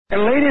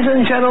And ladies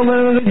and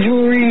gentlemen of the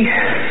jury,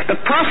 the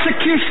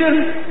prosecution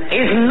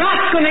is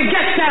not going to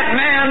get that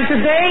man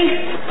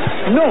today.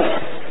 No,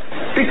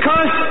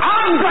 because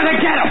I'm going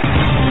to get him.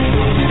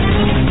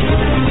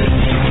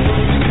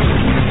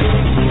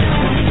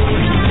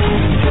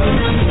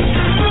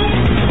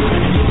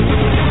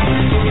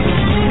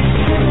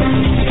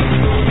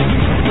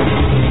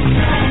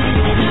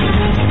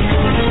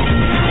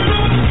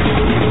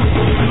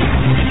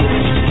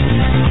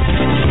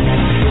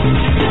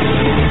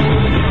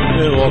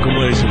 Welcome,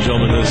 ladies and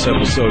gentlemen, to this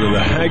episode of the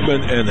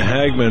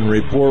Hagmann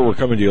Report. We're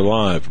coming to you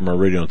live from our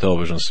radio and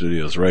television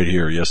studios right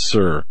here, yes,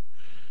 sir,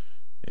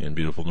 in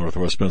beautiful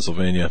Northwest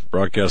Pennsylvania.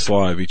 Broadcast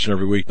live each and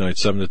every weeknight,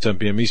 7 to 10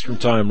 p.m. Eastern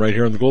Time, right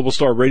here on the Global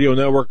Star Radio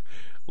Network,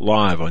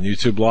 live on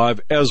YouTube Live,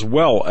 as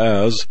well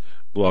as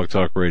Blog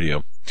Talk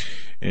Radio.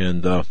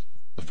 And,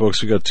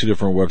 folks, we got two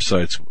different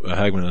websites,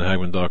 Hagmann and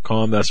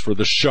Hagmann.com. That's for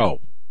the show.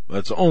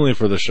 That's only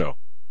for the show.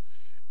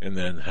 And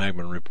then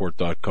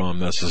HagmannReport.com.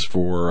 This is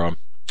for,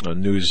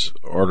 news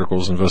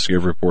articles,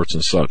 investigative reports,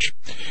 and such.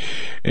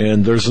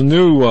 And there's a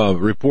new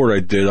report I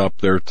did up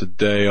there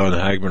today on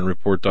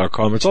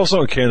HagmannReport.com. It's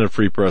also on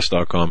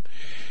CanonFreePress.com.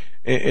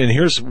 And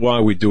here's why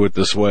we do it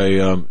this way.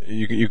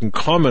 You can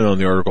comment on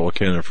the article at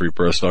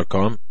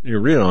CanonFreePress.com. You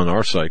read it on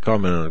our site,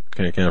 comment on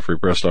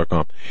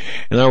CanonFreePress.com.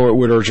 And I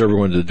would urge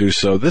everyone to do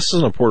so. This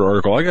is an important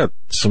article. I got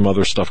some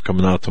other stuff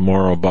coming out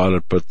tomorrow about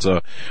it,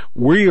 but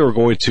we are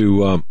going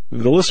to,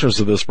 the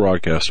listeners of this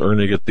broadcast are going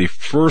to get the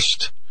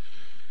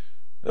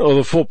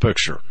full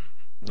picture.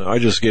 I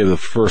just gave the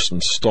first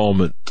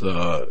installment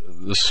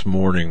this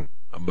morning,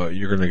 but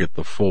you're going to get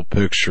the full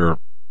picture,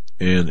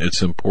 and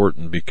it's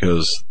important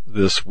because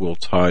this will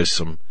tie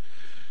some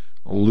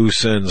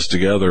loose ends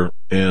together,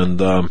 and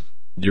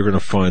you're going to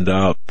find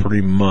out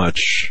pretty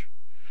much,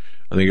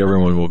 I think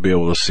everyone will be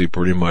able to see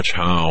pretty much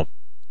how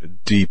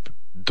deep,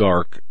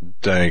 dark,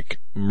 dank,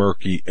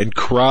 murky, and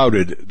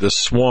crowded the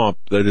swamp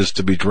that is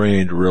to be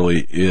drained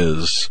really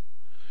is.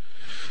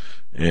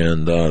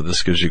 And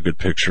this gives you a good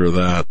picture of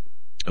that.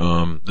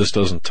 This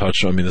doesn't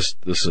touch. I mean,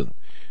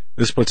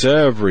 this puts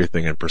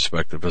everything in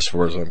perspective as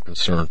far as I'm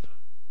concerned.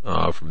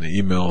 From the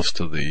emails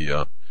to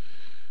the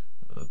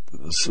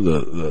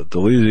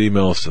deleted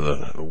emails to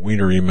the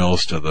Wiener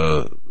emails to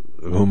the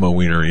Huma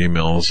Wiener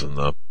emails and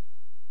the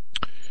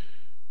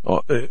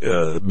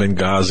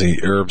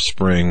Benghazi Arab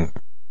Spring.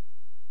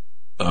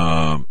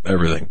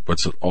 Everything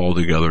puts it all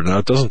together. Now,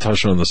 it doesn't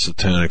touch on the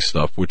satanic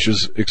stuff, which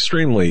is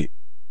extremely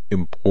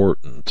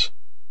important.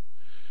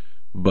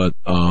 But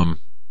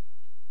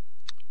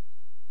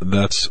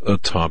that's a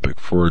topic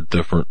for a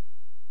different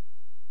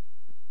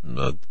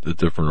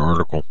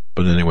article.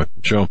 But anyway,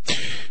 Joe.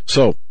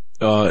 So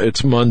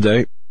it's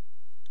Monday.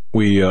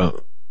 You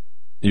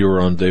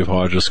were on Dave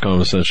Hodges'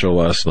 Common Sense show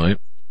last night.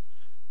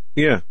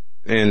 Yeah,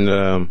 and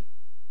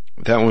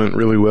that went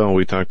really well.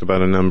 We talked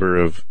about a number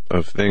of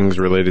things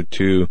related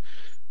to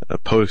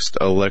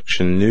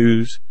post-election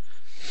news.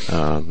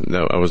 I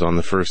was on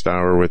the first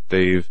hour with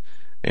Dave,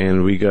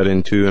 and we got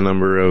into a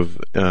number of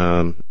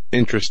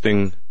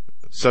interesting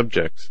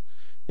subjects,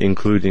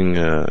 including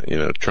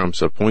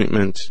Trump's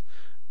appointments,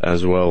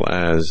 as well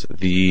as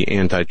the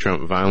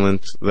anti-Trump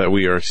violence that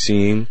we are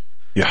seeing.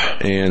 Yeah,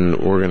 and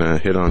we're gonna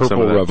hit on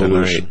some of that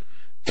revolution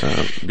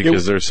tonight,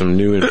 because there's some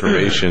new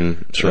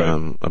information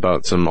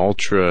about some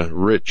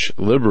ultra-rich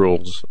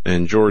liberals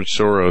and George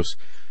Soros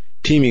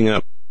teaming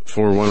up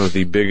for one of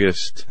the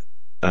biggest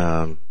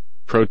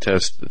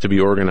protests to be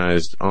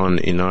organized on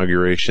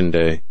Inauguration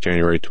Day,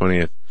 January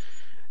 20th.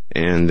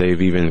 And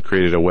they've even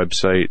created a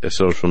website, a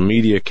social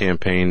media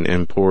campaign,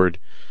 and poured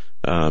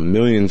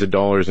millions of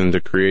dollars into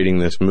creating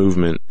this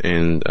movement.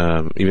 And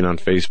even on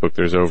Facebook,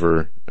 there's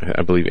over,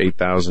 I believe,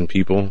 8,000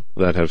 people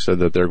that have said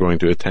that they're going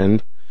to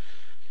attend.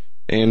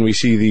 And we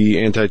see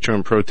the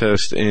anti-Trump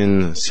protest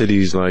in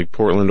cities like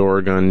Portland,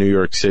 Oregon, New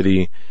York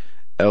City,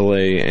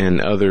 LA, and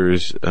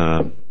others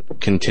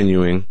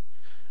continuing.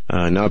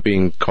 Not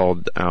being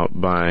called out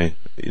by,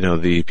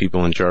 the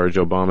people in charge.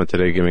 Obama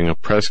today giving a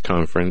press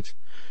conference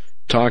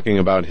talking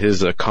about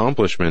his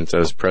accomplishments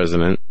as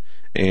president,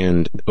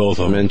 and both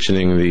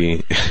mentioning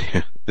the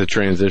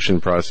transition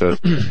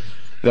process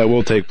that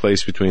will take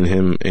place between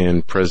him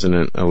and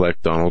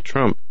President-elect Donald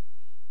Trump.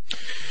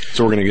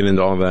 So we're going to get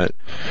into all that.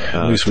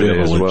 At least we have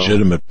a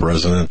legitimate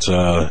president,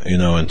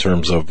 in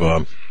terms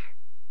of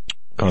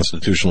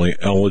constitutionally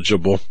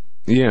eligible.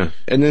 Yeah.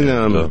 And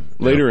then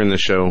later in the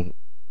show,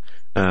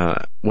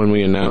 when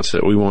we announce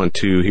that we want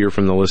to hear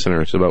from the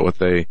listeners about what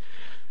they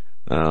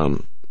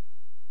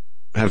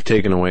have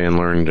taken away and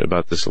learned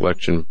about this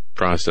election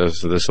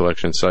process, this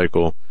election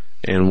cycle,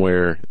 and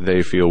where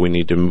they feel we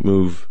need to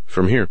move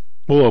from here.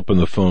 We'll open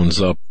the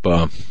phones up,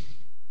 about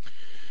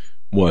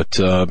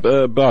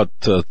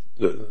the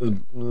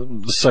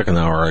second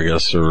hour, I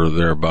guess, or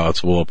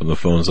thereabouts. We'll open the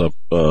phones up,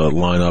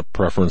 line up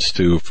preference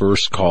to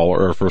first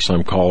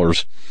time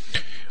callers.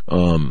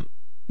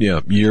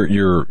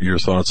 Your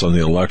thoughts on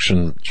the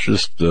election,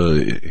 just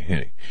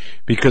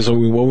because what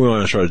we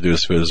want to try to do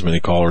is fit as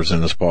many callers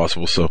in as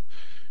possible. So,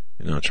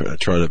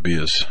 try to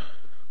be as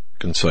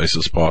concise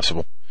as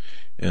possible.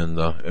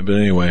 but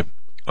anyway,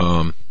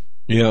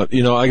 yeah,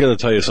 I got to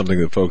tell you something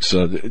that folks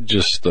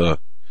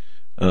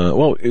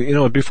well,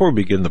 before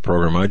we begin the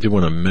program, I do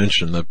want to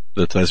mention that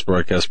tonight's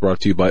broadcast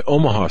brought to you by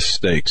Omaha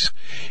Steaks.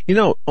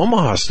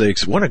 Omaha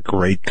Steaks, what a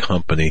great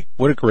company.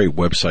 What a great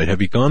website. Have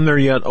you gone there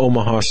yet?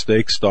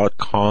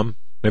 omahasteaks.com.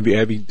 Have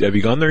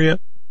you gone there yet?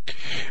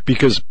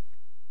 Because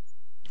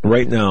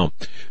right now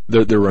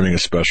they're running a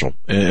special,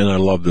 and I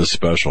love this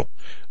special.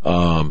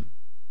 I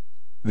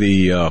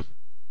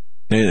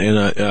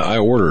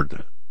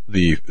ordered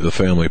the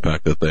family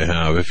pack that they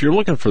have. If you're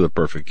looking for the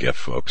perfect gift,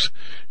 folks,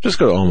 just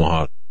go to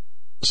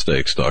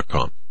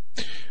omahasteaks.com.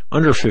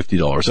 Under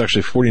 $50,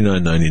 actually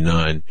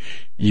 $49.99,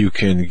 you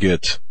can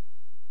get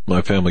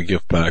my family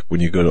gift pack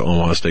when you go to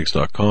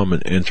omahasteaks.com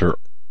and enter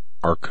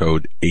our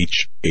code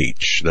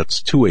HH.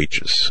 That's 2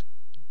 H's.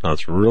 Now,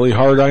 it's really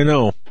hard, I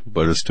know,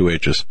 but it's 2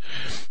 H's.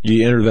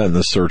 You enter that in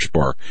the search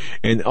bar.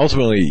 And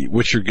ultimately,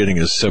 what you're getting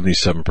is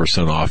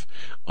 77% off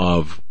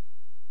of,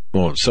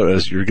 so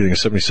as you're getting a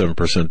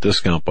 77%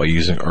 discount by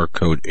using our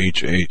code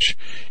HH. You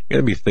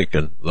gotta be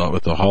thinking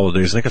with the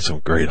holidays. They got some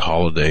great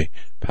holiday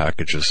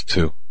packages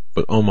too.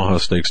 But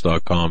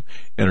omahasteaks.com,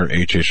 enter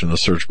HH in the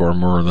search bar.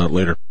 More on that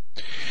later.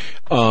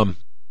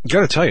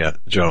 Gotta tell you,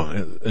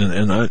 Joe,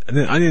 and I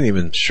didn't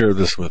even share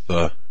this with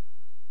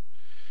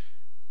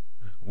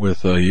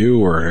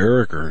you or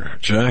Eric or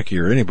Jackie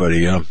or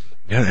anybody. I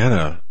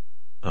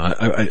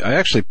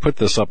actually put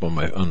this up on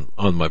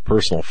my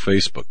personal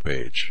Facebook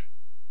page.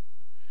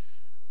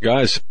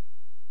 Guys,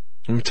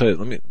 let me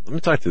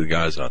talk to the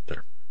guys out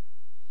there.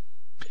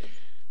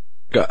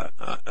 Got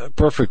a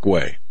perfect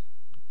way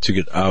to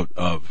get out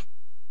of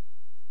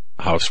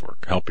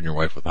housework, helping your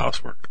wife with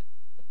housework.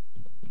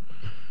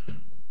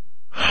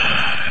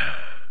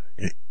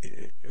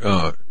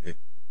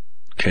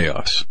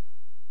 Chaos.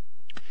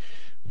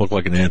 Looked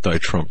like an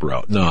anti-Trump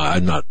route. No,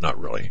 not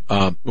really.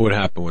 What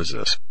happened was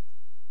this.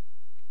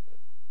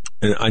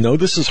 And I know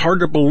this is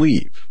hard to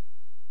believe,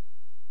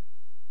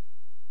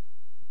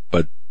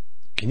 but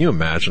can you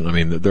imagine? I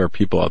mean, there are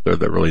people out there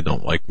that really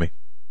don't like me.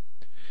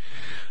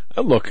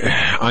 Look,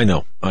 I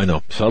know.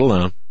 Settle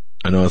down.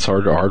 I know it's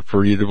hard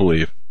for you to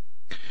believe,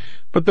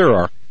 but there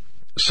are.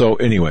 So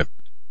anyway,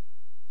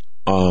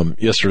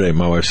 yesterday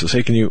my wife says,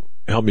 "Hey, can you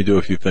help me do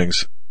a few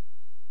things,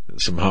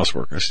 some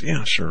housework?" I said,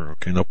 "Yeah, sure,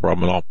 okay, no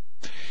problem at all."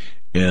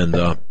 And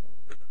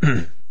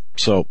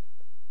so,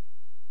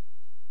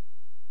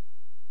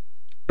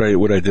 right,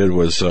 what I did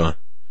was,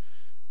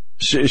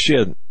 she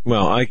had.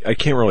 Well, I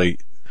can't really.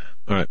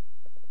 All right,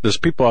 there's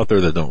people out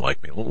there that don't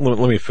like me.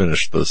 Let me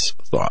finish this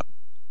thought.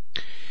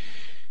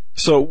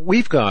 So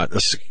we've got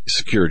a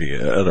security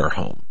at our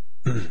home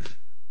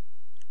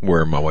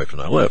where my wife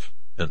and I live,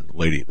 and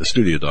Lady, the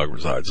studio dog,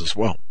 resides as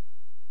well.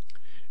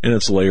 And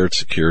it's layered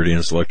security and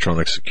it's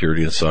electronic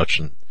security and such.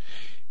 And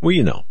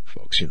well,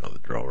 folks, you know the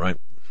drill, right?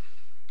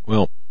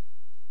 Well,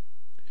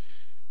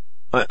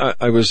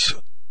 I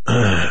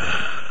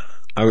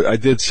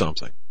did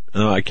something.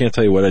 And I can't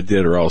tell you what I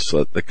did, or else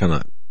that kind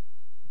of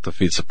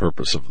defeats the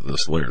purpose of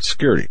this layered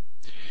security.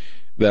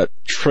 That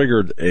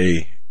triggered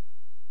a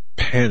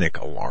panic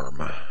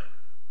alarm.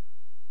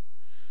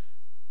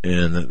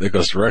 And it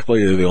goes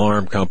directly to the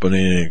alarm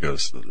company, and it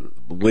goes to the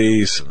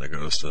police, and it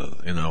goes to,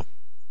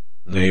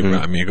 neighbor.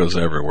 Mm-hmm. I mean, it goes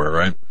everywhere,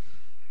 right?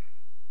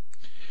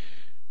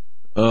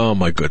 Oh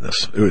my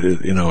goodness.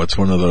 It's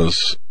one of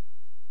those,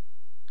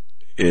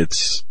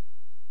 it's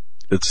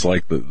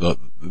like the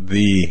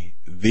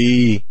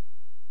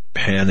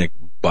panic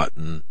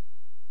button.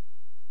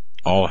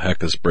 All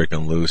heck is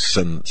breaking loose.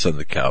 Send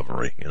the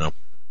cavalry,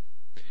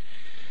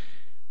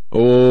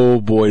 Oh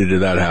boy,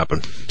 did that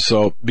happen.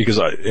 So, because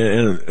I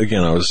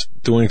was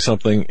doing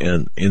something,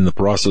 and in the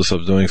process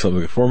of doing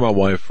something for my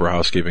wife for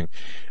housekeeping,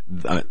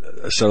 I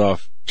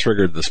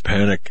triggered this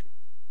panic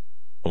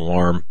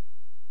alarm.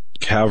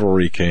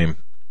 Cavalry came,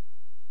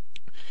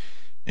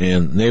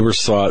 and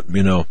neighbors thought,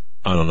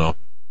 I don't know.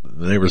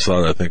 The neighbors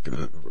thought, I think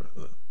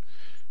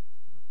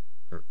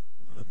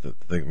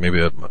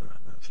maybe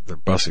they're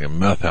busting a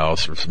meth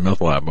house or some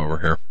meth lab over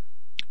here,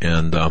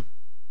 and I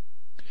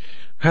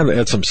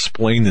had some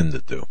explaining to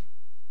do,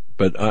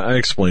 but I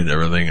explained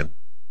everything, and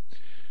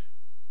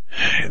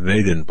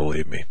they didn't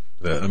believe me.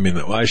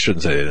 I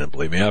shouldn't say they didn't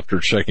believe me. After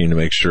checking to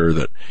make sure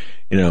that,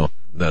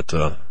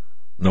 that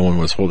no one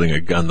was holding a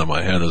gun to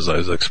my head as I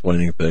was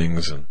explaining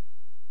things, and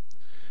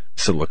I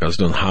said, look, I was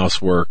doing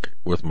housework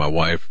with my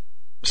wife,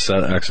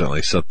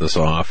 accidentally set this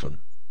off, and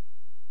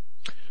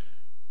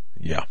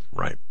yeah,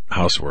 right,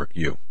 housework,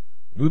 we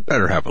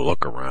better have a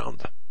look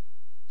around.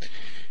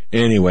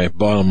 Anyway,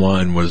 bottom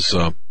line was,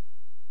 I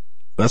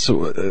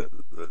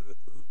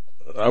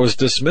was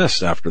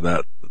dismissed after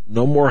that.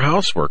 No more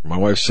housework. My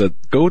wife said,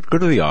 go to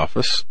the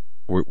office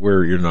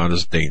where you're not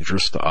as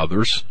dangerous to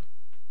others.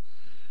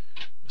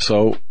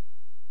 So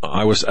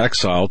I was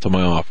exiled to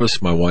my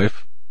office. My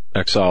wife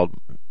exiled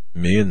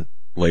me and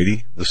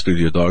Lady, the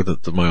studio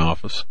dog, to my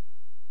office.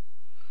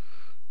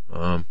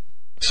 So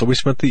we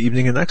spent the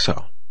evening in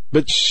exile.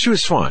 But she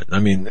was fine. I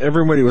mean,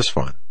 everybody was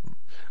fine.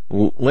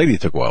 Lady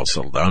took a while to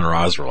settle down. Her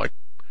eyes were like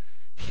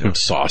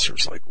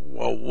saucers. Like,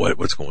 whoa,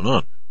 what's going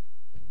on?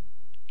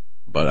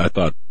 But I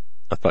thought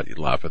you'd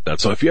laugh at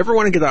that. So if you ever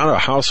want to get out of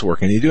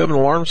housework and you do have an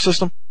alarm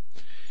system,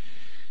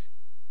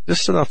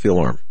 just set off the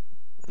alarm.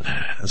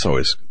 It's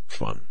always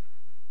fun.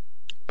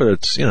 But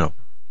it's,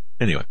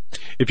 anyway.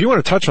 If you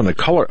want to touch on the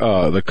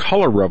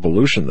color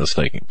revolution that's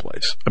taking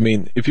place, I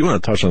mean, if you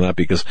want to touch on that,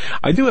 because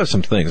I do have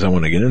some things I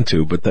want to get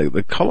into, but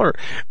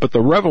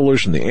the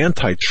revolution, the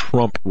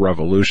anti-Trump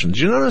revolution, did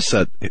you notice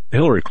that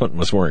Hillary Clinton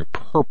was wearing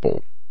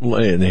purple?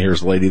 And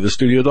here's Lady the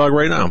Studio Dog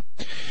right now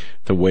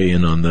to weigh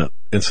in on that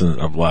incident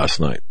of last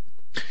night,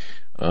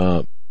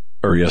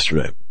 or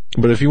yesterday.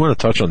 But if you want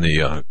to touch on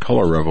the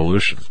color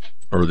revolution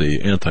or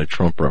the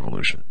anti-Trump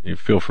revolution, you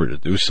feel free to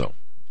do so.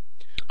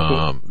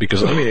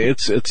 Because I mean,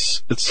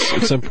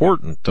 it's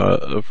important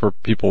for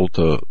people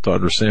to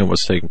understand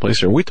what's taking place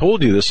here. We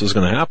told you this is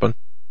going to happen.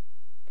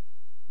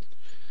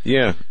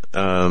 Yeah,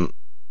 and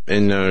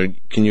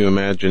can you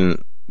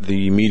imagine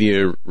the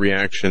media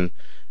reaction?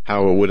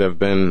 How it would have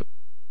been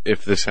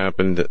if this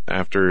happened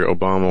after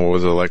Obama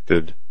was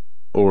elected,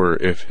 or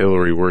if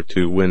Hillary were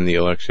to win the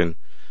election?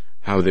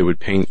 How they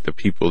would paint the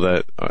people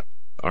that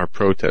are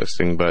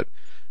protesting, but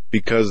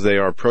because they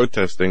are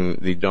protesting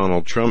the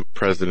Donald Trump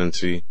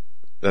presidency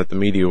that the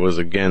media was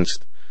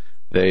against,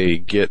 they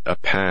get a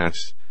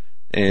pass.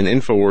 And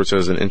InfoWars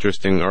has an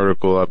interesting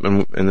article up,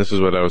 and this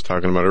is what I was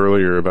talking about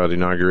earlier about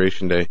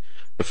Inauguration Day.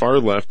 The far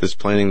left is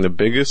planning the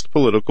biggest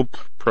political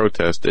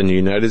protest in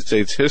United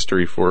States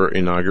history for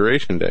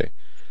Inauguration Day.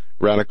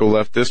 Radical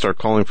leftists are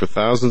calling for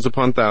thousands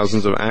upon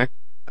thousands of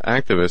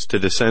activists to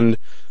descend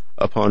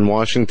upon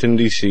Washington,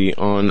 D.C.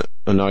 on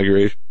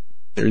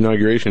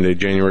Inauguration Day,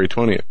 January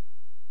 20th.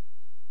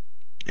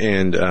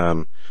 And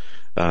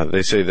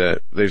they say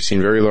that they've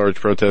seen very large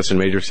protests in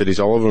major cities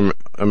all over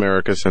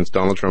America since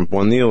Donald Trump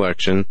won the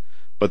election,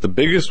 but the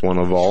biggest one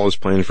of all is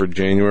planned for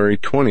January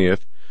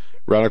 20th.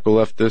 Radical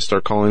leftists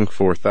are calling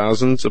for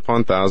thousands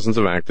upon thousands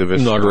of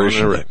activists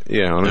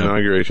on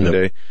Inauguration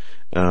Day.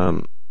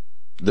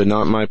 The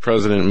Not My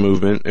President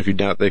movement, if you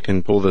doubt they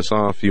can pull this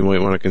off, you might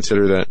want to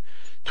consider that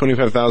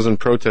 25,000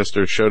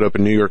 protesters showed up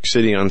in New York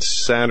City on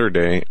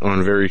Saturday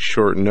on very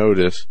short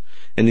notice.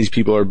 And these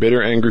people are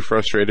bitter, angry,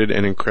 frustrated,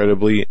 and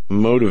incredibly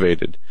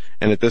motivated.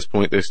 And at this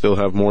point, they still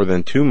have more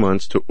than 2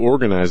 months to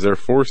organize their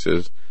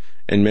forces.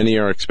 And many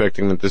are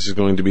expecting that this is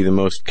going to be the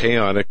most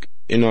chaotic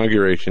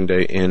Inauguration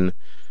Day in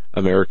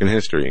American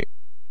history.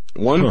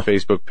 One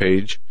Facebook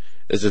page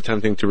is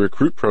attempting to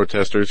recruit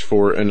protesters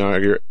for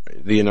the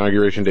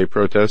Inauguration Day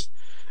protest.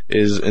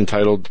 Is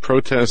entitled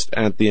 "Protest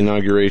at the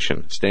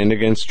Inauguration: Stand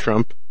Against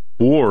Trump,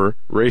 War,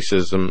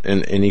 Racism,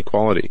 and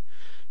Inequality."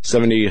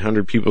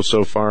 7,800 people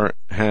so far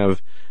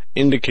have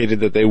indicated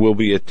that they will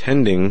be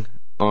attending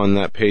on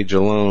that page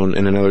alone,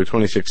 and another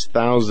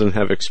 26,000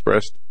 have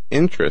expressed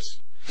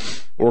interest.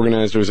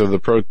 Organizers of the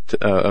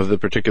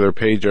particular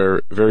page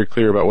are very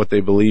clear about what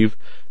they believe,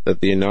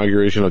 that the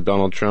inauguration of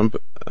Donald Trump,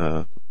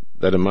 that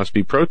it must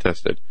be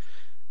protested.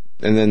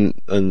 And then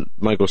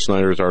Michael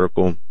Snyder's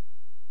article,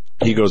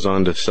 he goes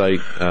on to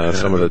cite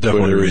some of the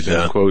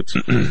Twitter quotes.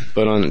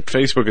 But on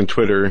Facebook and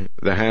Twitter,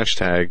 the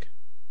hashtag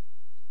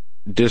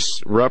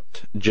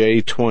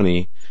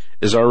DisruptJ20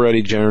 is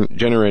already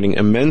generating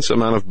immense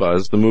amount of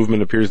buzz. The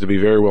movement appears to be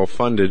very well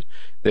funded.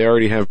 They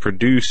already have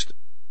produced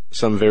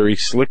some very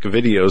slick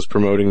videos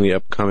promoting the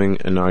upcoming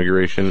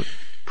inauguration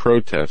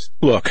protest.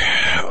 Look,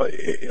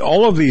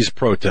 all of these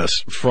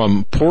protests,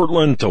 from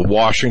Portland to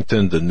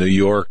Washington to New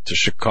York to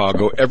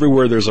Chicago,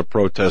 everywhere there's a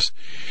protest,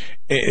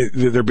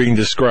 they're being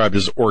described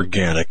as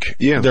organic.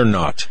 Yeah. They're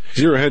not.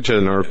 Zero Hedge had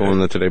an article on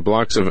that today.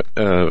 Blocks of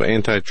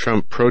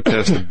anti-Trump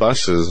protest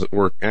buses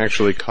were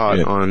actually caught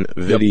on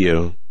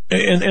video. Yep.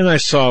 And I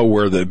saw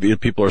where the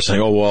people are saying,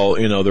 oh, well,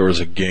 there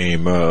was a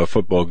game, a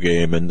football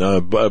game, and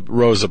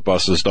rows of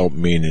buses don't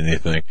mean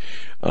anything.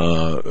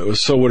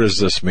 So what does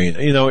this mean?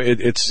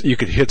 It's you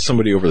could hit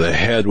somebody over the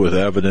head with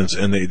evidence,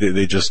 and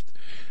the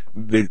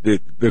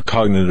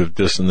cognitive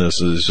dissonance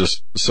is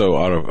just so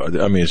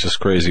it's just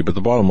crazy. But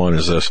the bottom line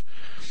is this: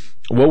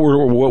 what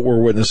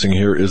we're witnessing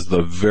here is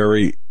the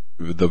very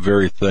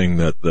thing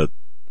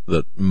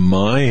that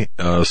my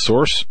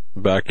source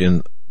back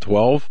in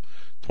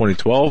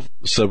 2012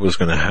 said was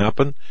going to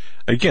happen.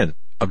 Again,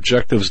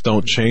 objectives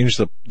don't change,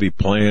 the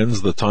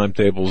plans, the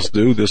timetables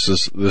do. This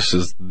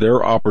is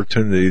their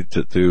opportunity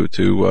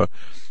to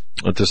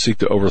seek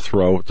to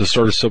overthrow, to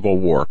start a civil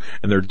war,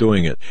 and they're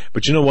doing it.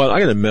 But you know what? I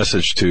got a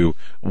message to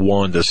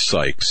Wanda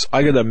Sykes.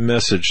 I got a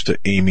message to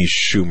Amy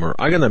Schumer.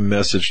 I got a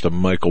message to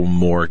Michael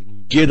Moore.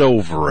 Get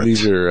over it.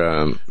 These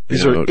are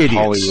idiots.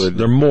 Hollywood.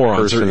 They're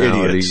morons. They're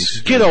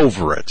idiots. Get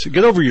over it.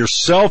 Get over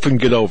yourself and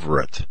get over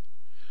it.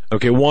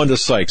 Okay, Wanda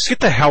Sykes,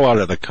 get the hell out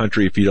of the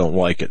country if you don't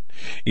like it.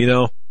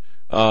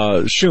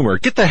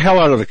 Schumer, get the hell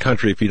out of the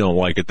country if you don't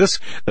like it.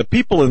 The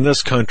people in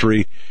this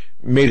country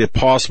made it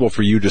possible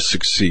for you to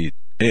succeed.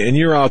 And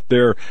you're out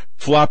there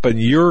flapping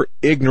your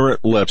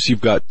ignorant lips. You've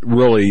got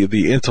really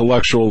the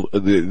intellectual,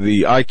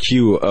 the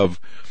IQ of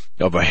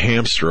a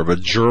hamster, of a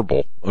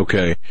gerbil,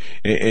 okay?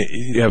 And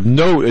you have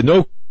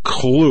no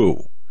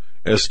clue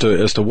as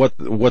to what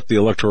the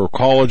Electoral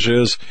College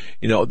is.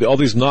 You know, all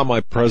these not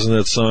my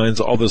president signs,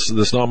 all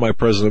this not my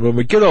president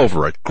movement. Get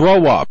over it.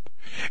 Grow up.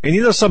 And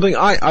you know something?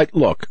 I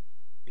look,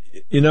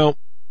 you know,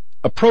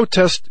 a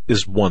protest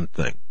is one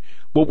thing.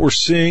 What we're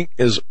seeing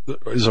is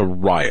a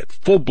riot,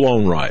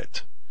 full-blown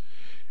riot.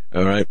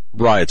 All right?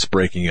 Riots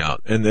breaking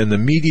out. And then the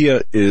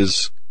media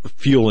is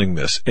fueling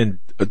this. And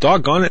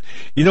doggone it,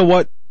 you know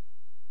what?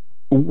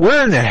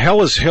 Where in the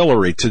hell is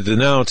Hillary to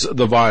denounce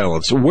the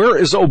violence? Where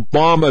is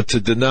Obama to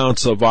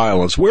denounce the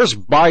violence? Where's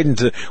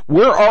Biden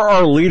where are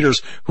our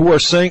leaders who are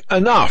saying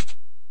enough?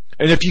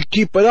 And if you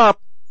keep it up,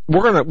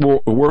 we're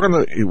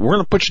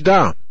gonna put you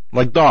down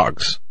like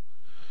dogs.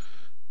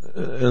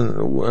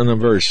 And I'm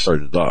very sorry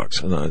to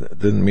dogs. And I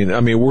didn't mean,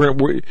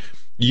 we're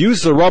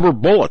use the rubber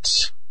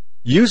bullets.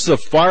 Use the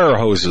fire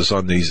hoses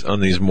on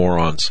these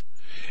morons.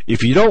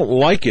 If you don't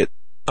like it,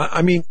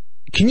 I mean,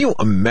 can you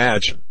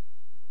imagine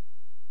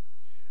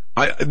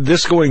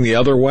this going the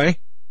other way?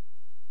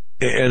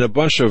 And a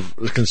bunch of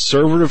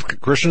conservative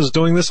Christians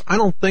doing this? I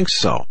don't think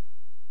so.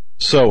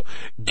 So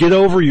get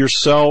over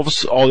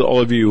yourselves, all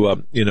of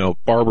you, you know,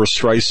 Barbara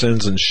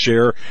Streisands and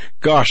Cher.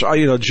 Gosh,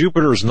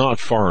 Jupiter is not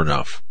far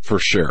enough for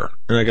Cher.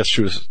 And I guess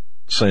she was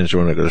saying she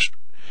wanted to go to,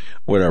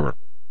 whatever.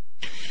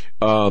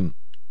 And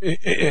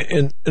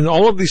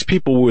all of these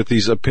people with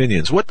these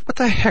opinions, what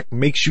the heck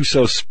makes you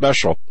so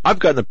special? I've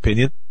got an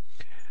opinion.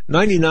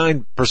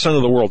 99%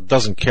 of the world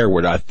doesn't care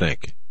what I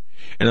think.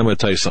 And I'm going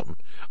to tell you something.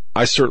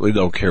 I certainly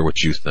don't care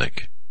what you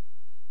think.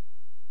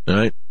 All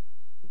right?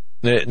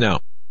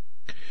 Now,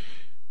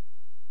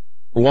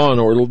 law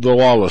and order, the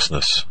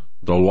lawlessness.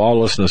 The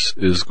lawlessness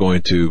is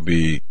going to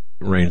be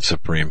reign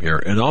supreme here.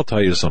 And I'll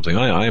tell you something.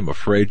 I am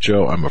afraid,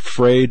 Joe. I'm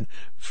afraid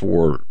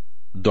for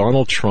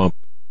Donald Trump.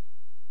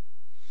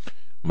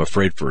 I'm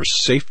afraid for his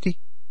safety.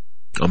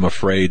 I'm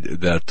afraid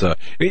that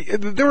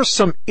there was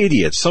some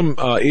idiot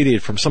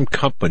from some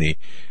company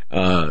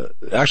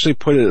actually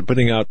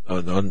putting out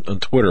on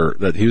Twitter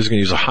that he was going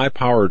to use a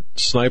high-powered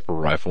sniper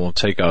rifle and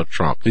take out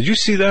Trump. Did you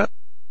see that?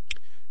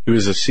 He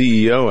was a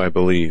CEO, I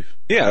believe.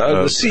 Yeah,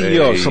 the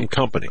CEO of some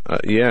company.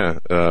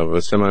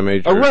 A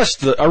semi-major.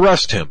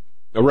 Arrest him.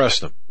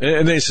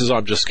 And then he says,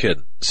 I'm just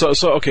kidding. So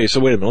wait a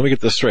minute, let me get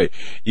this straight.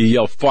 You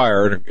yell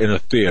fire in a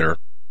theater.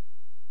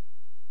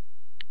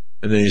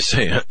 And then you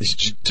say,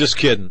 just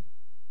kidding.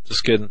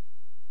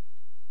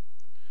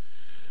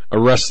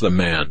 Arrest the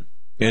man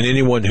and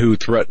anyone who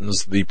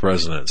threatens the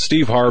president.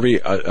 Steve Harvey,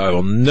 I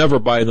will never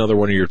buy another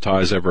one of your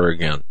ties ever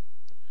again.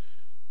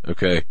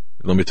 Okay?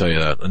 Let me tell you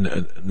that.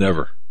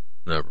 Never.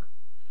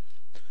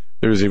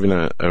 There was even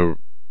a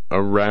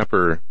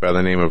rapper by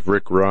the name of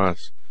Rick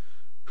Ross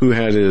who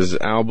had his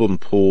album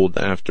pulled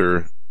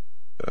after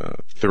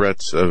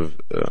threats of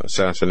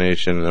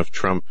assassination of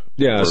Trump.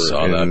 Yeah, I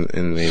saw that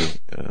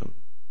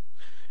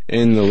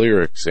in the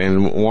lyrics.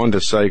 And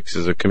Wanda Sykes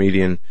is a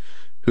comedian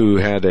who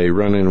had a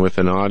run-in with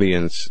an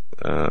audience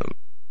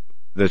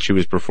that she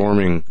was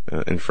performing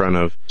in front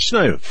of. She's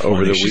not even funny.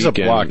 Over the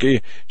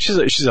weekend.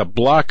 She's a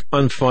black,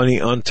 unfunny,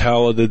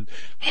 untalented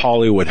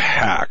Hollywood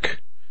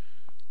hack.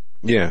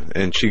 Yeah,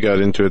 and she got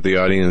into it. The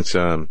audience,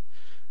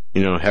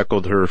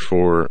 heckled her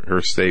for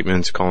her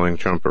statements, calling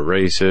Trump a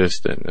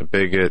racist and a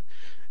bigot,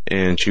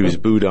 and she was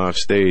booed off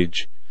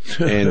stage.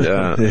 And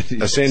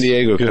a San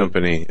Diego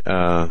company,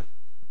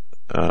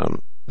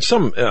 Packet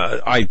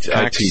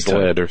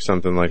Sled or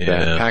something like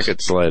that.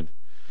 Packet Sled.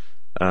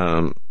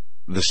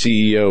 The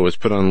CEO was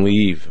put on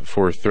leave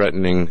for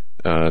threatening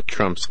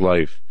Trump's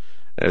life,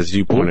 as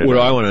you pointed out. What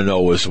I want to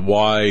know is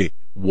why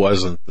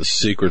wasn't the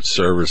Secret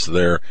Service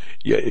there?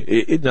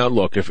 Now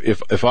look,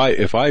 if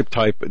I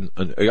type in,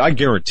 I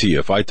guarantee you,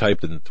 if I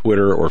typed in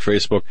Twitter or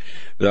Facebook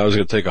that I was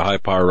going to take a high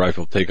power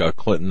rifle, take out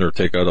Clinton or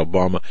take out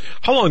Obama,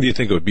 how long do you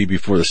think it would be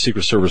before the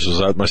Secret Service was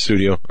at my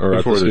studio or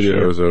before at the studio?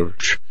 Show was over?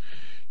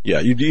 Yeah,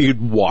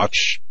 you'd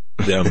watch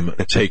them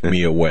take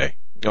me away.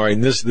 All right,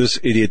 and this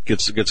idiot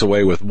gets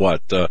away with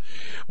what? I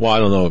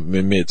don't know.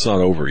 Maybe it's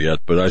not over yet,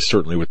 but I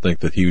certainly would think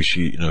that he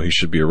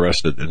should be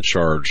arrested and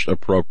charged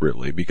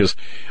appropriately, because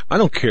I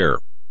don't care.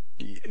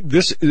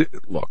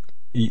 Look,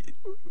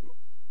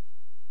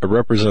 a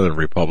representative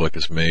republic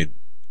is made.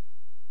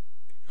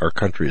 Our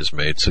country is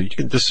made so you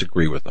can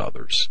disagree with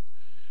others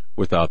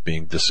without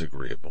being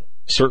disagreeable.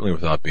 Certainly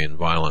without being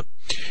violent.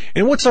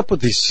 And what's up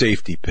with these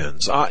safety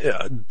pins?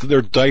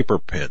 They're diaper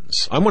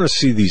pins. I want to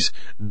see these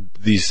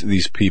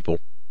people.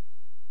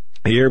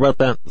 You hear about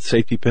that? The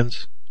safety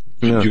pins?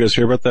 Yeah. Did you guys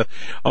hear about that?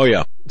 Oh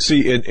yeah.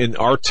 See, in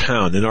our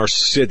town, in our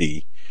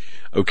city,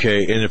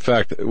 okay, and in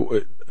fact,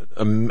 boy,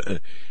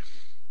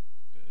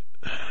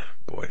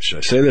 should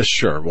I say this?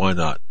 Sure, why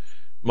not?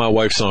 My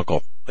wife's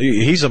uncle,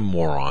 he's a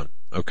moron.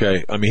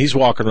 Okay, I mean, he's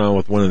walking around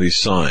with one of these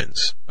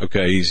signs.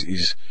 Okay,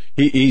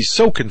 he's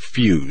so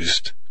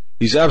confused.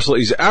 He's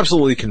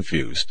absolutely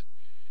confused.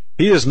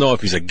 He doesn't know if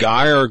he's a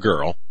guy or a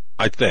girl,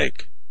 I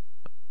think.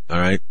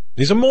 All right,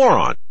 he's a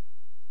moron.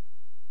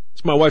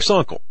 It's my wife's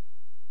uncle.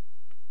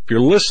 If you're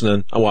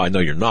listening, well, I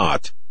know you're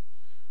not.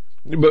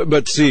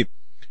 But see,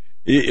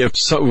 if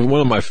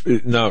somebody's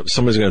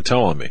going to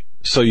tell on me,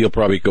 So you'll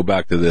probably go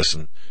back to this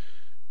and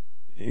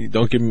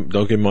don't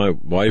give my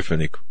wife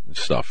any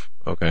stuff,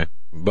 okay?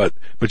 But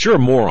you're a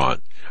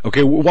moron,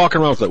 okay? We're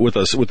walking around with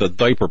a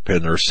diaper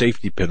pin or a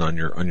safety pin on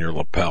your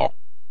lapel,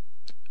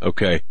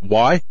 okay?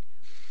 Why?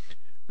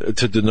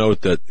 To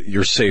denote that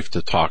you're safe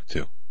to talk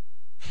to.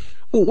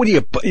 Well, what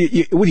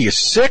are you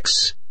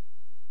 6?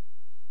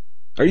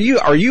 Are you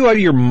out of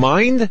your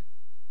mind?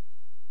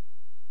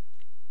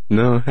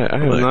 No, I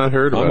have not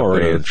heard about I'm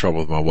already those. in trouble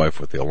with my wife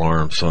with the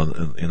alarm, so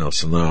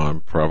now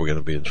I'm probably going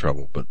to be in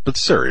trouble. But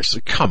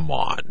seriously, come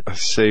on. A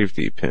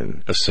safety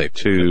pin. A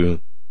safety to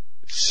pin.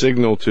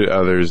 Signal to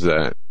others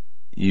that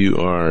you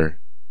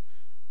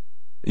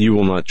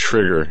will not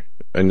trigger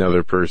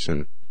another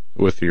person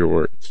with your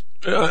words.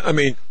 I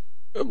mean,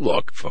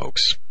 look,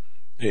 folks,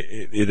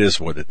 it is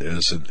what it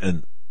is,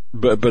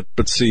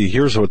 but see,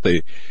 here's what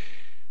the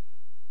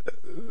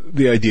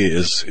idea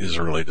is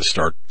really to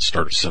start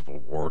a civil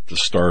war, to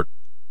start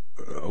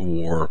a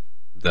war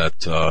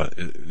that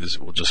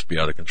will just be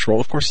out of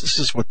control. Of course, this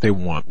is what they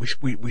want.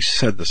 We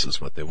said this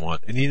is what they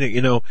want, and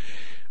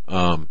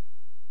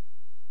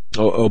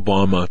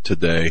Obama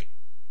today,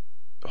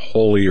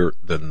 holier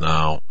than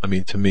thou. I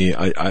mean, to me,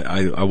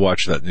 I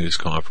watched that news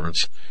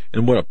conference,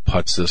 and what a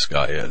putz this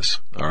guy is.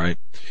 All right,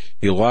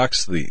 he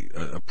lacks the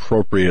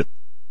appropriate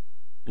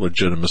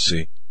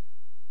legitimacy,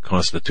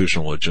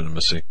 constitutional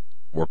legitimacy,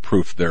 or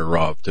proof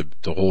thereof to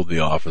hold the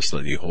office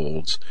that he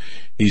holds.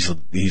 He's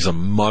a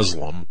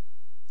Muslim.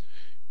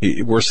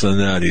 Worse than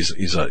that,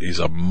 he's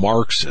a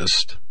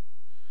Marxist.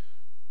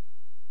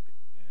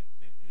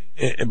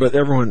 But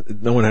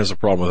no one has a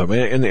problem with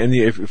him.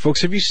 And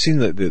folks, have you seen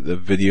the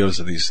videos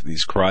of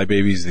these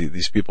crybabies,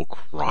 these people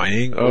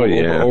crying? Oh,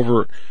 yeah.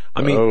 Over,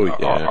 I mean, oh,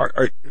 yeah.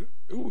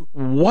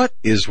 What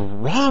is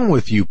wrong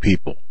with you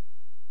people?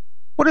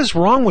 What is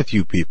wrong with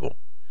you people?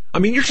 I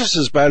mean, you're just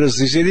as bad as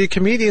these idiot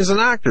comedians and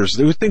actors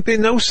who think they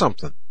know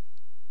something.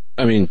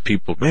 I mean,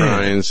 people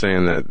crying,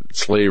 saying that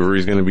slavery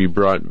is going to be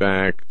brought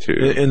back to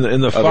in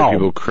the other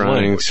people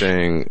crying, language.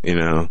 saying,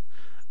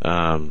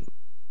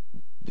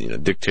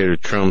 Dictator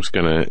Trump's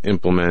going to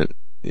implement,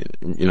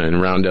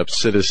 and round up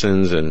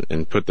citizens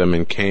and put them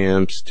in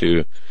camps,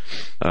 to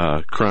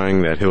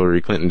crying that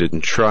Hillary Clinton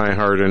didn't try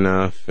hard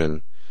enough,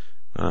 and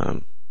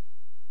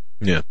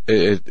yeah,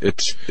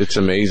 it's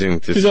amazing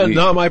to see.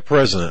 Not my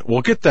president.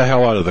 Well, get the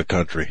hell out of the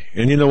country.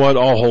 And you know what?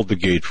 I'll hold the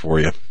gate for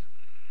you.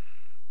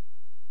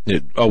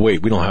 Oh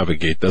wait, we don't have a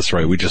gate. That's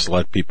right. We just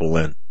let people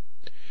in.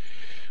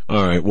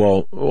 All right.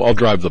 Well, I'll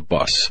drive the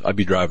bus. I'd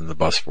be driving the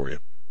bus for you.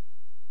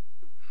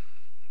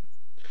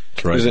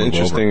 There's an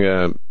interesting,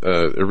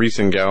 a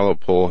recent Gallup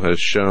poll has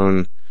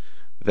shown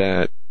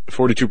that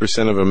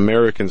 42% of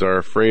Americans are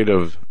afraid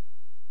of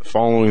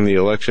following the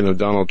election of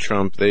Donald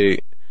Trump.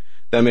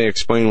 That may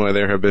explain why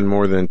there have been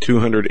more than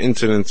 200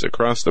 incidents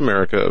across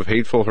America of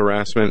hateful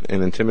harassment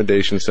and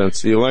intimidation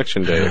since the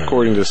election day,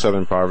 according to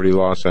Southern Poverty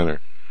Law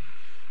Center.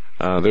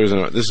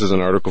 This is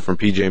an article from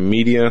PJ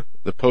Media.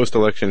 The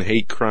post-election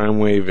hate crime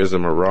wave is a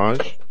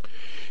mirage.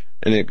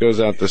 And it goes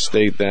out to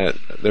state that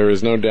there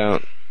is no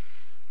doubt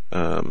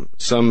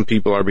some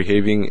people are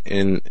behaving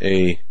in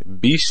a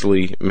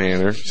beastly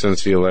manner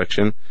since the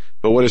election.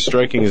 But what is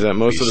striking is that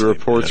most of the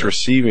reports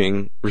received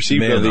of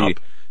the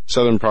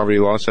Southern Poverty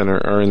Law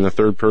Center are in the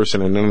third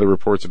person, and none of the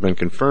reports have been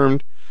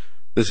confirmed.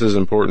 This is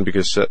important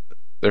because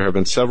there have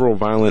been several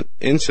violent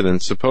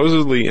incidents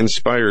supposedly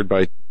inspired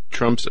by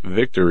Trump's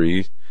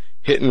victories.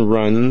 Hit and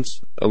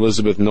runs.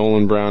 Elizabeth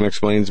Nolan Brown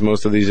explains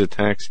most of these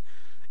attacks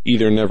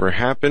either never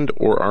happened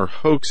or are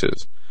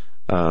hoaxes.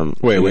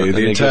 Wait,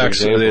 the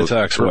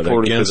attacks what,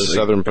 reported to the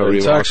Southern Poverty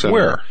Law Center.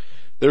 Where?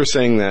 They're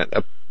saying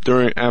that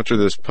after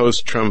this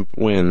post-Trump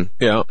win,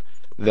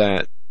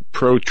 that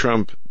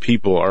pro-Trump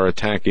people are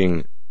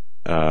attacking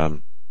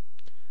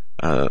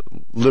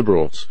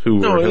liberals who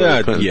were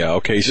Hillary Clinton. Yeah,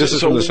 okay. This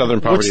is from the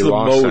Southern Poverty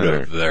Law Center. What's the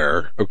motive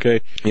there?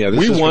 Okay. Yeah,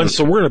 we won,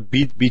 so we're going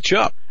to beat you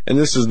up. And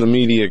this is the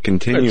media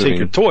continuing. Take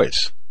your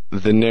toys.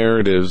 The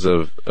narratives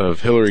of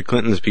Hillary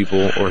Clinton's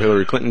people or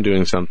Hillary Clinton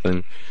doing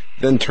something,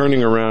 then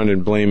turning around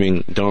and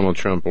blaming Donald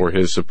Trump or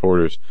his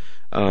supporters.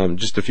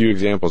 Just a few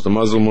examples. The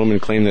Muslim woman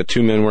claimed that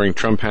 2 men wearing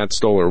Trump hats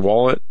stole her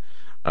wallet.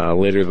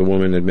 Later, the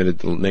woman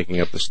admitted to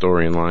making up the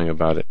story and lying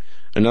about it.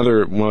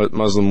 Another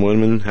Muslim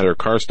woman had her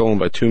car stolen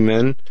by 2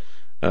 men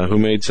who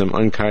made some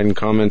unkind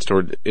comments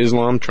toward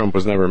Islam. Trump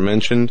was never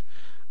mentioned.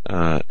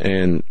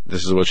 And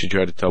this is what she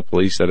tried to tell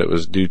police, that it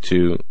was due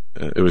to,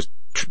 it was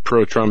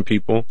pro-Trump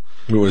people.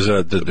 Was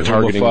that, did the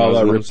targeting file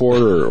that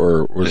report,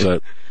 or was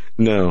that?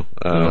 No.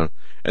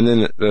 And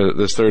then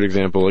this third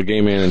example, a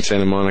gay man in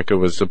Santa Monica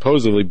was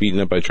supposedly beaten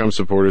up by Trump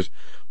supporters,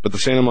 but the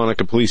Santa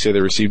Monica police say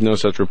they received no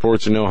such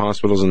reports, and no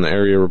hospitals in the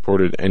area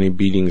reported any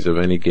beatings of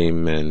any gay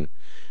men.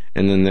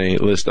 And then they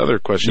list other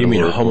questionable You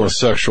mean reports.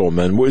 homosexual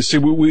men? See,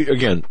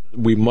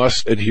 we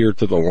must adhere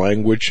to the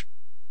language.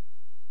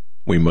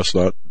 We must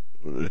not.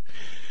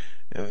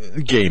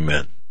 Gay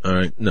men. All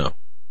right. No.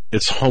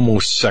 It's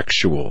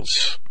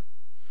homosexuals.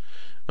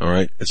 All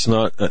right. It's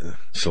not.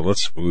 So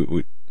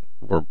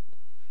we're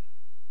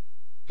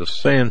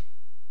just saying.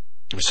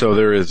 So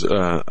there is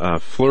a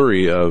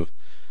flurry of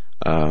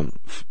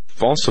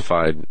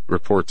falsified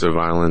reports of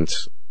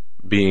violence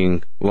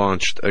being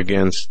launched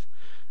against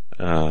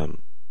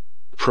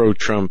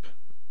pro-Trump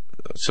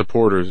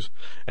supporters.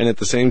 And at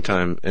the same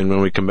time, and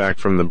when we come back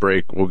from the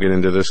break, we'll get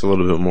into this a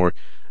little bit more,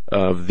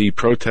 of the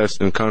protests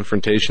and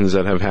confrontations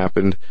that have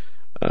happened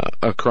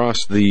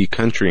across the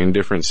country in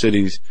different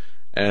cities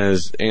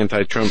as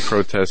anti-Trump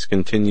protests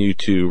continue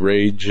to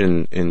rage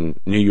in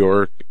New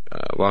York,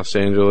 Los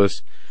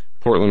Angeles,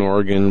 Portland,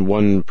 Oregon.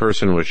 One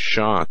person was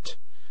shot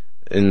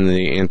in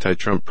the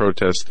anti-Trump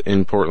protest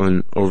in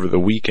Portland over the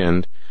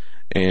weekend,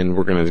 and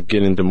we're going to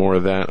get into more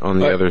of that on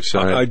the other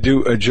side. I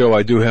do, Joe,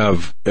 I do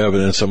have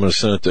evidence. I'm going to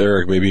send it to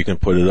Eric. Maybe you can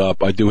put it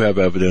up. I do have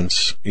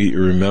evidence. You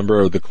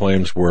remember the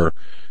claims where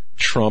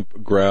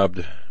Trump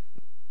grabbed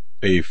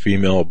a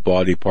female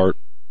body part,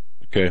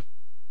 okay?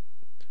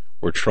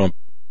 Where Trump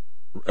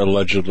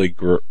allegedly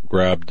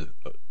grabbed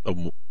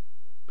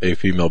a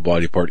female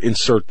body part.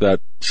 Insert that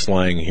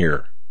slang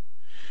here.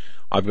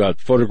 I've got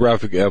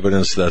photographic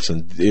evidence that's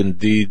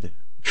indeed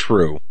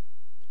true.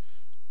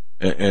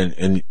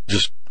 And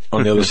just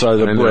on the other side of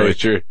the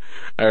break.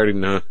 I already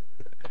know.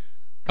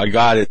 I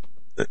got it.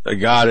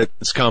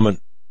 It's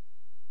coming.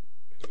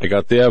 I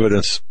got the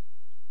evidence.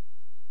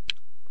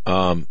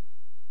 It's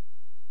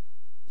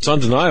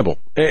undeniable.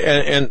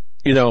 And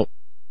you know,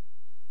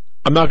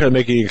 I'm not going to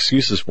make any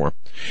excuses for him.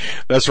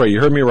 That's right. You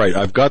heard me right.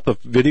 I've got the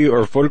video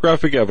or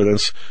photographic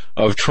evidence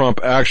of Trump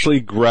actually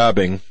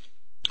grabbing.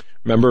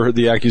 Remember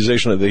the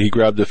accusation that he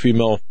grabbed a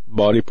female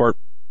body part?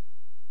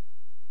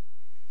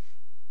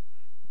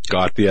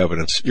 Got the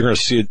evidence. You're going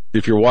to see it.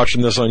 If you're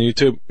watching this on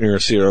YouTube, you're going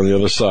to see it on the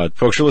other side.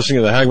 Folks, you're listening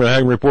to the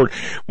Hagmann Report.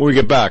 When we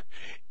get back,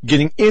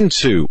 getting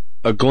into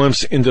a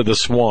glimpse into the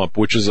swamp,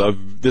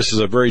 this is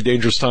a very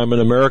dangerous time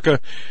in America.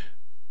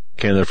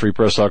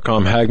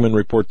 CanadaFreePress.com,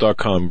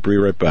 HagmannReport.com. Be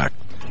right back.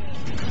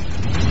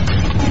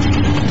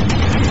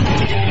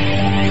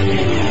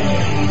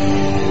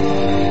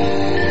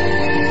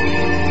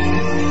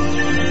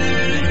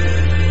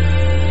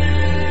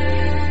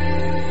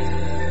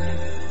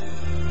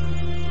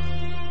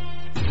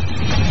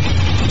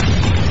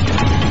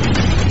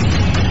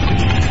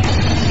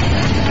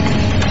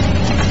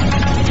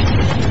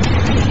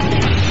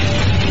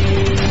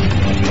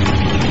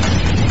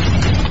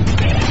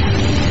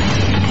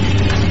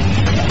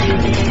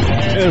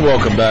 And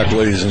welcome back,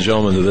 ladies and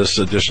gentlemen, to this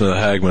edition of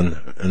the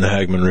Hagmann and the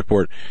Hagmann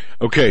Report.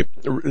 Okay,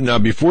 now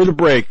before the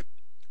break,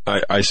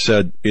 I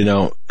said, you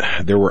know,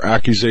 there were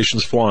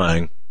accusations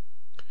flying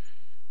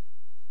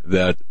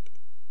that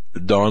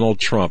Donald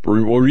Trump,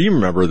 well, you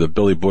remember the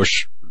Billy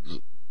Bush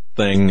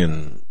thing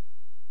and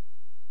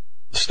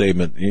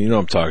statement, you know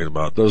what I'm talking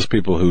about. Those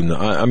people who know,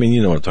 I mean,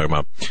 you know what I'm talking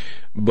about.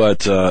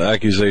 But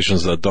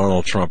accusations that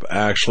Donald Trump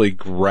actually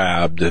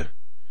grabbed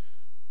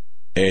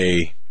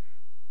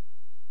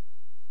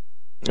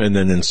and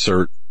then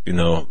insert, you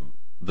know,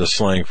 the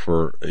slang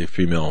for a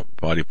female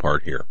body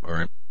part here, all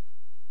right?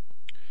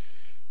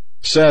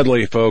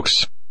 Sadly,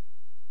 folks,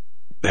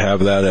 have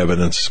that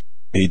evidence.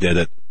 He did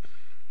it.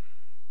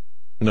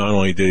 Not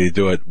only did he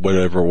do it,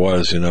 whatever it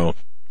was, you know,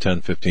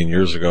 10, 15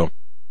 years ago,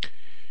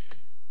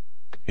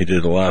 he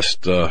did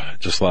it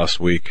just last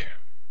week.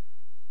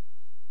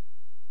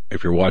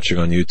 If you're watching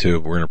on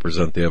YouTube, we're going to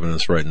present the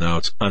evidence right now.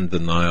 It's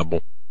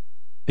undeniable.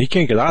 He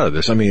can't get out of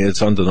this. I mean,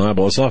 it's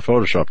undeniable. It's not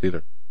photoshopped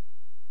either.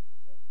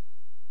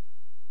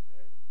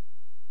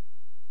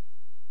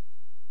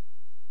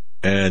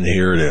 And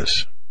here it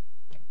is.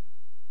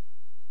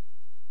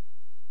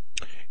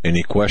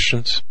 Any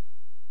questions?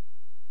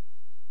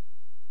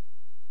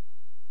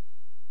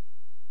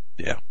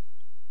 Yeah.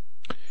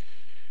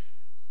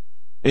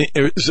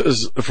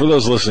 For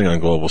those listening on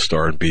Global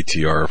Star and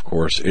BTR, of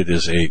course, it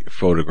is a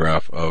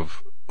photograph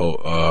of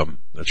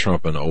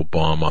Trump and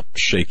Obama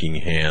shaking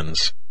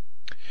hands.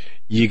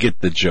 You get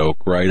the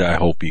joke, right? I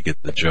hope you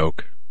get the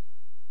joke.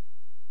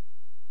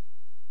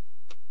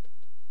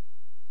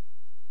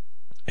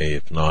 Hey,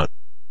 if not,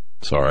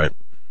 it's all right.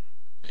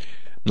 I'm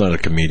not a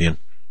comedian.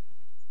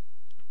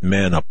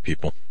 Man up,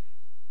 people.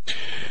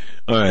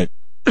 All right.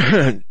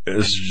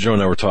 As Joe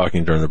and I were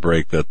talking during the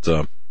break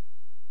that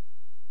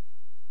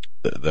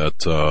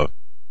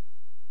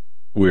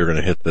we were going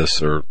to hit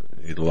this, or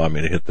he'd allow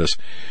me to hit this.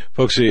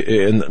 Folks,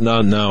 and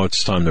now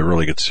it's time to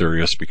really get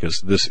serious,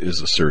 because this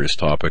is a serious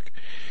topic.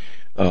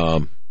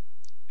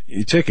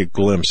 You take a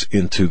glimpse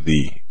into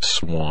the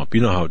swamp.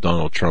 You know how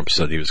Donald Trump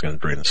said he was going to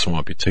drain the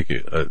swamp. You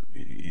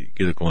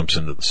get a glimpse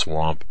into the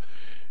swamp,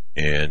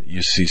 and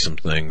you see some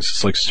things.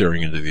 It's like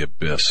staring into the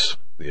abyss.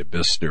 The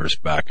abyss stares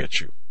back at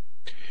you.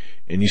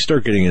 And you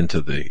start getting into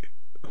the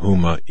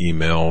Huma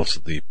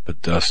emails, the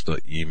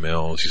Podesta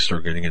emails. You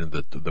start getting into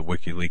the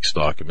WikiLeaks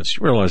documents.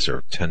 You realize there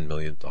are 10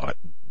 million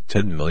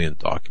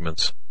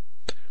documents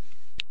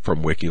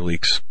from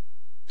WikiLeaks.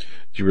 Do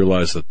you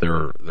realize that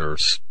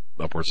there's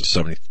upwards of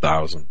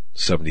 70,000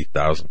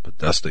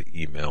 Podesta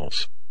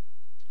emails?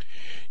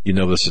 You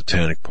know the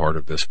satanic part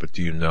of this, but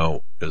do you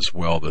know as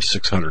well the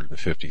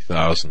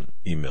 650,000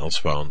 emails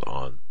found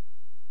on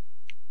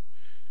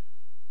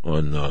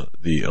on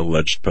the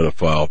alleged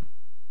pedophile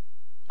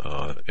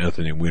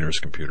Anthony Weiner's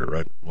computer,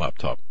 right?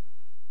 Laptop.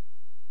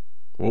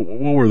 What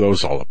were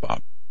those all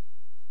about?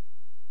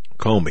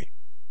 Comey.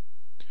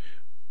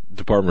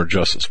 Department of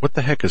Justice. What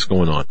the heck is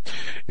going on?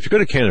 If you go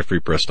to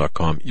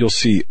CanadaFreePress.com, you'll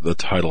see the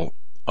title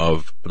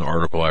of an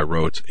article I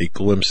wrote, A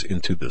Glimpse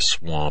into the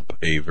Swamp,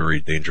 a Very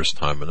Dangerous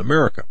Time in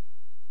America.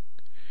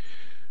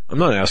 I'm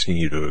not asking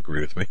you to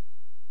agree with me,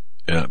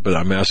 but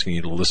I'm asking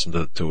you to listen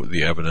to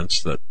the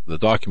evidence, that the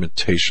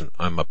documentation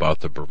I'm about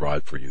to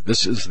provide for you.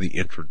 This is the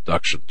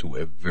introduction to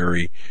a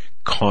very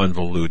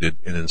convoluted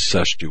and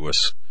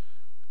incestuous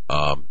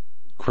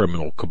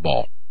criminal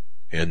cabal.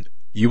 And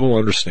you will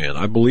understand,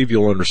 I believe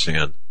you'll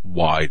understand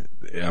why,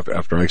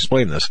 after I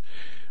explain this,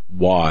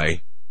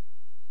 why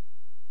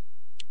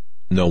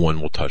no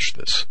one will touch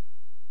this.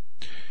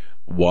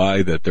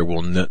 Why that there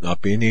will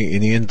not be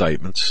any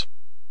indictments.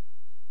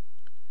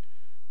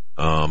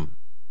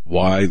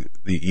 Why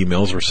the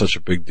emails are such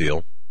a big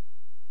deal.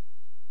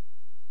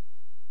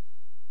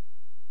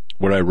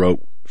 What I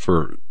wrote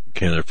for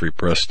Canada Free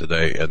Press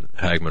today and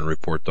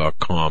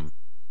HagmannReport.com.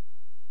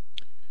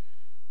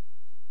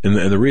 And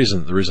the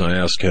reason I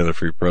asked Canada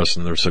Free Press,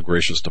 and they're so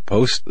gracious to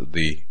post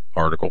the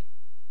article,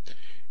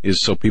 is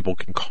so people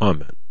can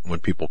comment. When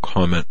people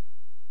comment,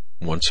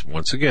 once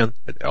again,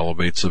 it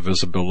elevates the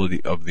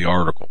visibility of the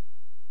article.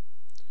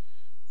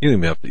 You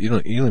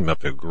don't even have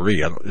to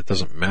agree. It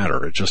doesn't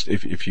matter. It just,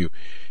 if you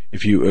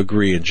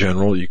agree in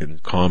general, you can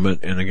comment,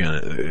 and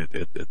again,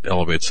 it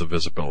elevates the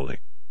visibility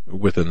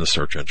within the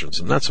search engines,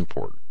 and that's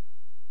important.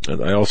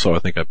 And I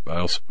think I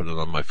also put it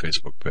on my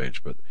Facebook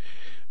page, but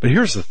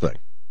here's the thing.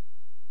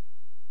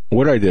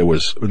 What I did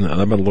was, and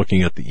I've been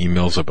looking at the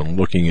emails, I've been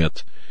looking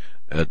at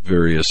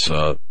various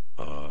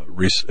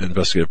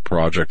investigative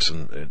projects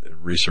and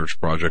research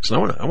projects,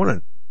 and I want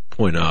to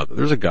point out that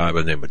there's a guy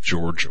by the name of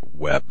George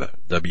Webb,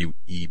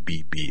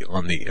 W-E-B-B,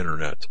 on the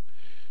internet.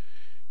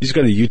 He's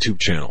got a YouTube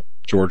channel,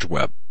 George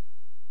Webb.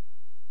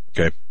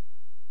 Okay?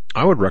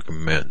 I would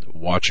recommend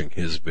watching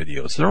his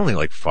videos. They're only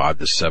like 5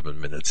 to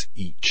 7 minutes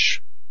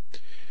each.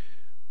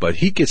 But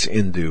he gets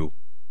into,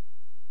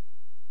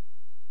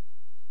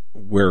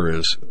 where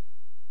is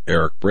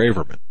Eric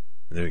Braverman?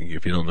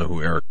 If you don't know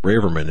who Eric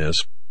Braverman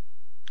is,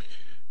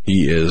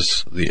 he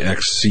is the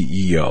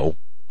ex-CEO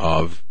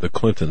of the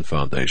Clinton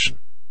Foundation.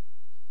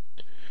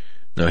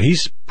 Now,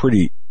 he's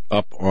pretty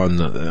up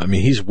on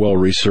he's well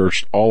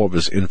researched. All of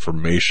his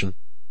information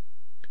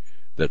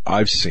that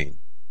I've seen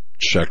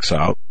checks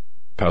out.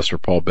 Pastor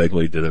Paul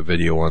Begley did a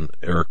video on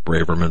Eric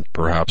Braverman,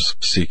 perhaps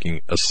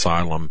seeking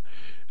asylum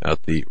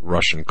at the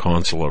Russian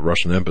consulate,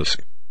 Russian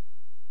embassy.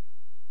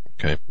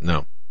 Okay,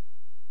 now,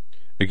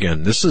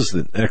 again, this is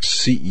the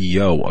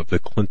ex-CEO of the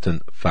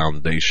Clinton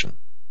Foundation.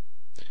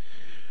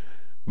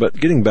 But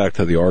getting back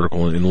to the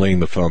article and laying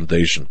the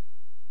foundation,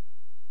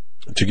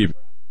 to give,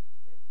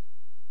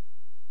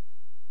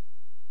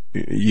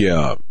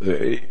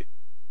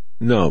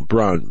 no,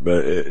 Brown.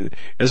 But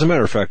as a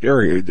matter of fact,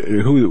 Eric,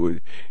 who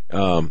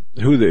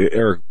the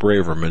Eric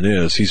Braverman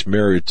is, he's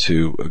married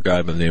to a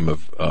guy by the name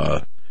of.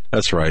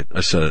 That's right,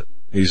 I said it.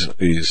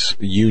 He's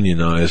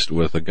unionized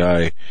with a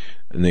guy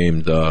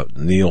named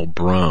Neil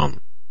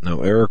Brown.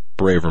 Now, Eric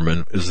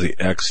Braverman is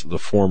the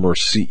former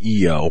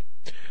CEO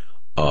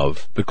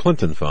of the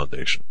Clinton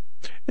Foundation,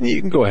 and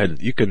you can go ahead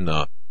and you can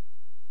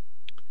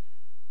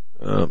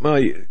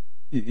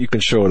you can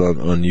show it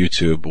on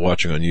YouTube.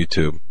 Watching on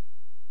YouTube,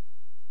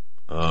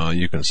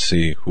 you can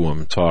see who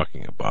I'm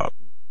talking about.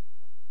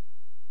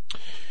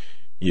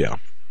 Yeah,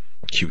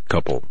 cute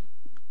couple.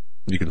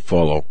 You can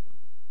follow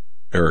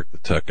Eric the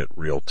Tech at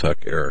Real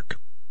Tech Eric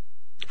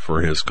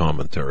for his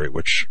commentary,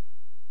 which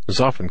is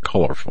often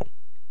colorful.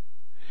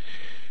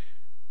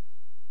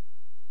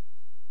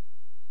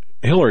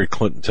 Hillary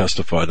Clinton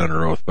testified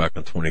under oath back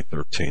in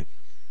 2013.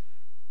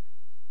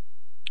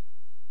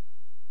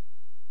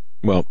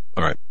 Well,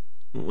 all right.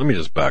 Let me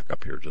just back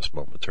up here just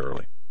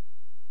momentarily.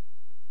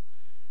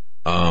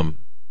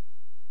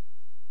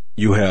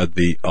 You had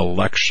the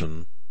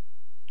election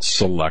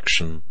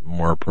selection,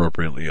 more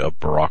appropriately, of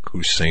Barack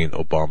Hussein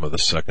Obama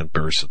II,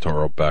 Barry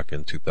Soetoro, back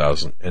in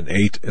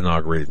 2008,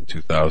 inaugurated in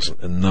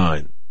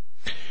 2009.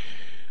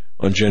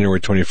 On January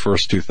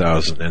 21st,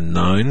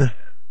 2009,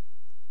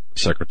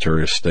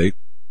 Secretary of State,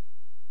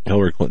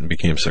 Hillary Clinton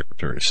became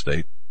Secretary of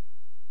State.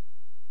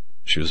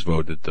 She was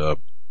voted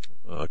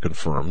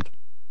confirmed.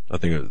 I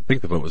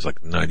think the vote was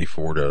like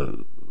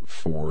 94-4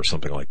 or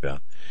something like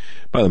that,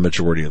 by the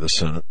majority of the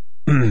Senate.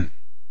 And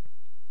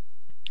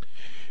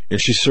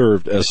she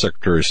served as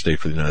Secretary of State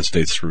for the United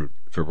States through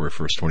February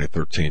 1st,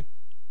 2013.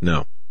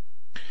 Now,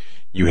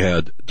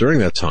 during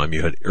that time,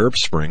 you had the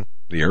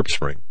Arab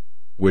Spring,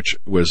 which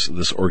was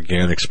this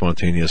organic,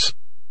 spontaneous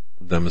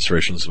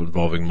demonstrations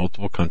involving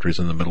multiple countries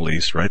in the Middle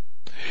East, right?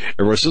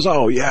 Everyone says,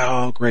 oh yeah,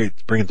 oh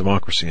great, bringing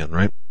democracy in,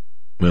 right?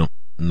 Well,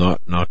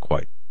 not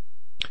quite.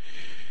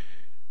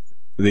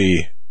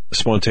 The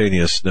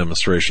spontaneous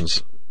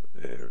demonstrations,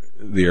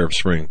 the Arab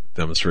Spring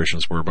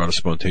demonstrations, were about as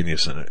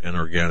spontaneous and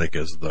organic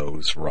as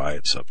those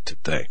riots of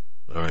today.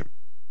 All right.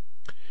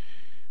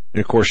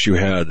 And of course you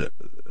had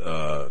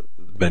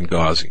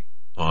Benghazi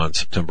on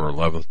September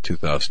 11th,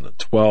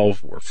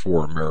 2012, where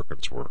 4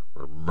 Americans were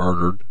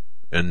murdered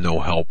and no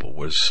help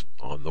was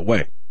on the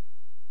way.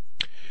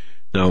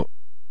 Now,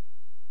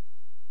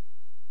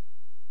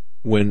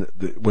 when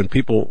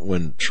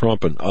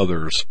Trump and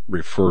others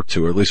refer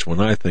to, or at least when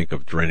I think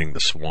of draining the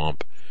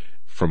swamp,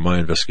 from my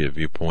investigative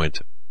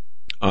viewpoint,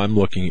 I'm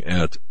looking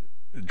at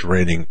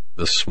draining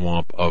the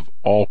swamp of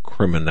all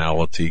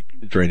criminality,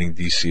 draining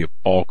DC of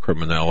all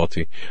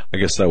criminality. I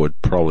guess that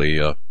would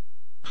probably,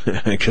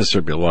 I guess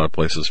there'd be a lot of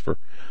places for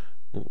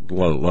a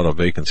lot of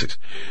vacancies.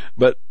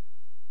 But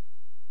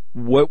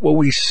what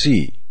we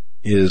see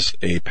is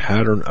a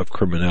pattern of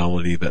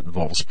criminality that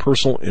involves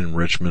personal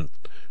enrichment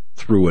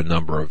through a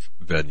number of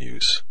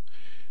venues.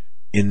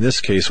 In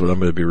this case, what I'm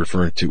going to be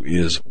referring to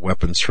is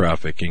weapons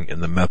trafficking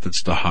and the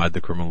methods to hide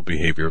the criminal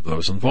behavior of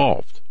those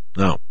involved.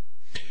 Now,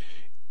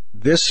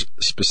 this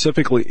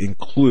specifically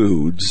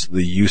includes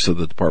the use of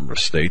the Department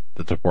of State,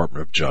 the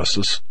Department of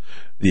Justice,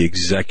 the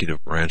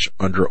executive branch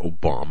under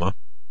Obama,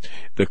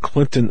 the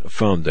Clinton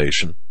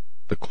Foundation,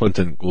 the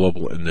Clinton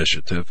Global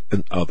Initiative,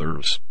 and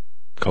others,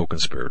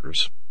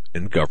 co-conspirators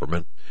in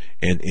government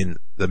and in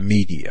the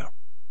media.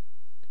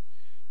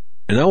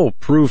 And I will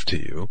prove to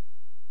you,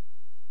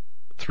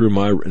 through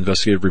my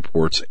investigative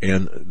reports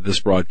and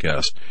this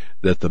broadcast,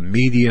 that the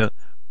media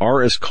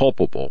are as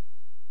culpable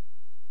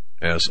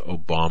as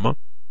Obama,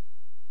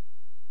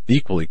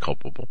 equally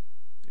culpable,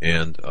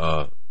 and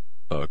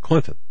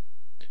Clinton.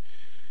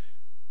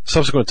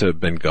 Subsequent to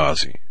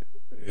Benghazi,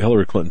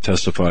 Hillary Clinton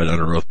testified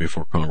under oath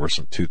before Congress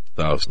in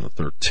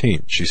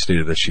 2013. She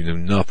stated that she knew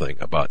nothing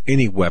about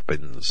any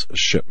weapons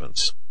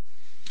shipments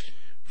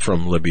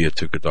from Libya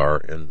to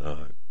Qatar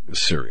and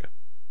Syria.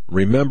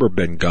 Remember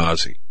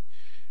Benghazi.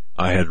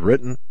 I had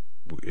written,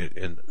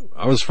 and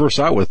I was first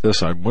out with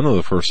this, one of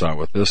the first out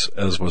with this,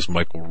 as was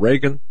Michael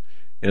Reagan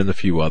and a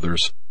few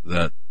others,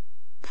 that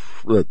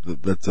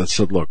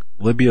said, look,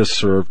 Libya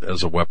served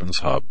as a weapons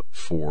hub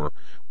for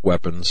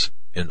weapons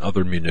and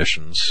other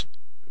munitions,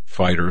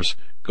 fighters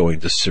going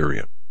to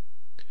Syria,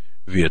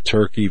 via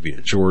Turkey,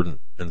 via Jordan,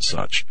 and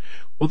such.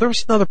 Well,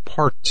 there's another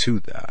part to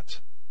that,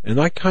 and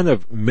I kind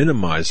of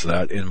minimize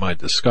that in my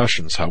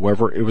discussions.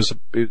 However,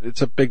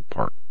 it's a big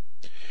part.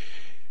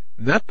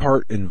 And that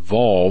part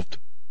involved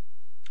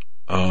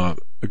a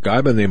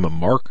guy by the name of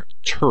Mark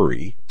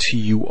Turi,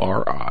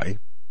 T-U-R-I,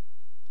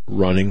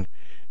 running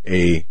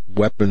a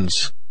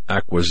weapons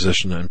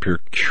acquisition and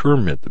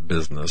procurement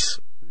business,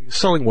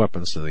 selling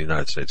weapons to the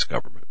United States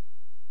government.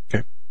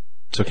 Okay,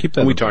 so keep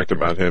that. We talked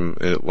about him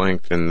at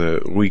length in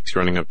the weeks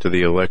running up to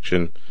the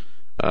election.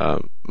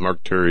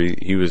 Mark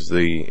Turi, he was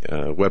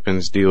the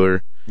weapons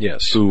dealer,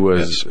 yes, who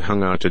was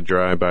hung out to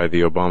dry by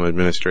the Obama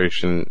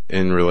administration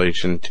in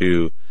relation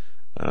to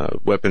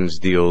weapons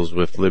deals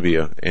with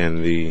Libya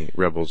and the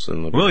rebels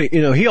in Libya.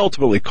 Well, he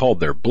ultimately called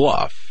their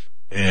bluff,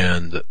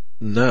 and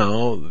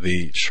now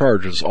the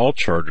charges, all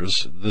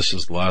charges, this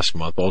is last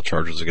month, all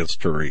charges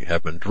against Turi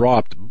have been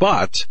dropped,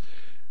 but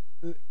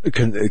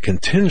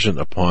contingent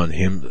upon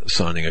him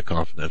signing a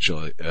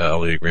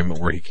confidentiality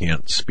agreement where he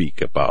can't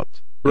speak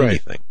about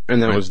anything.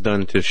 And that was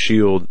done to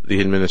shield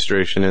the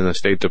administration and the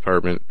State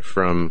Department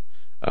from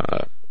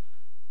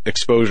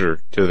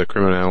exposure to the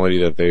criminality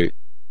that they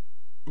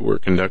were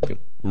conducting.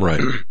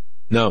 Right.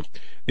 Now,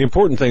 the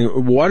important thing,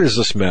 why does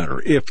this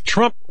matter? If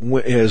Trump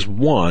has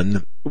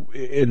won,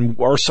 and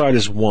our side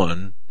has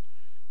won,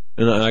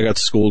 and I got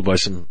schooled by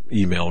some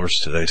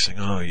emailers today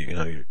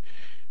saying,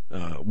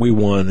 we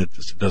won, it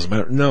doesn't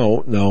matter.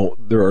 No,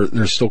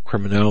 there's still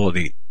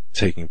criminality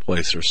taking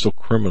place. There's still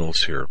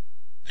criminals here.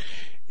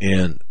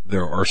 And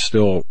there are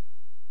still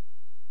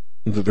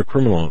the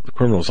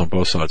criminals on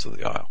both sides of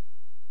the aisle.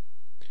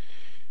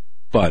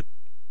 But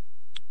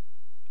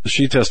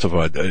she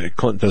testified,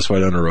 Clinton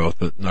testified under oath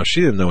that now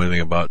she didn't know anything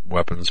about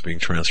weapons being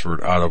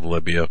transferred out of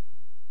Libya,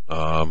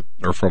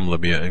 or from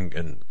Libya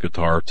and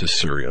Qatar to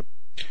Syria.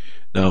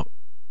 Now,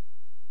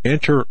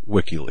 enter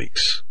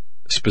WikiLeaks,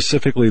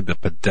 specifically the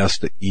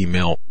Podesta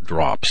email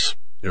drops.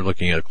 They're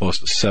looking at close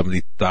to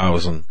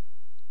 70,000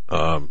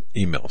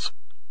 emails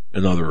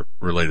and other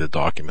related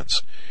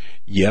documents.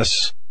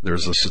 Yes,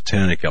 there's a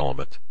satanic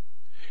element.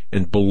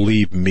 And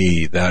believe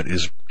me, that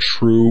is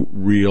true,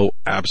 real,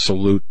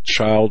 absolute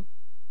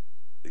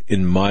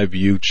in my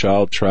view,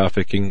 child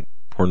trafficking,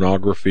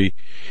 pornography,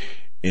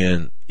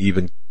 and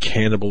even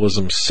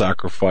cannibalism,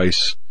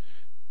 sacrifice,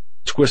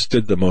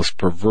 twisted, the most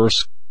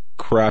perverse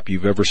crap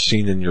you've ever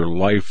seen in your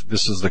life.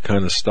 This is the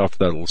kind of stuff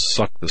that'll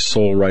suck the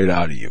soul right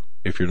out of you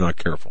if you're not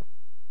careful.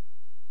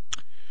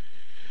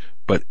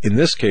 But in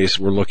this case,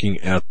 we're looking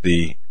at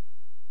the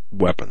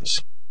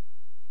weapons.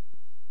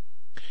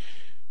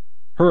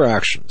 Her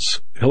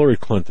actions, Hillary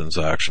Clinton's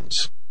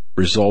actions,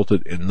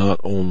 resulted in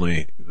not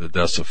only the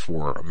deaths of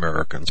 4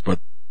 Americans, but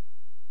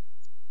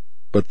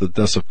the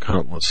deaths of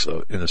countless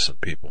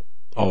innocent people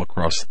all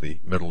across the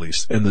Middle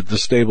East, and the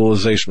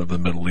destabilization of the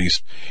Middle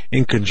East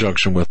in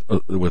conjunction with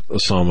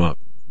Osama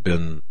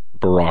bin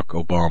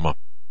Barack Obama.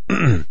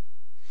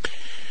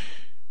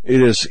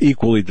 It is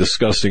equally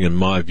disgusting in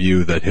my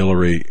view that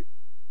Hillary,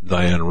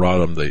 Diane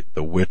Rodham,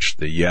 the witch,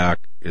 the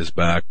yak, is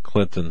back.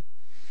 Clinton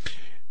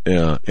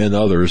and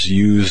others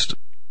used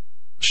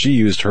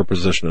her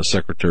position as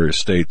Secretary of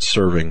State,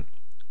 serving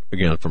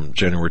again from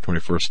January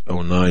 21st,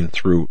 2009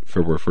 through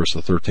February 1st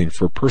of 13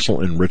 for personal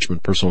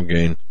enrichment, personal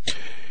gain.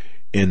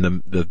 And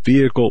the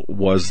vehicle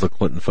was the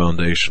Clinton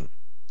Foundation.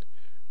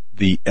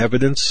 The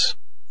evidence,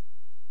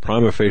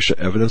 prima facie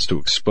evidence to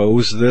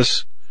expose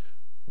this,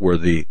 were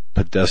the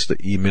Podesta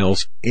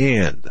emails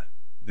and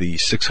the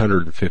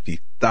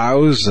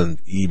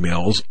 650,000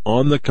 emails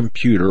on the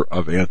computer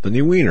of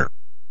Anthony Weiner,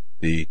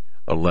 the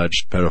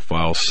alleged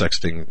pedophile,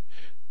 sexting,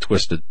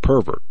 twisted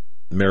pervert,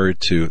 married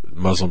to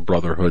Muslim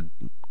Brotherhood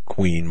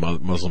Queen,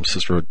 Muslim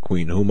Sisterhood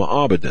Queen Huma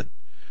Abedin,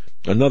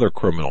 another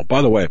criminal.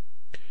 By the way,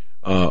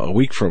 a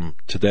week from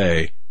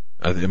today,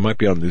 it might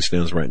be on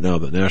newsstands right now,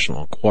 the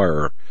National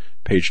Enquirer,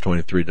 page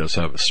 23, does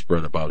have a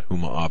spread about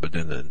Huma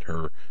Abedin and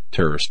her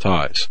terrorist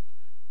ties.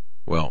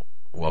 Well,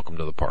 welcome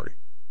to the party.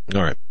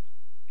 All right.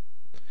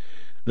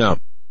 Now,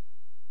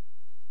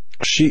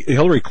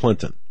 Hillary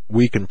Clinton,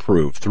 we can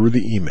prove through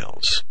the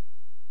emails,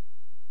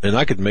 and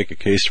I could make a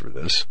case for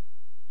this.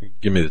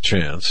 Give me the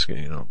chance,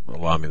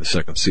 allow me the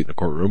second seat in the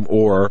courtroom,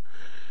 or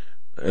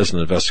as an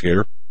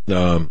investigator,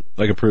 I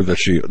can prove that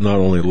she not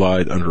only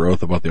lied under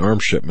oath about the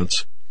arms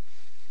shipments,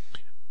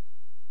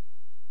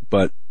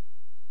 but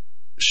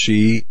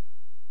she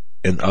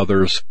and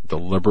others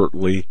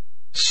deliberately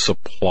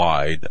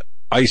supplied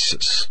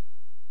ISIS,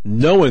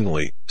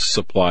 knowingly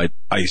supplied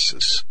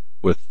ISIS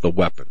with the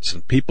weapons.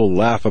 And people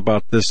laugh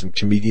about this, and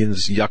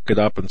comedians yuck it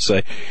up and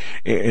say,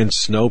 and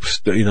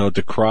Snopes,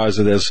 decries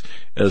it as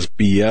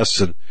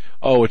BS, and,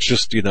 oh, it's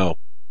just,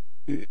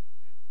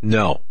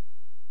 no.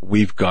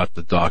 We've got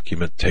the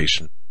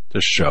documentation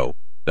to show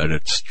that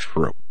it's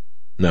true.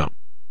 Now,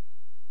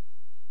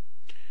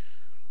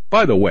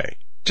 by the way,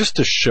 just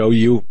to show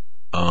you,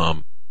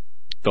 the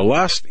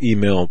last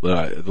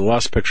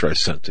picture I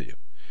sent to you,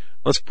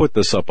 let's put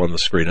this up on the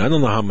screen. I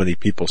don't know how many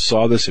people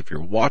saw this. If you're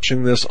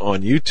watching this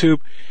on YouTube,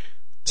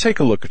 take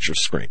a look at your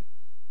screen.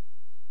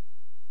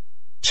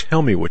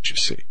 Tell me what you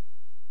see.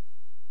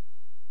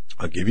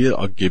 I'll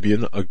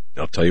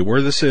tell you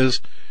where this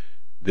is.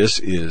 This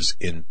is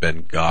in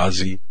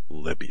Benghazi,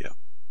 Libya.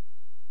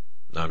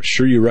 Now, I'm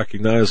sure you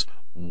recognize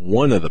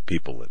one of the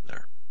people in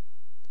there.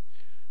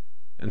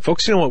 And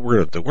folks, you know what we're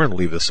going to do? We're going to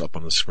leave this up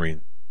on the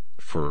screen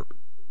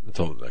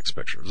until the next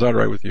picture. Is that all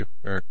right with you,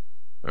 Eric?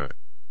 All right.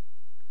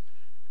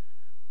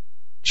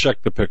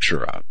 Check the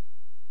picture out.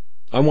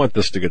 I want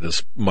this to get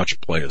as much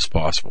play as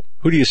possible.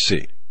 Who do you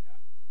see?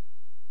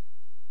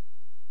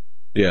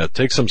 Yeah,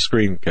 take some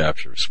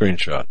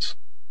screenshots.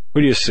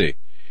 Who do you see?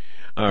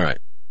 All right.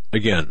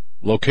 Again,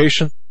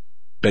 location,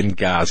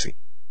 Benghazi.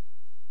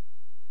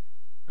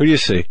 Who do you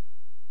see?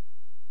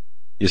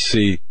 You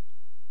see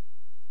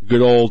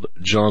good old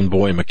John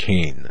Boy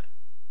McCain.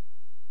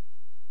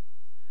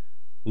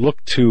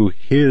 Look to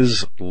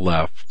his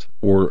left,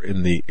 or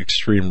in the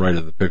extreme right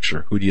of the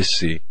picture. Who do you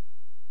see?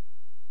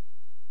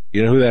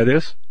 You know who that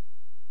is?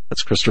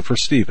 That's Christopher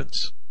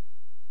Stevens.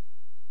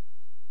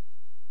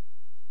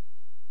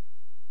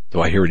 Do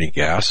I hear any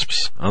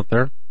gasps out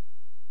there?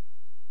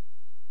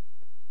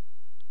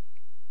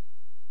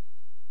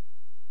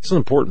 It's an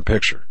important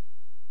picture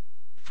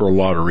for a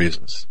lot of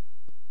reasons.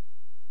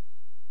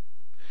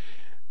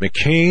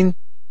 McCain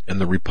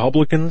and the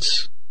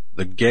Republicans,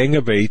 the Gang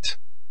of Eight,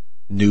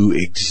 knew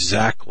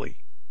exactly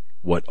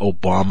what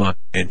Obama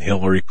and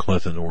Hillary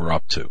Clinton were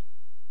up to.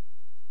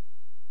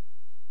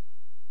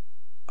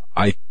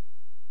 I'm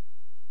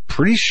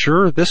pretty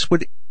sure this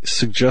would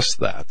suggest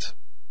that.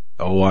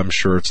 Oh, I'm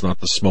sure it's not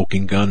the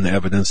smoking gun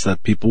evidence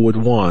that people would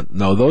want.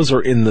 No, those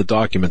are in the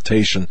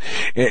documentation.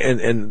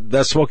 And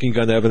that smoking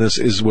gun evidence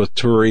is with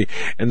Turi,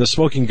 and the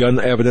smoking gun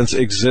evidence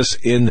exists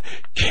in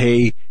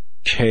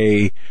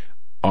KKR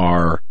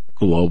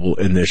Global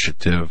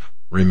Initiative.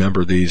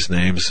 Remember these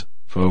names,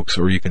 folks,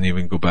 or you can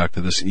even go back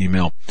to this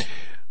email.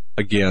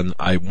 Again,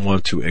 I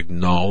want to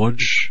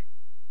acknowledge,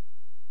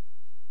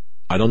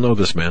 I don't know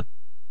this man,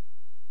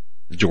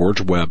 George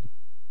Webb.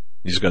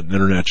 He's got an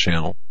internet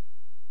channel,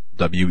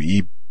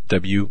 WEBB.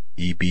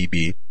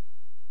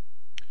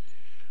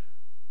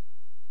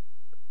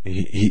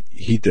 He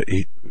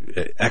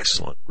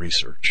excellent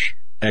research.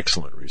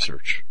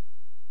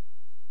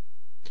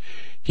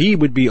 He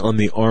would be on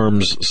the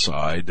arms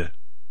side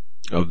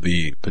of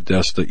the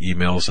Podesta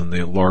emails and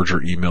the larger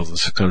emails, the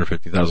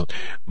 650,000,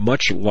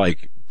 much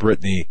like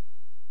Brittany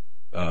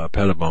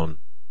Pettibone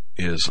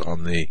is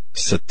on the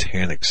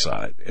satanic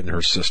side, and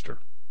her sister,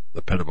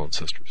 the Pettibone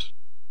sisters.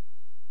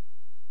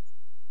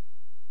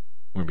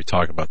 We're going to be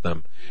talking about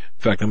them. In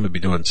fact, I'm going to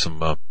be doing some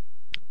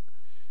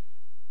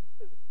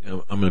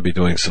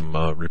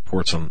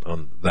reports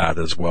on that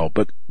as well.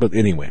 But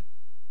anyway,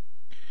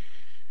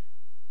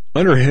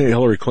 under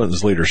Hillary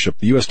Clinton's leadership,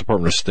 the U.S.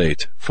 Department of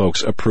State,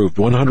 folks, approved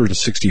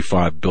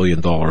 $165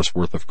 billion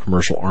worth of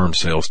commercial arms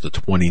sales to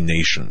 20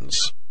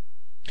 nations.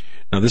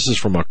 Now, this is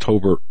from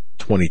October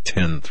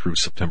 2010 through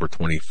September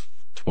 2012.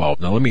 2012.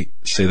 Now, let me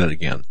say that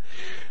again.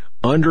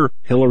 Under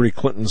Hillary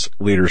Clinton's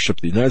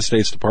leadership, the United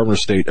States Department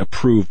of State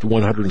approved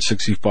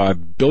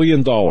 $165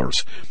 billion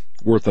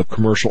worth of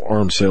commercial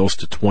arms sales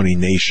to 20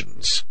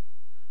 nations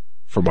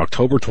from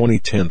October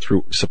 2010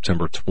 through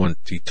September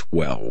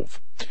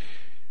 2012.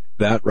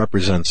 That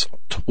represents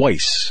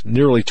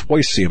nearly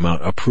twice the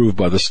amount approved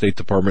by the State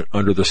Department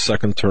under the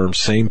second term,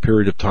 same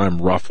period of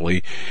time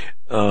roughly,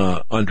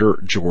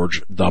 under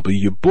George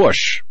W.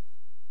 Bush.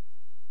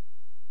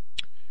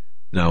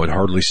 Now, it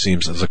hardly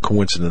seems as a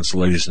coincidence,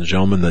 ladies and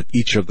gentlemen, that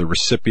each of the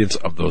recipients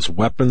of those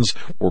weapons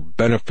were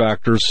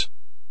benefactors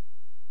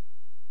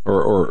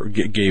or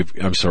gave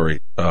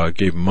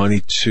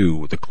money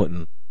to the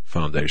Clinton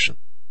Foundation.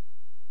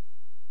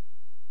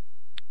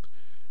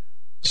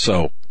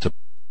 So,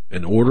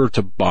 in order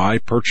to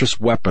purchase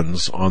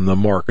weapons on the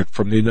market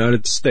from the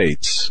United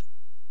States,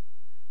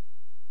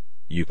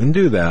 you can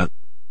do that,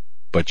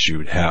 but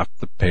you'd have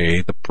to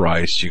pay the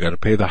price. You got to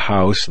pay the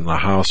House, and the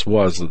House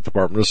was the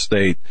Department of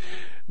State.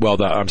 Well,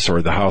 the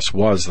House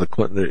was the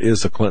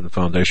Clinton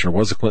Foundation, or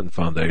was the Clinton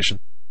Foundation,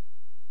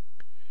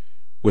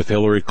 with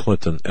Hillary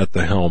Clinton at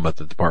the helm at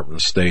the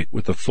Department of State,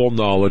 with the full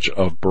knowledge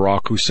of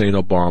Barack Hussein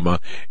Obama,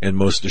 and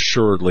most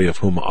assuredly of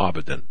Huma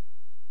Abedin.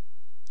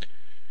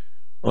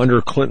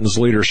 Under Clinton's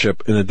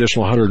leadership, an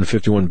additional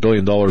 $151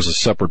 billion of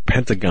separate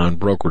Pentagon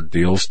brokered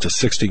deals to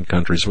 16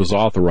 countries was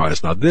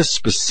authorized. Now, this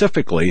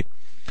specifically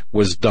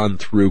was done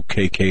through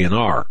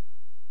KK&R,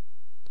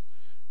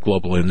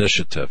 Global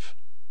Initiative,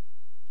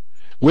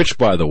 which,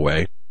 by the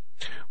way,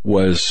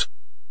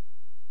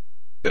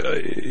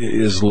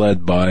 is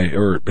led by,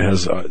 or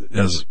has on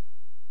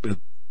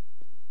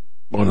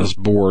his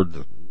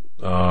board,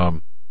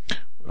 or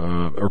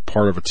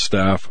part of its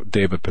staff,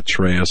 David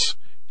Petraeus,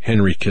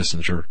 Henry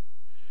Kissinger,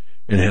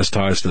 and has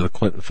ties to the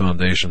Clinton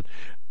Foundation.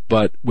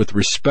 But with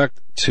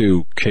respect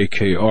to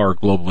KKR,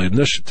 Global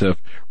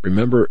Initiative,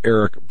 remember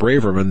Eric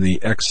Braverman,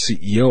 the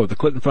ex-CEO of the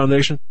Clinton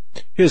Foundation?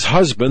 His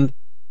husband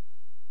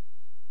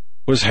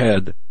is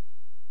head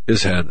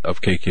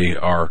of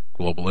KKR,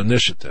 Global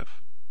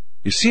Initiative.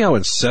 You see how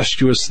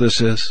incestuous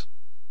this is?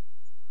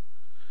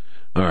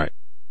 All right.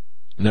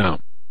 Now,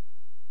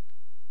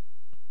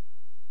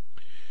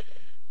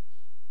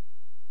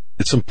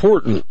 it's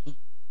important,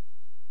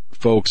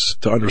 folks,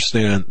 to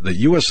understand that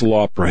U.S.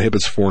 law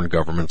prohibits foreign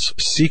governments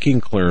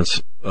seeking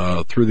clearance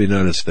through the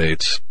United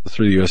States,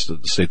 through the U.S.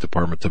 State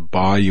Department, to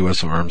buy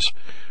U.S. arms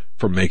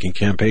from making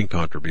campaign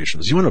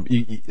contributions.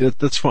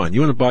 That's fine. You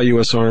want to buy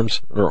U.S.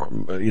 arms or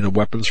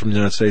weapons from the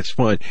United States?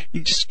 Fine.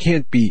 You just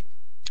can't be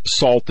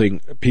salting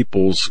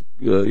people's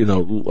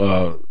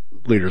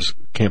leaders'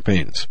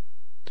 campaigns.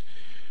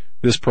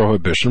 This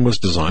prohibition was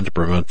designed to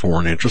prevent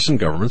foreign interests and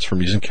governments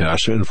from using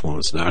cash to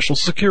influence national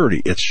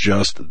security. It's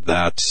just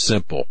that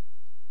simple.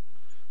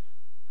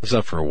 How's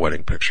that for a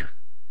wedding picture?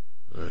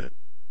 All right.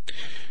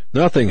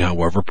 Nothing,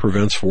 however,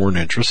 prevents foreign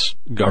interests,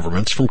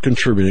 governments, from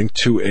contributing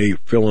to a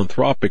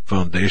philanthropic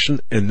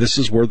foundation, and this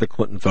is where the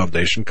Clinton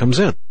Foundation comes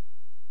in.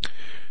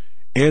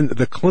 And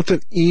the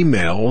Clinton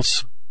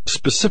emails,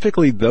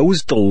 specifically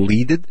those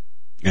deleted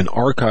and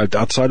archived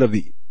outside of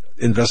the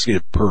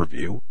investigative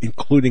purview,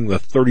 including the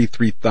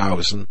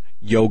 33,000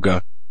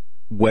 yoga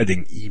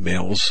wedding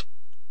emails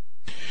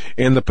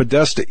and the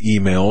Podesta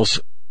emails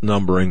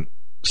numbering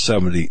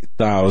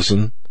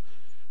 70,000,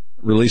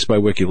 released by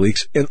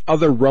WikiLeaks, and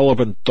other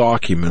relevant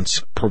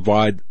documents,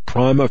 provide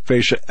prima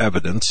facie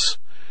evidence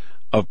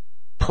of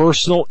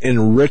personal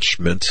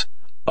enrichment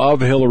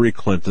of Hillary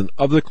Clinton,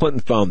 of the Clinton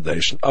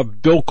Foundation,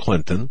 of Bill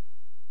Clinton,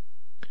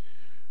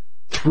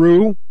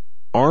 through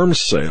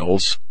arms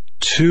sales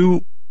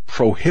to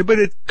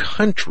prohibited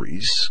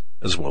countries,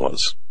 as well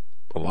as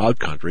allowed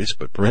countries,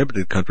 but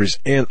prohibited countries,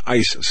 and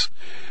ISIS.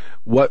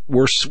 What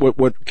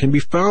can be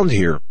found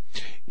here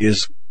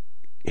is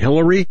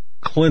Hillary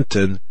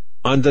Clinton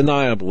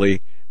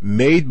undeniably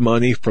made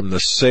money from the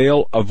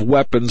sale of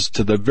weapons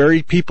to the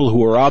very people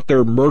who are out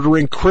there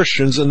murdering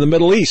Christians in the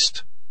Middle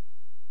East.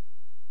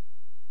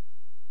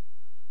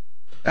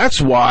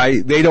 That's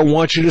why they don't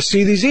want you to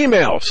see these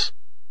emails.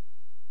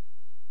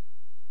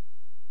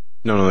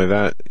 Not only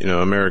that,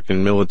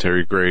 American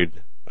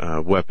military-grade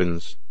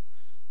weapons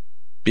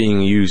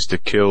being used to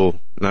kill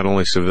not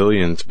only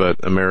civilians, but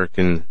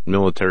American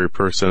military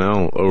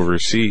personnel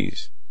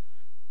overseas,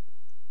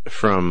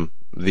 from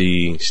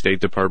the State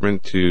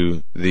Department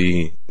to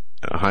the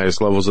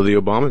highest levels of the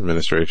Obama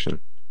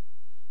administration.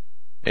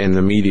 And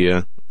the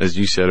media, as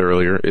you said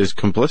earlier, is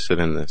complicit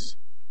in this.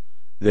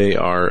 They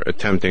are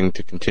attempting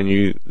to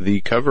continue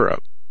the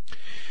cover-up.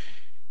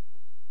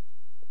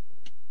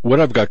 What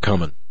I've got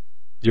coming,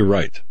 you're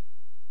right,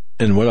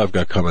 and what I've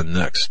got coming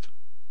next,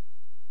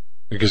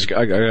 because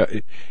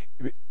my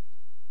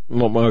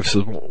wife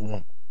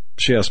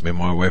says,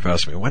 my wife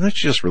asked me, why don't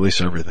you just release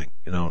everything?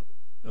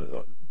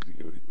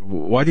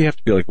 Why do you have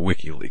to be like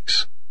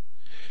WikiLeaks?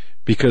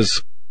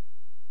 Because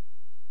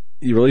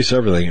you release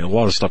everything and a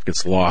lot of stuff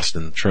gets lost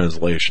in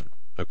translation.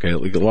 Okay, a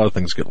lot of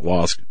things get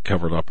lost,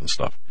 covered up and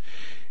stuff.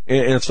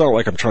 And it's not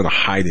like I'm trying to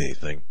hide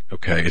anything.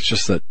 Okay, it's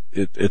just that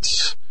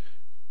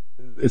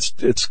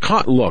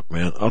look,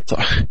 man,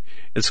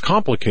 it's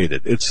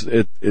complicated. It's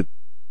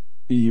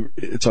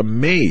a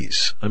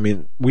maze. I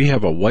mean, we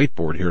have a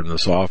whiteboard here in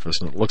this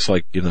office, and it looks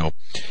like,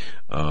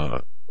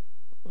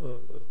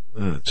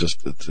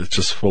 it's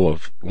just full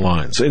of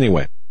lines.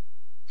 Anyway,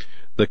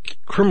 the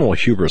criminal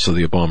hubris of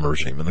the Obama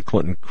regime and the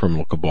Clinton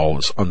criminal cabal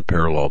is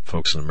unparalleled,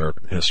 folks, in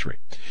American history.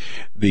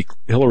 The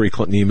Hillary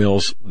Clinton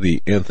emails,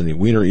 the Anthony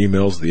Weiner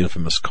emails, the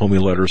infamous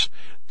Comey letters,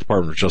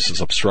 Department of Justice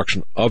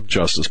obstruction of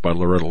justice by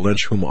Loretta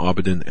Lynch, Huma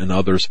Abedin, and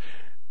others.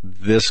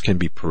 This can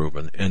be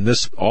proven. And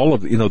this, all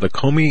of,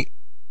 the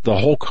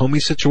whole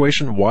Comey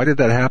situation, why did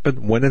that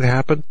happen? When it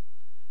happened?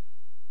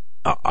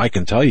 I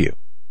can tell you.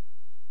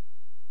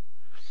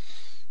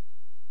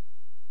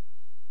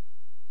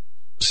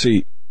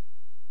 See,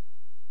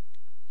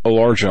 a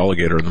large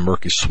alligator in the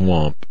murky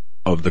swamp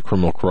of the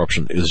criminal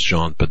corruption is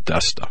John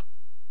Podesta.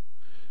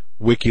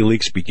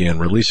 WikiLeaks began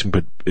releasing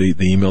the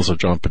emails of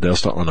John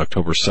Podesta on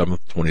October 7th,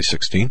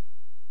 2016,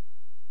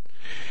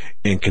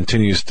 and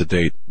continues to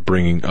date,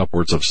 bringing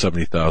upwards of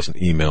 70,000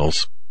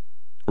 emails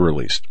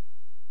released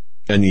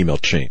and email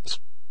chains.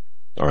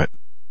 All right.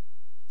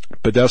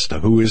 Podesta,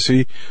 who is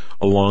he?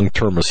 A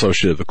long-term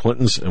associate of the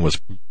Clintons and was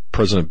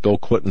President Bill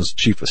Clinton's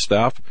chief of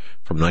staff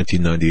from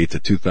 1998 to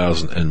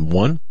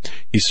 2001.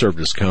 He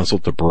served as counsel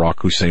to Barack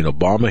Hussein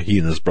Obama. He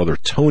and his brother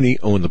Tony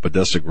own the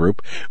Podesta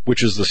Group,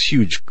 which is this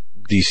huge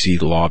D.C.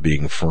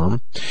 lobbying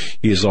firm.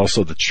 He is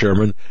also the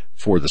chairman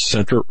for the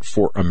Center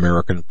for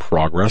American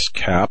Progress,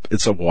 CAP.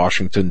 It's a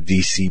Washington,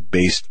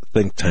 D.C.-based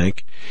think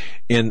tank.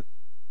 And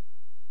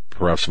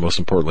perhaps most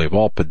importantly of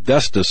all,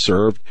 Podesta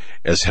served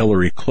as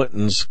Hillary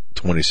Clinton's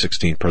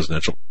 2016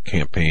 presidential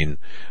campaign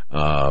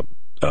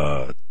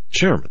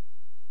chairman.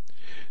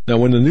 Now,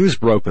 when the news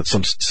broke that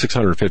some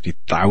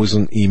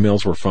 650,000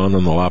 emails were found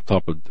on the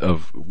laptop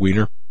of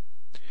Weiner,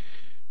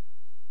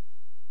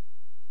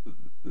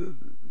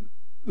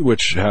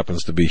 which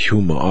happens to be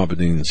Huma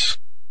Abedin's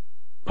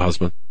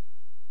husband,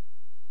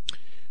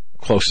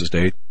 closest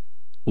aide,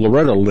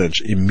 Loretta Lynch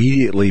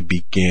immediately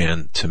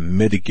began to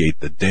mitigate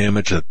the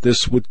damage that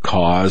this would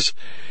cause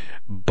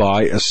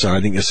by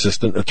assigning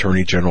Assistant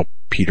Attorney General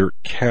Peter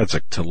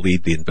Kadzik to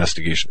lead the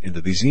investigation into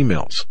these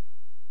emails.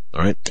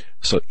 All right.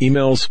 So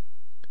emails,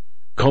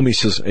 Comey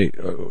says, hey,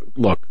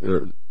 look,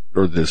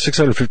 or the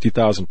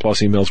 650,000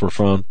 plus emails were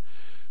found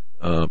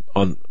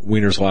on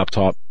Weiner's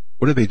laptop.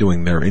 What are they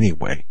doing there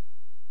anyway?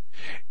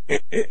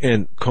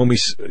 And Comey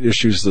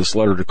issues this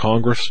letter to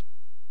Congress.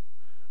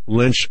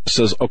 Lynch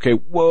says, okay,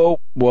 whoa.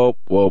 We're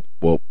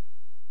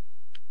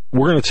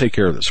going to take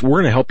care of this.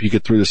 We're going to help you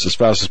get through this as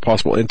fast as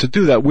possible. And to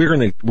do that, we're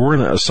going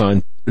to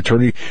assign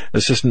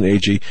Assistant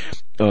AG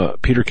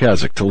Peter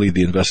Kadzik to lead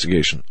the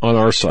investigation on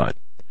our side.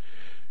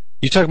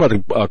 You talk about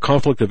a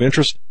conflict of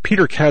interest.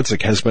 Peter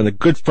Kadzik has been a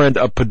good friend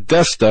of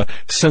Podesta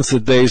since the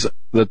days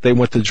that they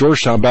went to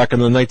Georgetown back in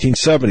the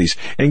 1970s.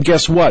 And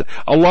guess what?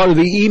 A lot of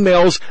the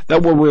emails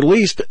that were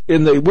released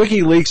in the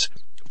WikiLeaks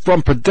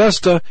from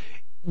Podesta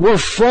were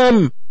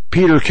from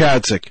Peter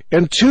Kadzik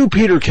and to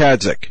Peter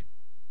Kadzik.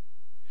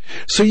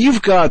 So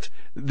you've got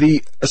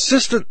the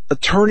Assistant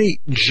Attorney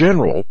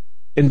General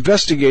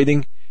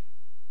investigating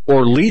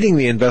or leading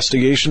the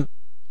investigation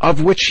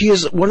of which he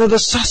is one of the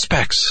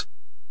suspects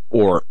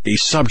or a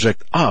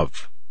subject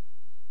of.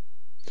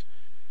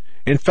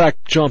 In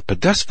fact, John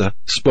Podesta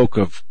spoke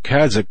of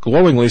Kadzik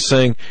glowingly,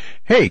 saying,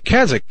 hey,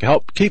 Kadzik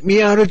helped keep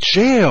me out of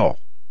jail.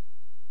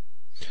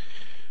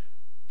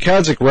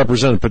 Kadzik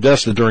represented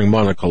Podesta during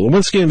Monica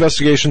Lewinsky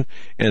investigation,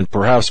 and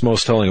perhaps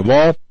most telling of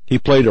all, he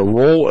played a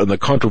role in the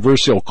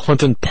controversial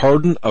Clinton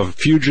pardon of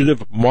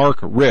fugitive Mark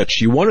Rich.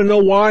 You want to know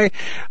why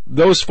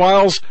those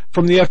files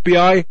from the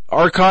FBI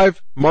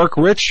archive, Mark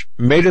Rich,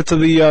 made it to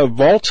the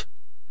vault?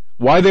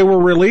 Why they were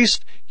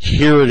released?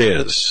 Here it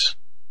is.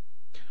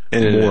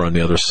 And more on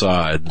the other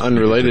side.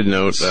 Unrelated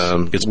note,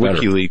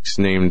 WikiLeaks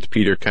named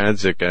Peter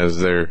Kadzik as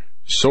their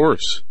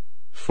source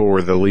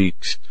for the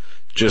leaks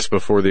just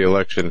before the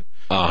election.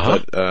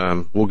 But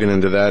we'll get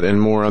into that and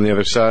more on the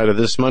other side of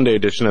this Monday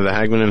edition of the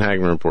Hagmann and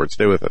Hagmann Report.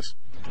 Stay with us.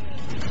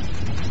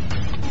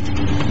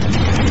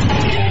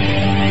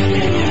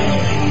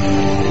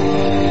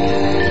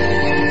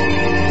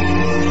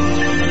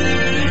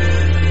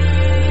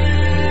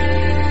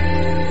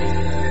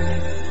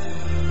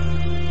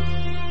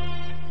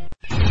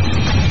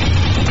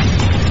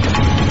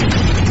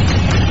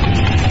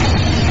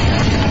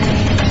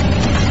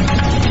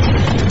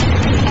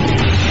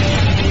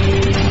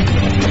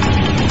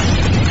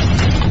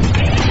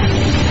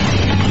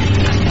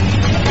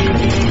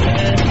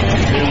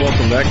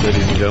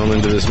 Ladies and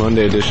gentlemen, to this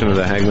Monday edition of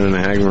the Hagmann and the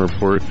Hagmann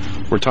Report.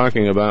 We're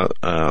talking about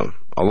a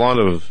lot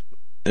of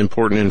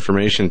important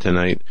information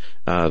tonight,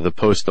 the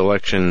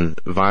post-election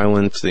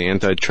violence, the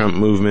anti-Trump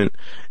movement,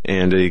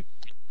 and a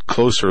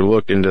closer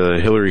look into the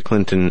Hillary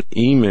Clinton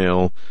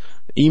email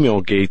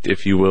gate,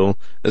 if you will,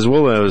 as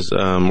well as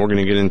we're going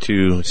to get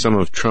into some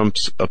of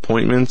Trump's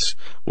appointments,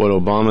 what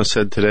Obama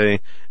said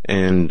today,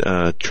 and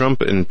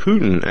Trump and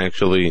Putin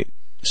actually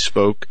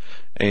spoke,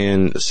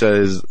 and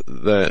says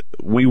that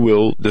we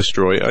will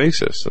destroy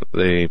ISIS.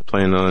 They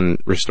plan on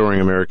restoring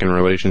American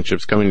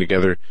relationships, coming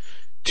together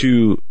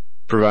to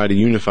provide a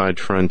unified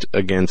front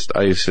against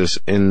ISIS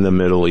in the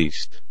Middle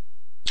East.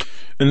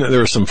 And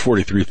there are some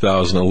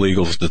 43,000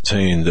 illegals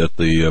detained at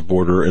the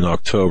border in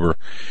October,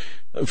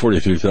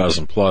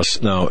 43,000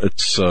 plus. Now,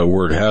 it's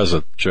word has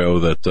it, Joe,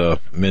 that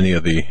many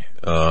of the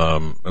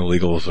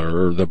illegals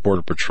or the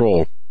Border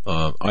Patrol,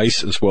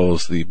 ICE as well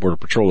as the Border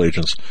Patrol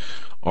agents,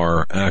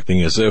 are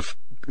acting as if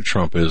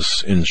Trump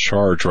is in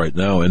charge right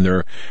now, and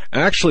they're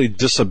actually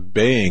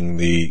disobeying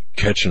the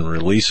catch and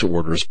release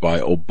orders by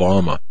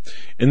Obama.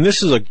 And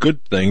this is a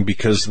good thing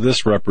because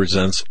this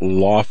represents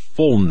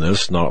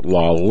lawfulness, not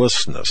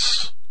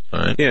lawlessness.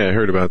 Right? Yeah, I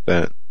heard about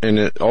that. And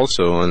it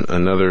also, on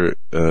another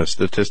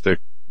statistic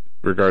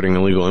regarding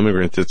illegal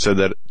immigrants, it said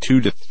that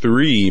 2 to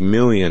 3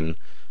 million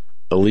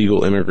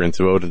illegal immigrants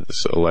voted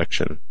this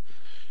election.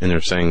 And they're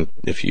saying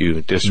if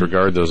you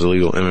disregard those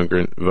illegal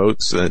immigrant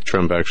votes, that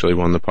Trump actually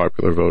won the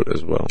popular vote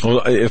as well.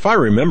 Well, if I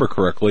remember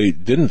correctly,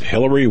 didn't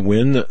Hillary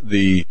win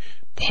the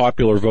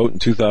popular vote in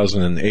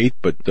 2008,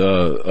 but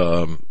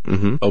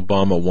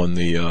Obama won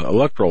the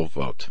electoral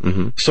vote?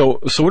 Mm-hmm. So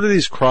what are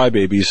these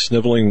crybabies,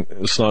 sniveling,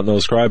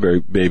 snot-nosed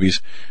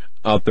crybabies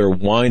out there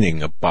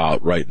whining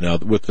about right now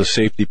with the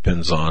safety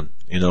pins on?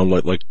 You know,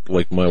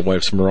 like my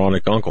wife's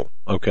moronic uncle.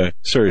 Okay,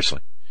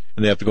 seriously,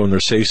 and they have to go in their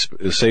safe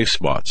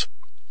spots.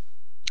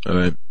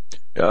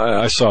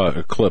 I saw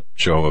a clip,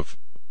 Joe, of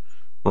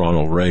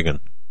Ronald Reagan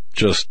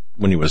just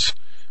when he was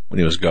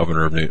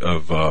governor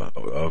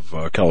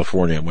of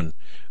California when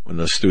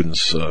the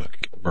students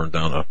burned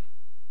down a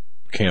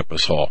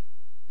campus hall.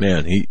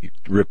 Man, he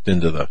didn't rip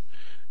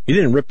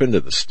into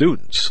the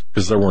students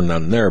because there weren't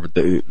none there, but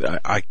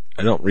I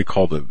don't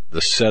recall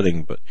the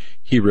setting, but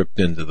he ripped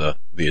into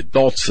the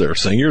adults there,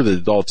 saying, "You're the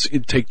adults,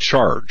 you take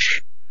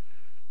charge."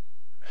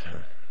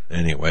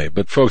 Anyway,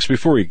 but folks,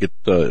 before we get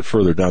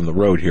further down the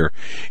road here,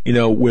 you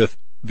know, with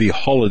the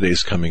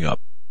holidays coming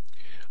up,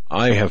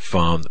 I have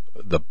found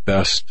the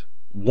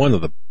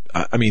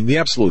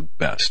absolute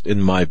best,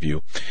 in my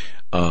view,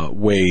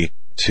 way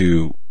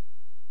to,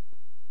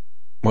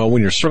 well,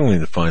 when you're struggling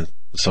to find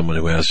someone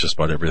who has just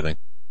about everything,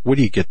 what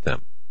do you get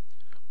them?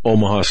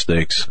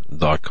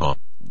 omahasteaks.com.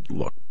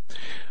 Look,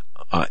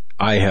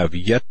 I have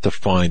yet to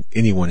find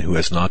anyone who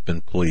has not been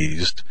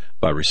pleased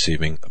by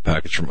receiving a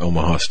package from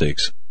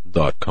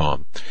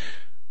omahasteaks.com.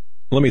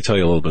 Let me tell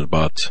you a little bit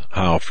about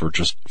how for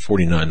just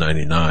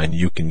 $49.99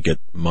 you can get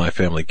my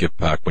family gift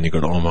pack when you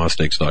go to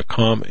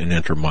omahasteaks.com and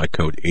enter my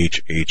code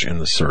HH in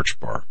the search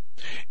bar.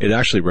 It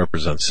actually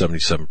represents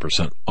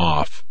 77%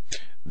 off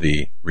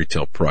the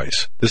retail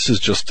price. This is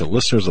just to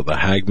listeners of the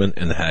Hagmann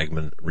and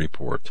Hagmann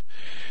Report.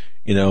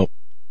 You know,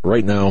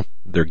 right now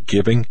they're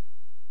giving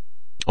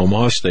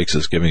Omaha Steaks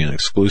is giving an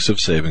exclusive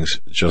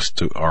savings just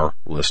to our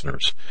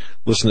listeners.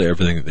 Listen to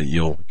everything that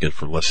you'll get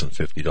for less than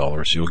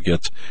 $50. You'll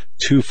get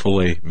 2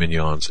 filet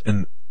mignons,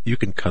 and you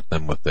can cut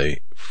them with a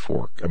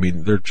fork. I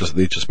mean, they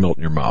just melt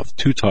in your mouth.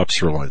 2 top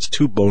sirloins,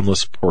 2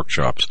 boneless pork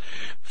chops,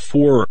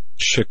 4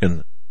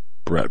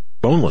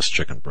 boneless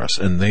chicken breasts,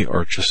 and they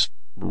are just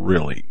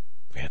really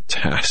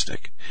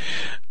fantastic.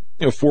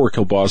 4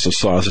 kielbasa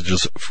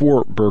sausages,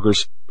 4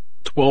 burgers,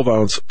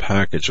 12-ounce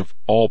package of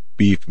all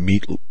beef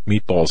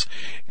meatballs,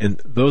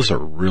 and those are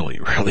really,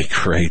 really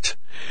great.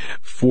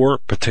 4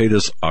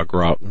 potatoes au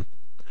gratin,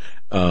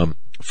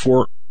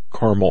 4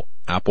 caramel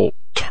apple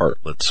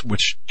tartlets,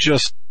 which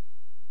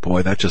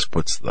that just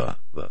puts the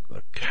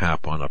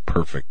cap on a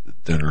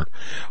perfect dinner.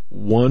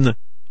 1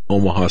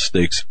 Omaha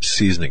Steaks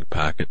seasoning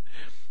packet.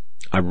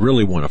 I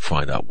really want to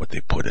find out what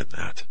they put in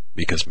that,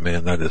 because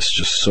man, that is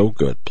just so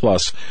good.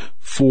 Plus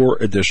 4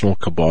 additional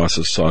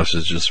kielbasa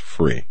sausages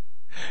free.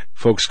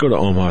 Folks, go to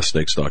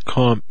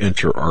omahasteaks.com,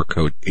 enter our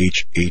code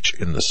HH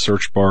in the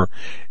search bar,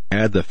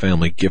 add the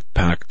family gift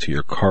pack to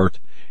your cart,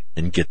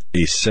 and get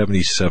a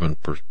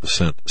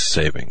 77%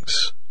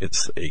 savings.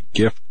 It's a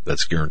gift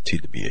that's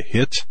guaranteed to be a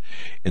hit,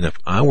 and if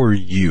I were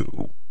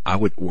you, I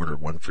would order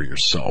one for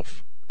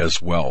yourself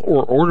as well,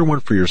 or order one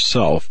for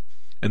yourself,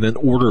 and then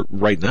order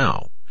right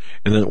now,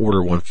 and then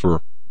order one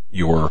for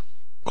your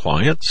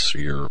clients,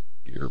 your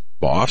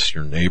boss,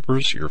 your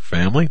neighbors, your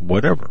family,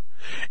 whatever.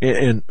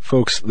 And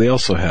folks, they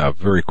also have,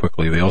 very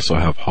quickly, they also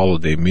have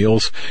holiday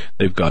meals.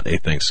 They've got a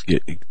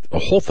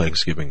whole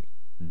Thanksgiving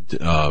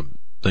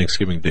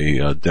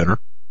Day dinner,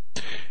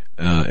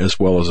 as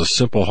well as a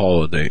simple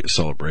holiday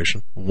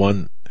celebration.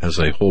 One has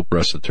a whole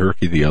breast of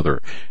turkey, the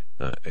other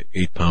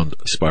 8-pound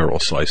spiral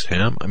sliced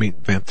ham. I mean,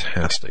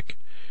 fantastic.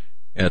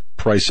 At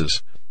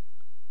prices,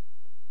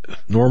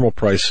 normal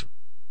price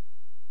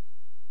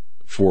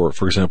for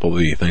example,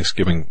 the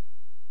Thanksgiving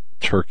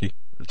turkey,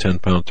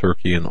 10-pound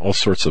turkey, and all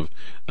sorts of,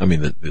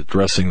 the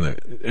dressing,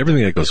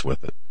 everything that goes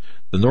with it.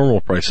 The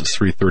normal price is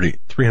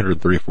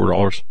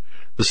 $334.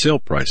 The sale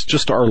price,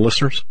 just to our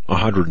listeners,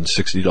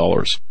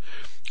 $160.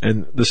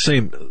 And the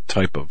same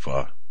type of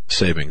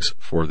savings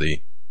for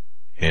the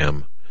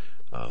ham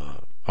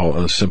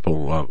a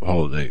simple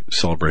holiday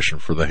celebration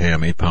for the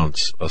ham, 8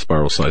 pounds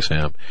spiral size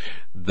ham.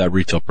 That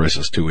retail price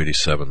is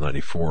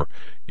 $287.94.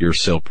 Your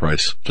sale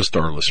price, just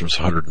our listeners,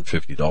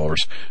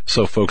 $150.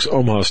 So folks,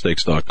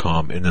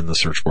 omahasteaks.com, and in the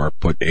search bar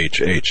put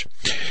HH.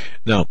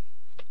 Now,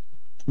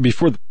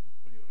 before the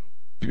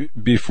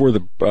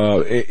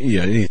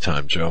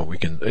anytime, Joe, we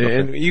can, okay.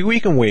 And we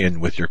can weigh in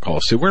with your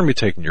calls. See, we're going to be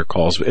taking your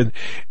calls. And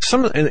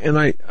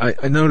I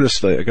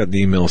noticed that I got an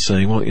email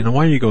saying, well,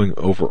 why are you going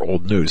over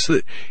old news?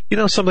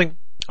 Something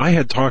I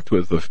had talked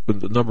with a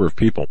number of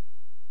people,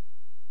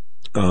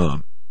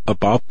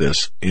 about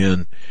this,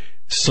 and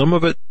some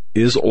of it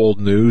is old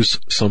news.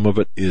 Some of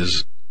it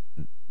is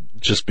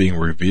just being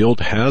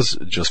revealed, has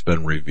just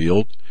been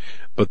revealed,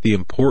 but the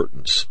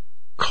importance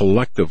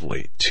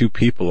collectively to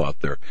people out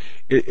there.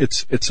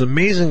 It's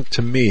amazing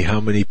to me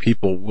how many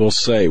people will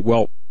say,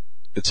 well,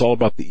 it's all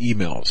about the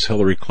emails.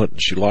 Hillary Clinton,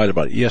 she lied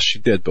about it. Yes, she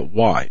did, but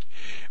why?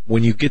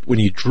 When you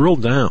drill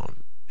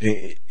down,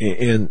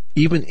 and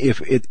even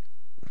if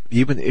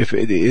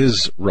it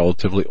is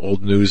relatively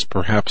old news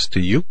perhaps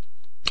to you,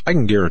 I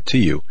can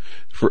guarantee you,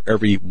 for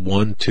every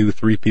 1, 2,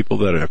 3 people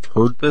that have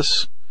heard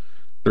this,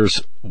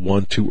 there's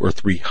 1, 2, or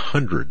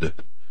 300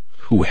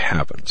 who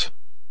haven't.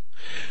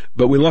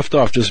 But we left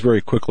off just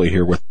very quickly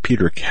here with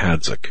Peter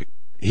Kadzik.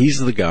 He's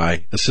the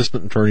guy,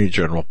 Assistant Attorney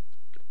General,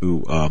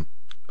 who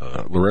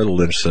Loretta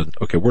Lynch said,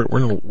 okay, we're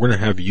going to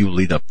have you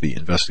lead up the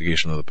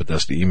investigation of the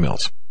Podesta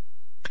emails.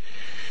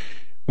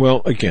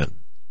 Well, again,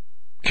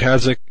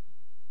 Kadzik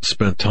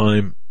spent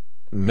time,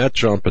 met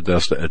John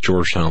Podesta at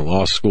Georgetown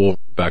Law School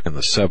back in the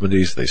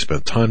 70s. They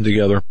spent time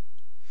together.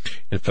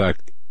 In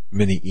fact,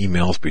 many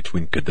emails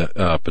between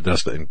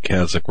Podesta and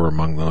Kadzik were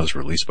among those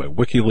released by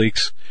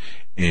WikiLeaks,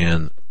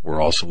 and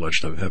were also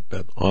alleged to have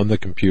been on the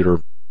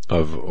computer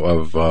of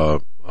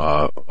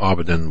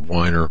Abedin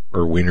Weiner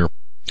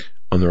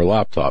on their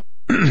laptop.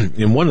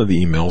 In one of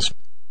the emails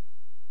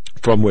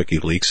from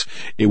WikiLeaks,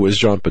 it was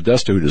John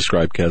Podesta who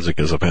described Kadzik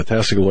as a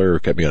fantastic lawyer who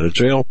kept me out of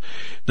jail.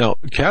 Now,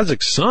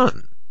 Kadzik's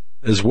son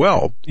as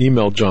well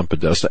emailed John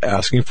Podesta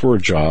asking for a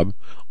job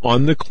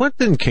on the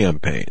Clinton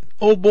campaign.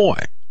 Oh boy.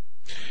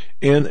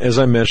 And as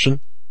I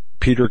mentioned,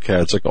 Peter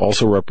Kadzik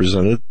also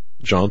represented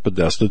John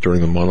Podesta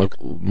during the Monica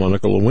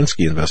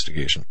Lewinsky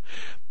investigation.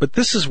 But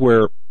this is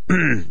where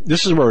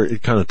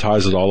it kind of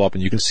ties it all up,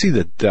 and you can see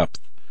the depth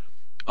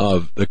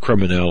of the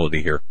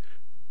criminality here.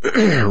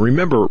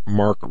 Remember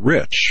Mark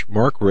Rich.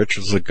 Mark Rich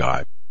was the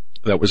guy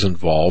that was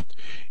involved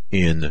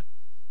in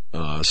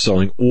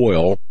selling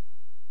oil,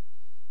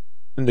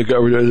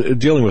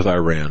 dealing with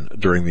Iran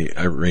during the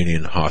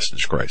Iranian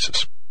hostage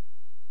crisis.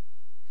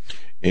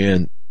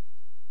 And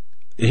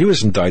he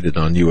was indicted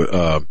on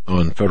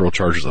federal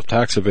charges of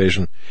tax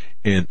evasion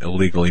and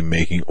illegally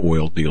making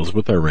oil deals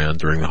with Iran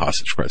during the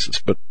hostage crisis.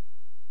 But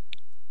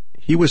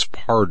he was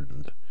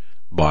pardoned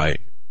by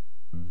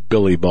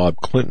Billy Bob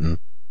Clinton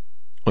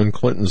on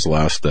Clinton's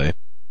last day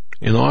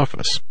in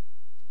office.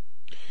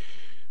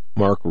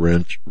 Mark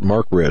Rich,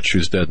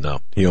 who's dead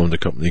now, he owned a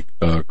company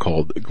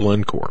called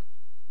Glencore.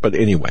 But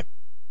anyway,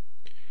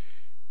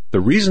 the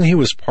reason he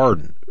was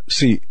pardoned,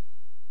 see,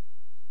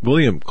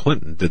 William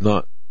Clinton did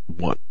not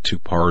want to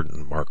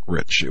pardon Mark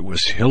Rich. It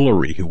was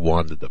Hillary who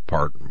wanted to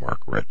pardon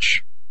Mark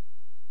Rich.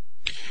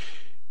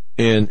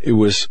 And it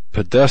was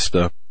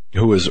Podesta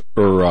who was, it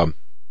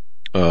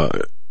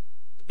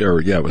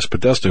was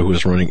Podesta who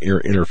was running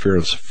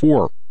interference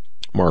for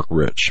Mark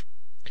Rich.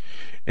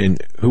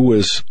 And who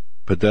was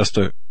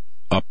Podesta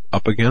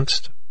up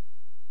against?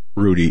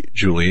 Rudy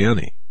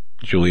Giuliani.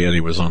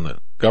 Giuliani was on the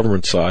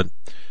government side,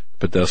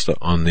 Podesta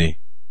on the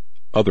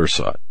other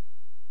side.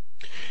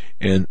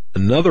 And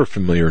another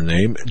familiar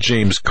name,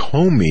 James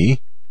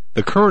Comey,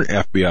 the current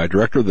FBI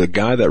director, the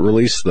guy that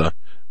released the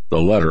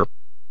letter,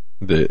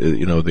 about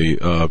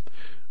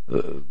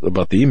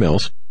the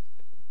emails,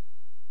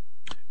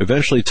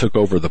 eventually took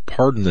over the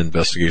pardon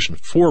investigation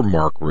for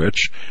Mark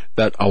Rich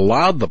that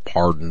allowed the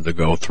pardon to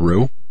go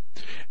through.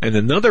 And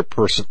another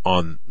person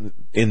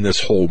in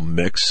this whole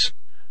mix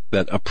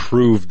that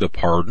approved the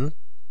pardon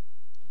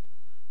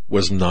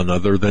was none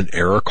other than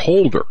Eric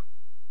Holder.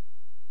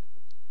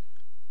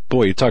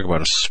 Boy, you talk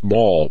about a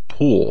small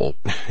pool,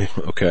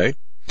 okay?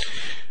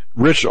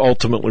 Rich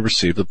ultimately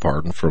received the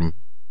pardon from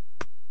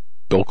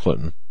Bill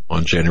Clinton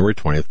on January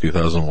 20th,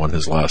 2001,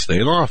 his last day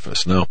in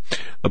office. Now,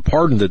 the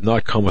pardon did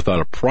not come without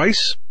a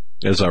price,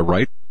 as I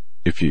write,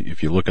 if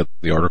you look at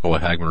the article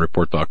at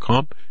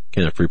HagmannReport.com,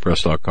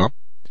 KennethFreePress.com.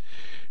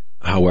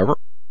 However,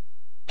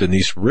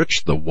 Denise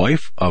Rich, the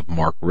wife of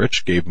Mark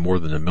Rich, gave more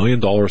than $1 million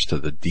to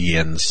the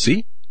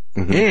DNC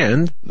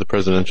and the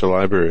Presidential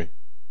Library.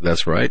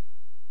 That's right.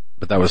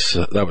 But that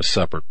was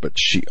separate. But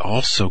she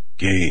also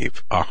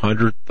gave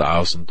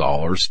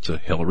 $100,000 to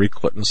Hillary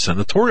Clinton's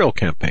senatorial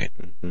campaign.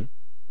 Mm-hmm.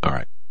 All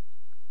right.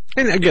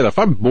 And again, if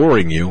I'm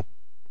boring you,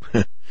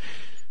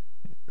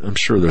 I'm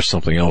sure there's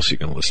something else you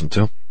can listen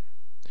to.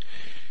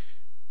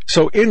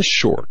 So in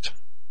short,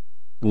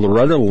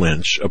 Loretta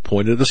Lynch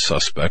appointed a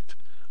suspect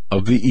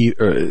of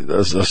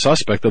a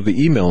suspect of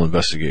the email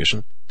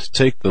investigation to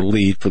take the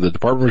lead for the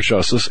Department of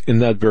Justice in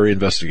that very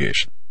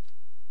investigation.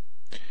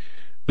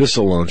 This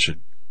alone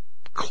should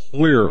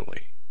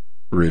clearly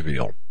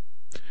reveal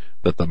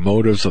that the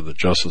motives of the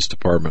Justice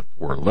Department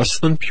were less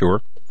than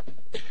pure,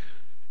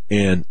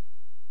 and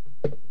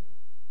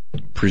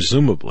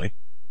presumably,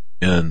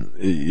 and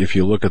if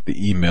you look at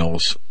the email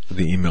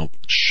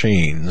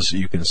chains,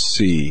 you can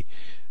see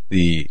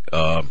the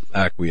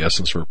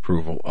acquiescence or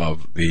approval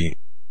of the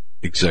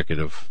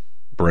executive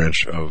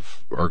branch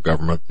of our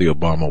government, the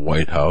Obama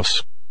White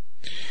House.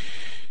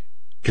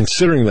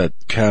 Considering that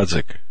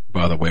Kadzik,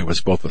 by the way,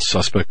 was both a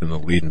suspect and the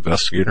lead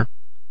investigator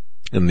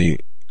in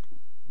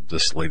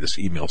this latest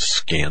email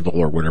scandal,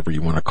 or whatever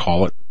you want to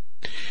call it,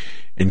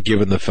 and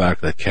given the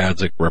fact that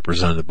Kadzik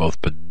represented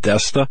both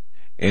Podesta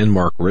and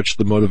Mark Rich,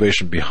 the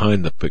motivation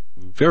behind the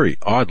very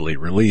oddly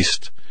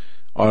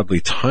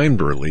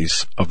timed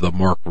release of the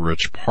Mark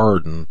Rich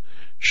pardon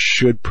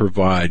should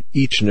provide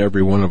each and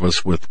every one of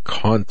us with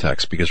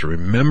context. Because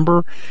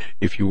remember,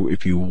 if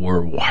you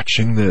were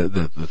watching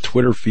the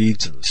Twitter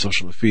feeds and the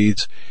social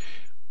feeds,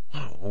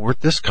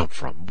 where'd this come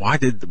from? Why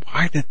did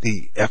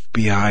the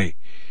FBI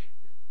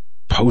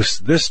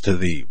post this to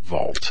the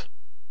vault?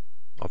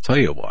 I'll tell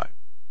you why.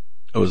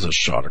 It was a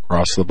shot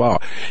across the bow.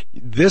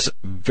 This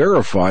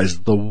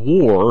verifies the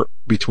war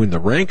between the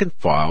rank and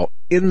file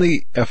in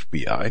the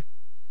FBI,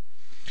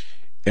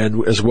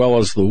 and as well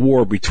as the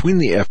war between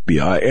the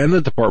FBI and the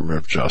Department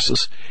of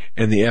Justice,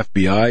 and the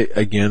FBI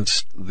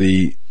against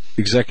the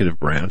executive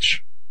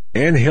branch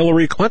and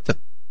Hillary Clinton.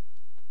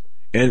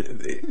 And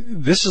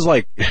this is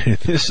like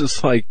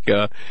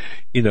a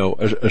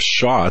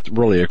shot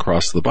really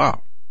across the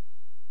bow.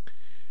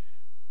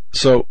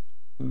 So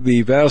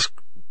the vast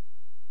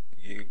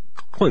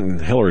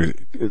Hillary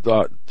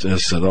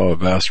has said, a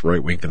vast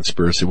right-wing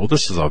conspiracy. Well,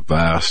 this is a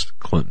vast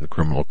Clinton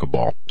criminal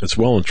cabal. It's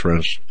well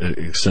entrenched. It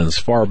extends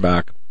far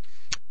back.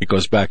 It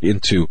goes back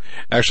into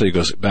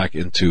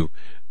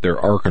their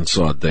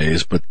Arkansas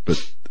days, but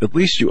at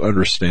least you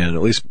understand,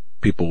 at least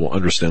people will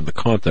understand the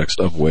context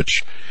of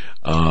which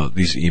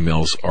these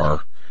emails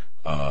are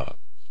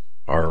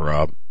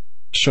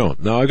shown.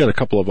 Now, I've got a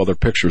couple of other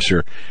pictures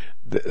here.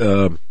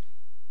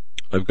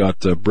 I've got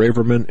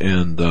Braverman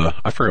and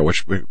I forgot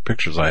which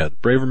pictures I had.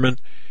 Braverman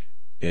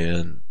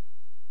and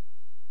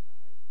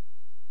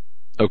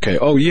okay.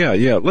 Oh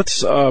yeah.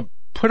 Let's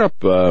put up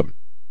the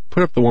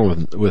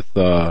one with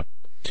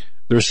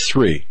there's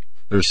three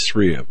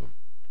of them.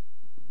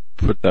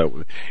 Put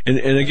that and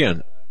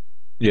again,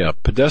 yeah,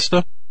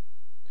 Podesta.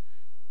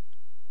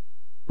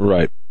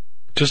 Right.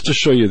 Just to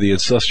show you the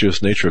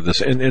incestuous nature of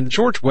this, and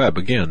George Webb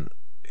again.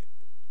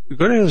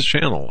 Go to his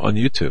channel on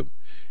YouTube.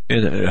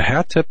 And a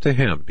hat tip to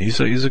him. He's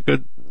a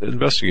good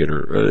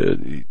investigator,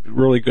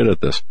 really good at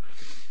this.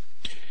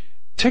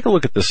 Take a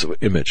look at this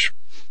image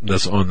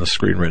that's on the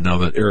screen right now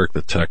that Eric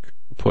the Tech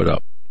put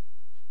up.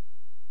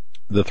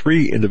 The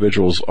three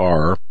individuals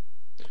are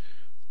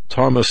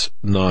Thomas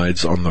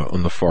Nides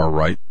on the far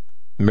right,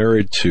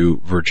 married to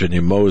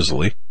Virginia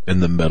Mosley in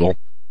the middle.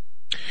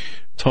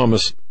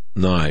 Thomas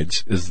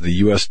Nides is the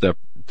U.S.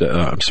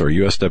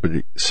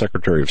 Deputy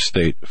Secretary of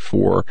State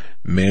for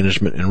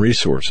Management and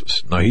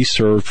Resources. Now, he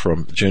served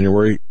from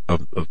January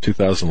of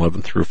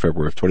 2011 through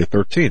February of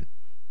 2013.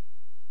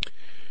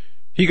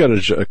 He got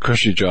a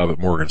cushy job at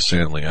Morgan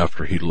Stanley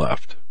after he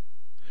left.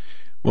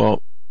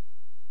 Well,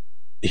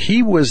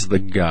 he was the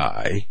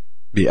guy,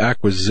 the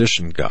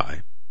acquisition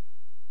guy,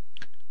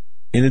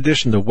 in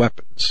addition to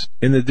weapons,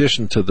 in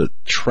addition to the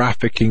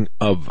trafficking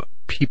of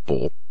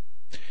people,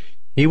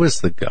 he was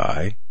the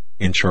guy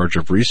in charge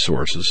of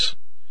resources.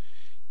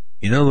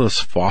 You know those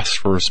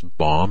phosphorus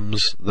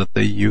bombs that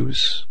they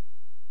use?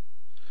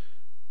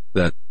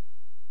 That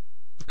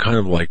kind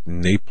of like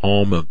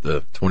napalm of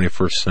the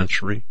 21st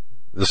century?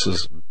 This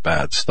is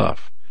bad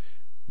stuff.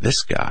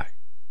 This guy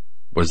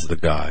was the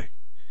guy,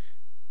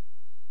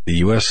 the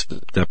U.S.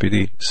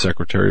 Deputy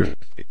Secretary of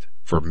State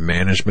for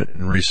Management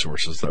and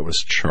Resources, that was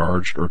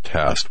charged or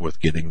tasked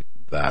with getting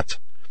that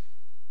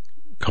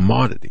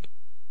commodity.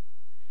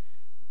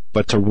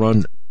 But to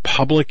run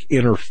public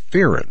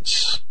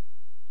interference,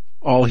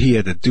 all he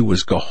had to do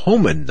was go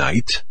home at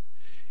night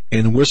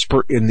and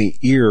whisper in the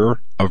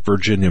ear of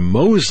Virginia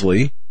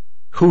Mosley,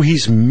 who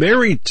he's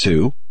married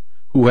to,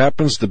 who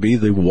happens to be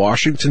the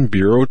Washington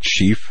Bureau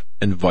Chief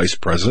and Vice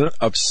President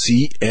of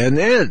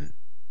CNN.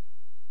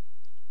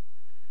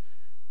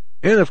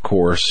 And of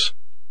course,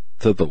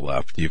 to the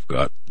left, you've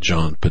got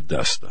John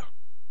Podesta.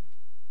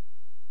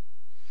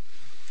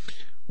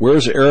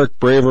 Where's Eric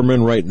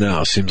Braverman right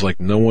now? Seems like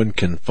no one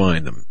can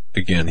find him.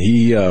 Again,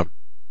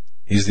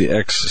 he's the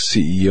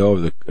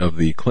ex-CEO of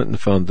the Clinton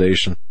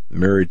Foundation,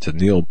 married to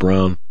Neil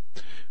Brown,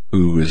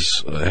 who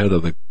is head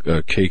of the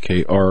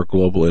KKR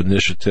Global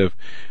Initiative,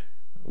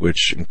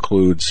 which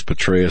includes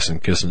Petraeus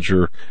and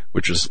Kissinger,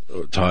 which is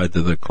tied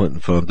to the Clinton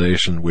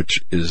Foundation,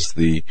 which is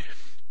the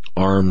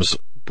arms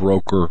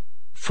broker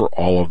for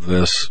all of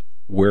this.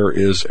 Where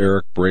is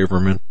Eric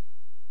Braverman?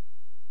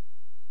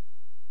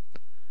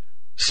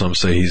 Some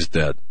say he's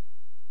dead.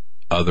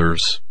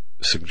 Others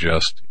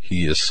suggest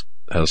he has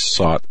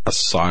sought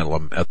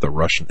asylum at the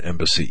Russian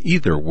embassy.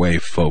 Either way,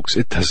 folks,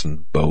 it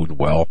doesn't bode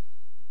well,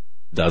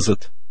 does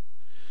it?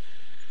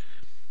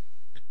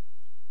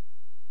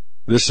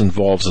 This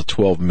involves a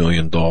 $12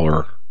 million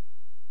from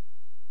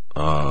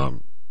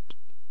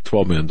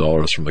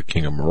the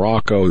King of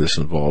Morocco. This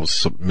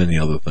involves many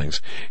other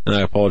things. And I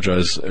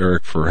apologize,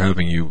 Eric, for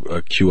having you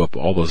queue up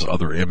all those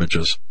other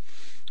images.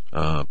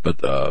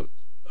 But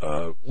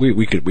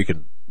we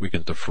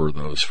can defer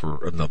those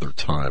for another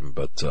time.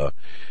 But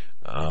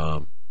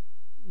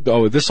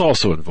this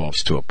also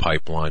involves a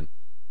pipeline.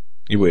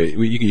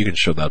 You can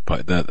show that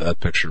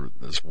picture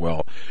as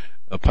well.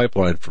 A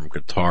pipeline from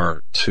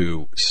Qatar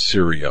to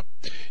Syria.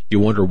 You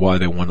wonder why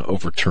they want to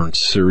overturn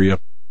Syria?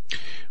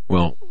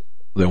 Well,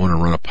 they want to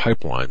run a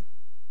pipeline.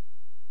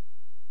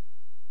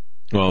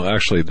 Well,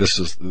 actually,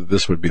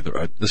 this might be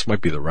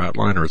the rat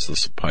line, or is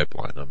this a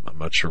pipeline? I'm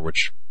not sure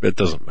which. It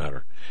doesn't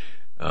matter.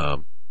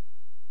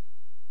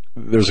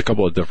 There's a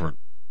couple of different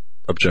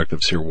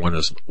objectives here. One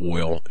is an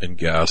oil and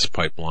gas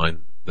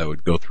pipeline that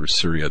would go through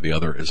Syria. The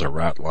other is a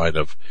rat line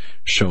of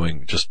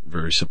just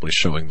very simply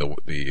showing the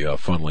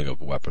funneling of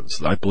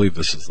weapons. I believe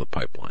this is the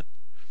pipeline.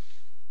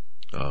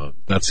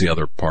 That's the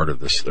other part of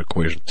this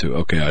equation too.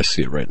 Okay, I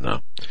see it right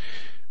now.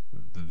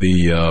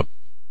 The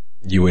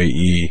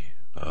UAE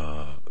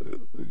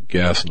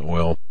gas and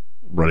oil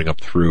running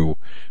up through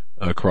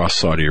across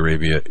Saudi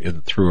Arabia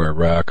and through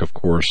Iraq, of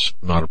course,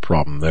 not a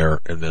problem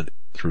there, and then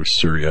through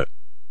Syria.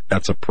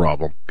 That's a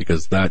problem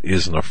because that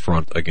is an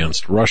affront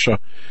against Russia,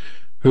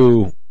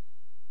 who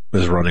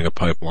is running a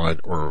pipeline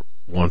or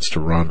wants to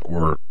run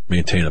or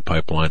maintain a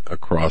pipeline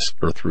across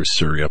or through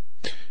Syria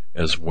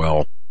as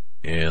well.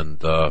 And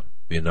the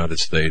United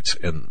States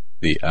and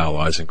the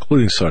allies,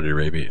 including Saudi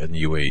Arabia and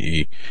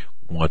UAE,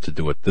 want to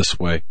do it this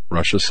way.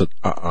 Russia said,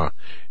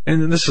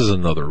 And this is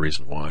another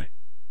reason why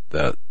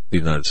that the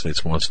United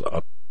States wants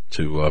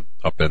to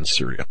upend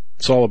Syria.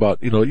 It's all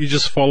about, you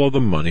just follow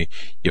the money,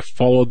 you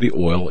follow the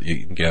oil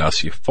and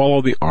gas, you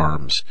follow the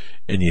arms,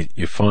 and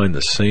you find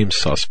the same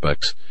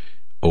suspects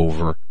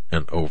over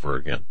and over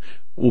again.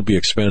 We'll be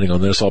expanding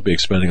on this. I'll be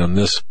expanding on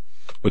this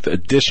with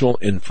additional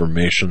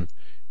information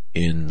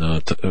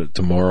in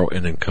tomorrow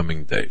and in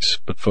coming days.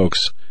 But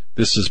folks,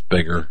 this is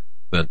bigger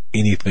than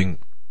anything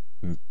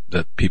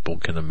that people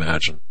can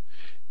imagine.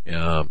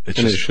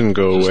 It shouldn't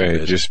go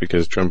away just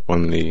because Trump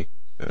won the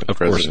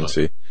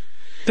presidency.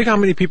 Think how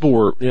many people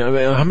were,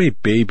 how many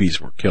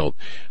babies were killed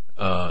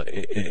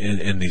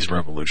in these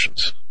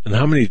revolutions, and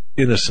how many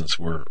innocents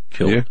were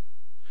killed. Yeah.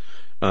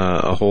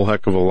 A whole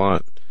heck of a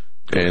lot.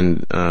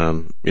 And,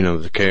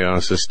 the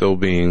chaos is still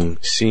being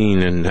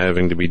seen and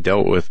having to be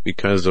dealt with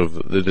because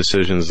of the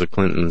decisions the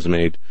Clintons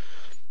made.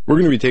 We're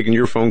going to be taking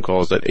your phone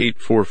calls at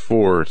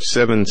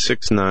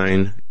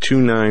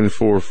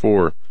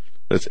 844-769-2944.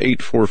 That's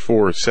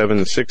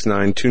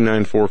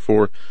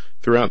 844-769-2944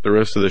 throughout the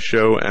rest of the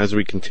show as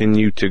we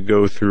continue to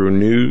go through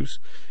news.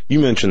 You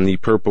mentioned the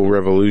Purple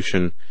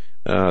Revolution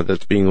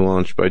that's being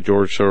launched by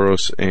George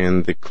Soros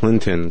and the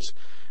Clintons.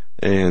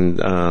 And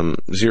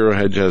Zero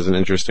Hedge has an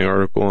interesting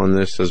article on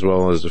this, as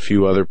well as a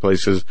few other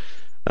places,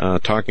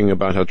 talking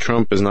about how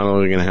Trump is not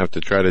only going to have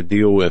to try to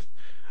deal with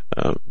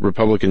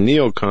Republican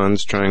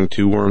neocons trying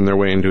to worm their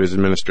way into his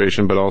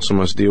administration, but also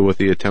must deal with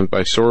the attempt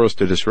by Soros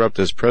to disrupt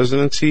his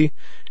presidency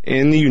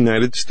and the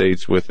United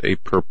States with a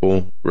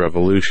Purple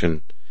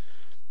Revolution.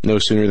 No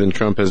sooner than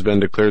Trump has been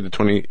declared the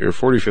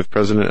 45th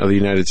president of the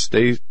United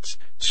States,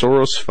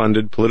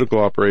 Soros-funded political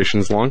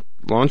operations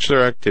launched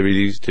their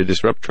activities to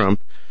disrupt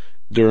Trump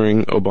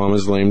during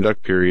Obama's lame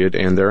duck period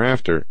and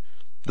thereafter.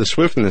 The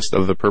swiftness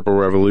of the Purple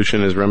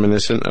Revolution is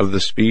reminiscent of the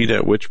speed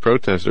at which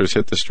protesters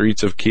hit the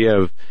streets of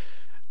Kiev,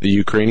 the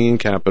Ukrainian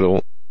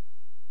capital,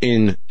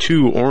 in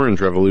two orange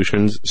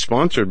revolutions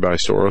sponsored by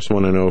Soros,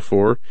 one in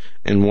 2004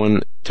 and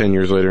one 10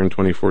 years later in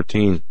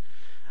 2014.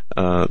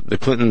 The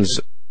Clintons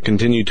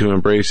continued to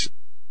embrace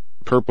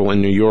purple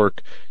in New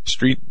York.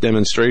 Street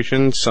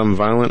demonstrations, some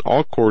violent,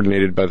 all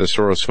coordinated by the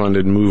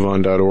Soros-funded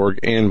MoveOn.org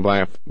and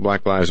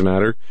Black Lives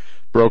Matter,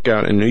 broke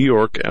out in New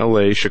York,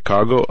 LA,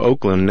 Chicago,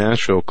 Oakland,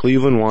 Nashville,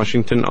 Cleveland,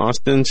 Washington,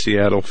 Austin,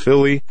 Seattle,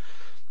 Philly,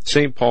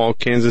 St. Paul,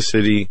 Kansas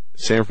City,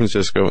 San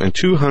Francisco, and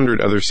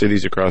 200 other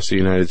cities across the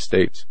United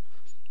States.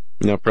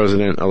 Now,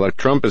 President-elect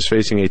Trump is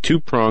facing a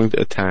two-pronged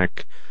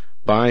attack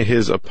by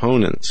his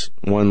opponents,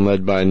 one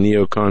led by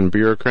neocon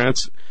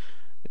bureaucrats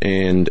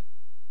and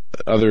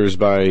others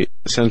by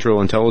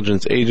Central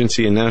Intelligence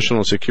Agency and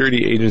National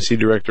Security Agency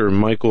Director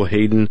Michael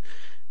Hayden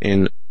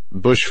and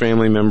Bush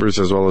family members,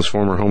 as well as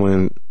former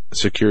Homeland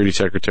Security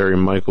Secretary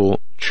Michael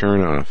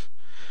Chernoff.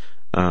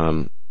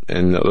 And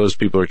those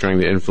people are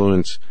trying to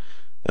influence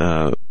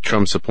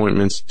Trump's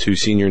appointments to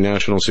senior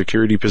national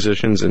security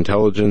positions,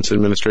 intelligence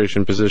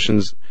administration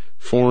positions,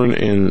 foreign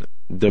and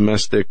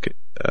domestic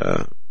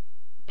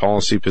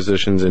policy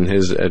positions in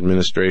his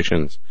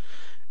administrations.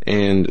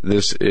 And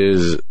this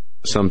is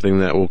something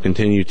that will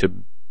continue to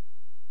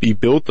be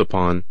built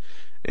upon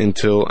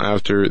until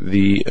after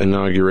the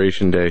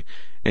inauguration day.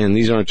 And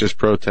these aren't just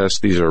protests,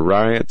 these are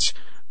riots.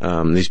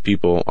 These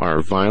people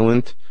are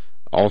violent.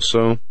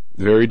 also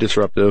very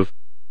disruptive,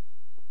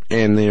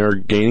 and they are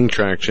gaining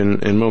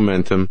traction and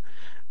momentum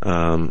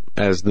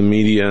as the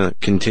media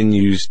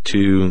continues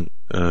to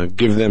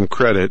give them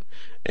credit,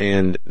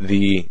 and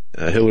the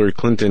Hillary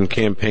Clinton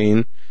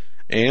campaign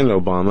and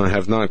Obama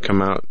have not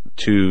come out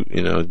to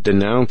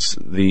denounce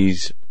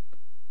these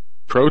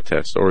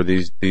protests or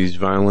these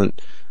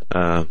violent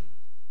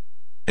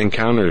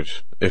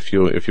encounters, if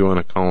you want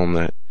to call them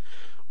that.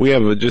 We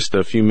have just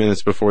a few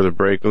minutes before the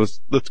break.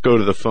 Let's go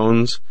to the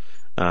phones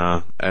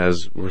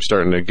as we're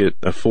starting to get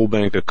a full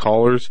bank of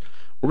callers.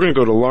 We're going to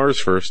go to Lars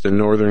first in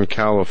Northern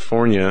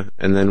California,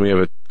 and then we have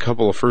a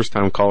couple of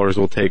first-time callers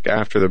we'll take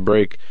after the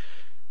break.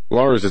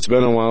 Lars, it's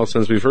been a while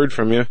since we've heard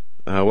from you.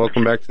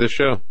 Welcome back to the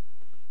show.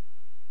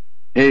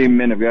 Hey,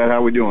 men of God,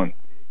 how we doing?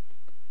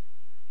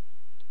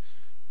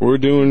 We're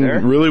doing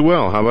really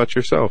well. How about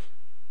yourself?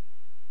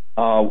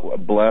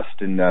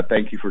 Blessed, and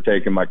thank you for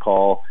taking my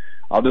call.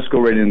 I'll just go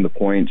right into the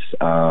points.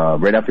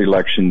 Right after the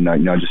election,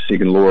 just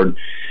seeking the Lord,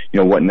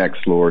 what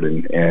next, Lord?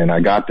 And I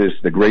got this.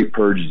 The great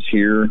purge is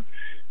here.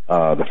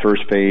 The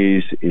first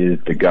phase is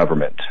the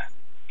government.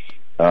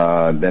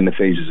 Then the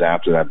phases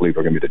after that, I believe,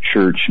 are going to be the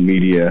church,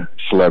 media,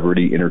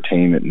 celebrity,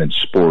 entertainment, and then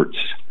sports.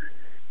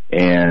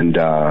 And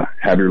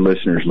have your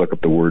listeners look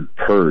up the word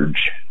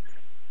purge.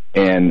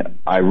 And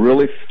I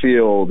really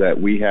feel that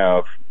we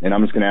have, and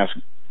I'm just going to ask,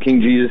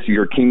 King Jesus,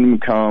 your kingdom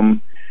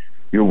come,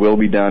 your will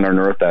be done on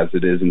earth as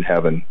it is in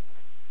heaven.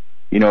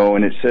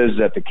 And it says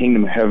that the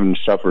kingdom of heaven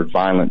suffered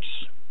violence,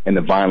 and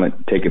the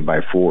violent take it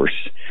by force.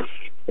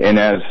 And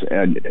as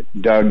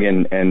Doug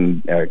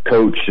and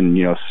Coach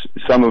and,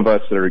 some of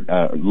us that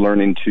are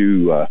learning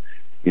to,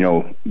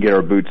 get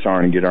our boots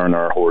on and get on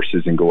our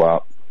horses and go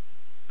out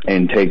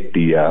and take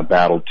the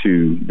battle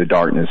to the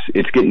darkness,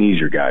 it's getting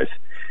easier, guys.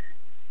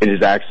 It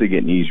is actually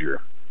getting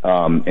easier.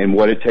 And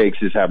what it takes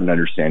is having an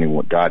understanding of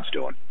what God's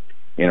doing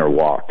in our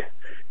walk.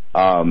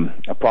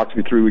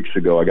 Approximately 3 weeks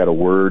ago, I got a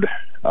word,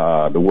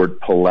 the word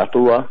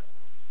plethora.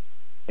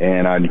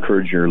 And I'd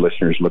encourage your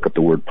listeners to look up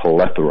the word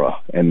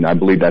plethora. And I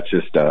believe that's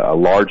just a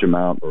large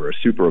amount or a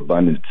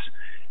superabundance.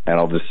 And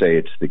I'll just say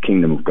it's the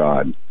kingdom of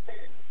God.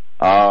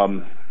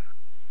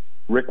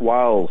 Rick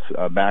Wiles,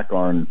 back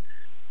on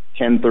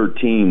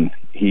 10/13,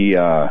 he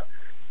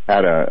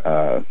had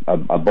a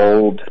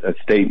bold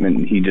statement.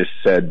 And he just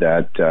said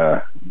that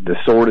the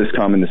sword is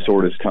coming, the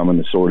sword is coming,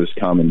 the sword is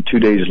coming. 2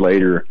 days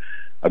later,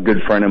 a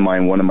good friend of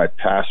mine, one of my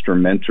pastor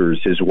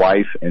mentors, his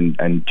wife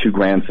and 2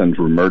 grandsons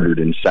were murdered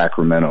in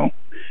Sacramento.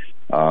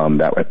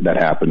 That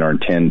happened on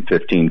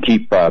 10/15.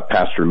 Keep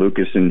Pastor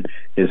Lucas and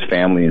his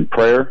family in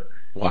prayer.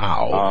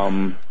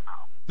 Wow.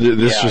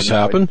 This just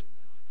happened?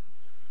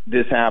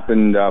 This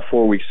happened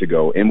 4 weeks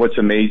ago. And what's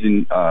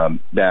amazing,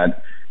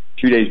 that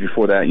 2 days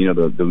before that,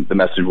 the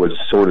message was,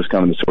 the sword is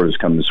coming, the sword is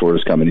coming, the sword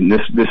is coming. And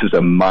this is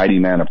a mighty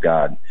man of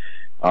God.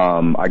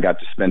 I got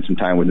to spend some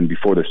time with him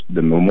before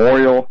the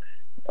memorial.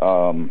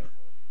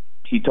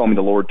 He told me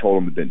the Lord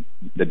told him that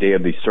the day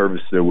of the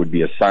service there would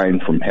be a sign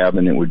from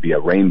heaven. It would be a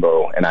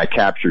rainbow, and I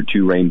captured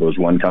 2 rainbows,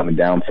 one coming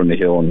down from the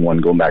hill and one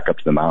going back up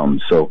to the mountain.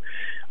 So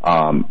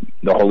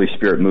the Holy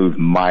Spirit moved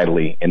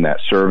mightily in that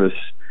service.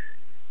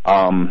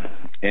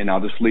 And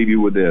I'll just leave you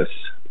with this.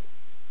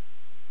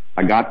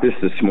 I got this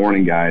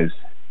morning, guys,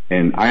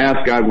 and I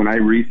ask God when I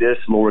read this,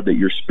 Lord, that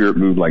your Spirit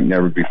move like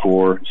never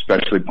before,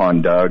 especially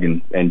upon Doug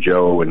and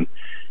Joe and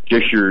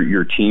just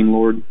your team,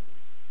 Lord.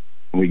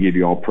 And we give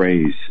you all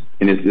praise.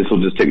 And this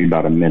will just take me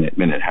about a minute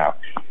and a half.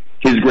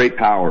 His great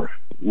power.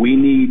 We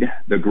need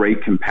the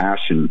great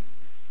compassion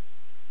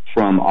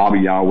from Abba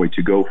Yahweh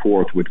to go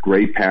forth with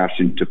great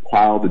passion to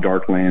plow the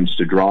dark lands,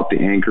 to drop the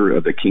anchor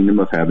of the kingdom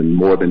of heaven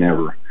more than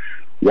ever.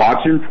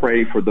 Watch and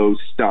pray for those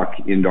stuck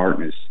in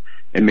darkness,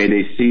 and may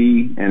they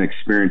see and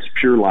experience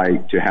pure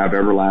light to have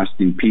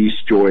everlasting peace,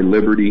 joy,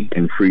 liberty,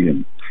 and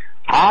freedom.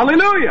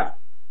 Hallelujah!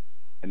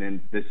 And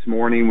then this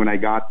morning when I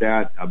got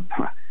that,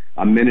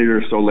 a minute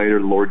or so later,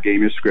 the Lord gave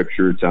me a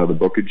scripture. It's out of the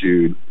book of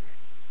Jude.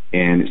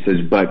 And it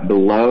says, "But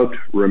beloved,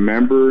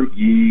 remember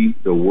ye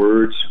the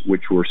words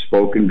which were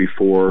spoken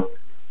before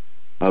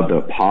of the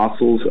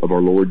apostles of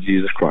our Lord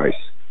Jesus Christ,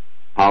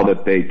 how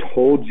that they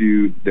told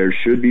you there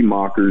should be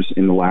mockers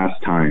in the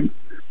last time,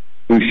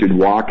 who should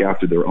walk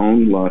after their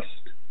own lust,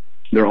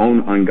 their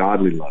own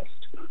ungodly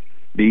lust.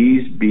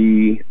 These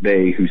be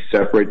they who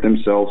separate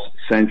themselves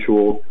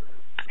sensual,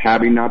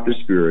 having not the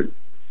Spirit.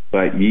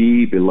 But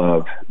ye,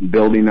 beloved,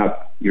 building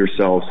up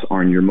yourselves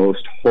on your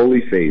most holy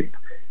faith,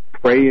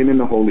 praying in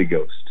the Holy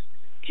Ghost.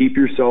 Keep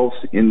yourselves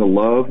in the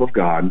love of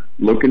God,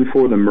 looking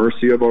for the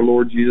mercy of our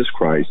Lord Jesus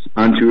Christ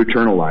unto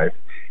eternal life,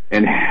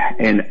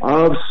 and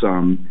of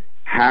some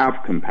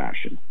have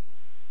compassion,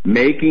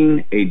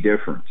 making a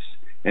difference,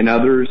 and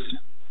others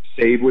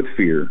save with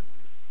fear,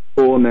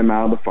 pulling them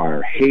out of the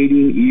fire,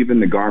 hating even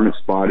the garment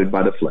spotted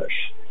by the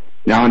flesh.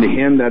 Now unto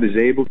him that is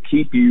able to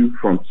keep you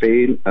from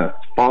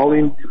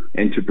falling,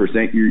 and to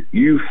present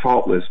you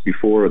faultless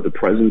before the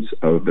presence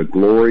of the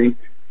glory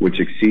with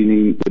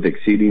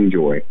exceeding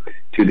joy,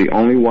 to the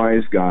only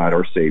wise God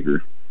our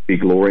Savior, be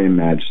glory and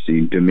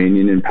majesty,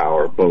 dominion and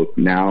power, both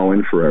now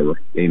and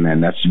forever. Amen.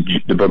 That's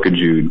the book of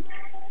Jude.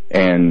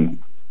 And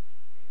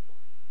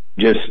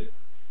just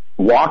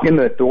walk in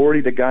the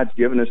authority that God's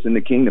given us in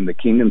the kingdom. The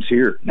kingdom's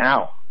here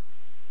now.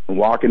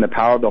 Walk in the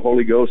power of the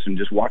Holy Ghost and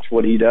just watch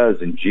what he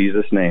does in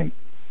Jesus' name.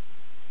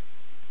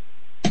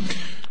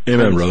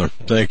 Amen, brother.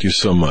 Thank you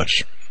so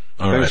much.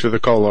 Thanks for the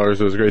call,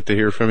 Lars. It was great to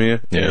hear from you.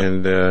 Yeah.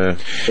 And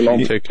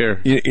take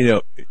care.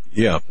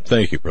 Yeah,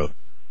 thank you, brother.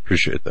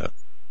 Appreciate that.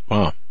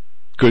 Wow.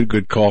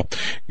 Good call.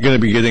 You're going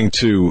to be getting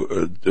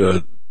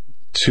to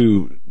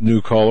 2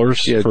 new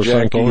callers. Yeah,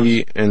 first-time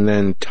Jackie callers? and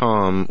then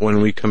Tom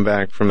when we come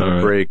back from the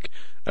break.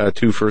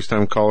 2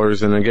 first-time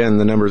callers. And again,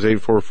 the number is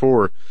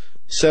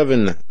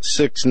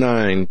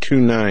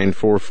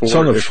 844-769-2944. It's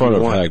on the front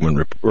of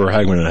Hagmann or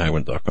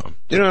Hagmann.com.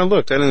 I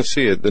looked. I didn't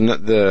see it.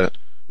 The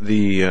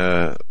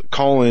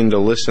call in to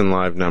listen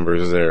live number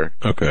is there.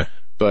 Okay.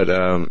 But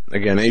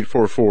again,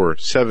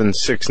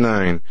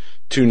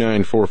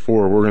 844-769-2944.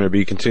 We're going to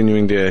be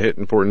continuing to hit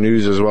important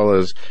news as well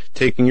as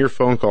taking your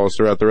phone calls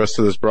throughout the rest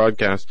of this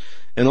broadcast.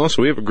 And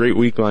also, we have a great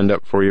week lined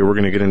up for you. We're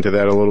going to get into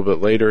that a little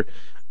bit later.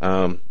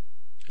 And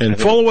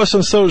follow us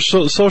on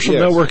social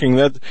networking.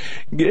 That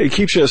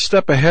keeps you a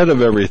step ahead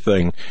of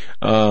everything.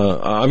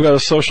 I've got a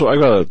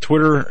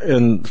Twitter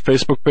and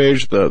Facebook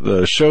page.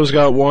 The show's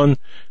got one.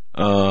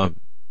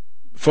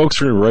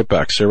 Folks, we're right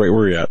back. Stay right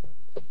where you're at.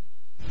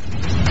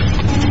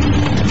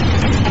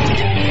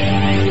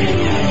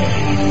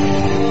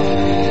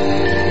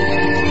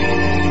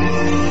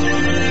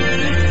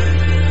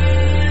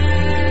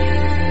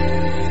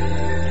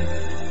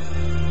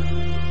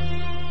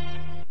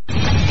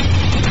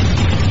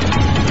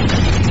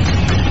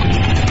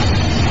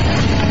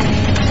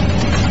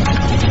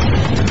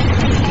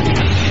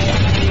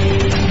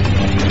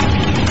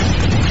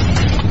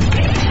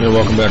 And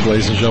welcome back,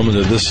 ladies and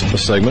gentlemen, to this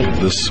segment,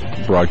 this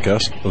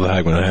broadcast of the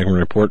Hagmann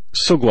Report.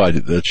 So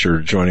glad that you're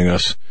joining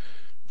us.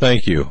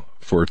 Thank you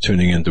for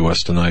tuning in to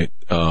us tonight.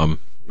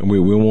 We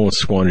won't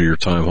squander your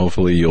time.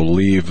 Hopefully you'll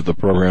leave the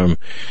program,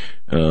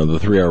 the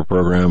 3-hour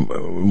program,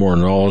 more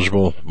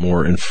knowledgeable,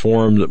 more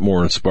informed,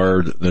 more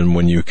inspired than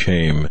when you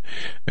came.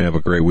 We have a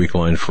great week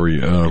lined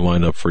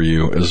up for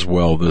you as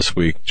well this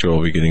week. Joe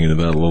will be getting into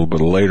that a little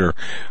bit later.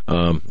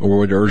 We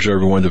would urge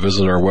everyone to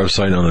visit our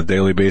website on a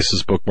daily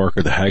basis. Bookmark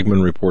at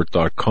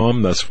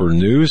HagmannReport.com. That's for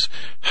news.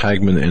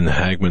 Hagmann and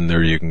Hagmann.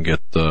 There you can get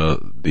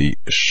the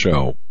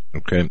show,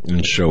 okay,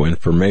 and show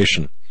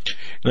information.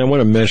 And I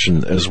want to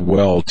mention as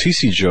well,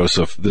 T.C.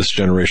 Joseph, This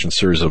Generation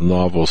series of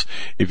novels.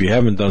 If you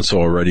haven't done so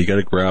already, you got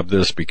to grab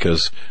this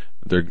because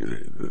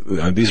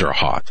these are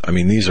hot. I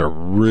mean, these are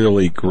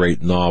really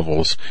great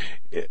novels.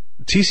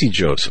 T.C.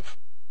 Joseph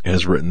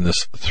has written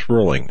this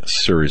thrilling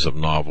series of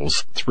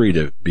novels, 3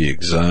 to be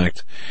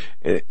exact.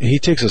 He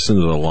takes us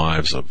into the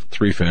lives of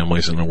 3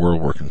 families in a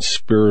world where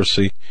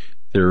conspiracy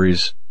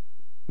theories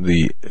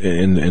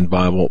and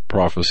Bible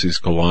prophecies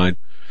collide.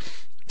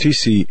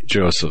 T.C.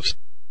 Joseph's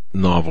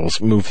novels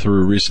move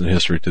through recent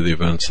history to the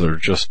events that are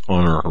just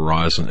on our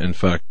horizon. In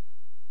fact,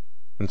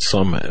 and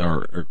some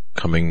are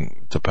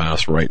coming to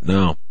pass right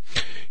now.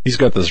 He's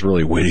got this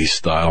really witty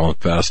style and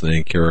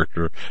fascinating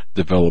character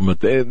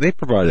development. They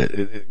provide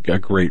a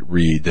great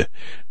read.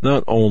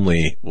 Not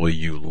only will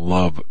you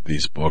love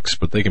these books,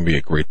 but they can be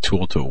a great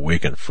tool to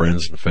awaken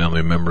friends and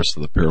family members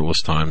to the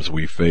perilous times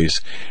we face.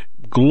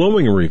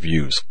 Glowing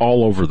reviews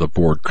all over the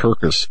board.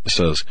 Kirkus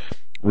says,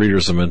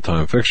 readers of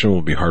end-time fiction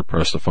will be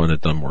hard-pressed to find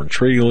it done more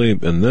intriguingly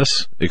than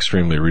this,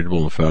 extremely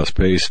readable and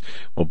fast-paced,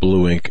 while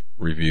Blue Ink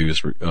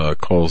Reviews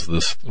calls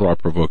this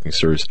thought-provoking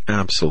series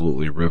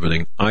absolutely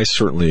riveting. I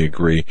certainly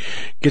agree.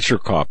 Get your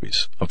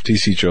copies of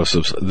T.C.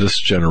 Joseph's This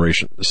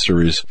Generation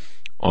series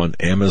on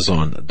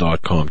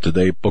Amazon.com.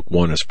 Today, Book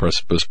 1 is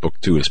Precipice, Book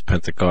 2 is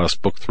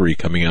Pentecost, Book 3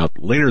 coming out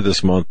later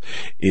this month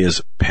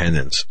is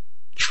Penance.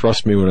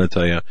 Trust me when I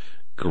tell you,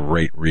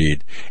 great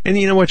read. And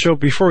you know what, Joe,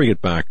 before we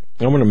get back,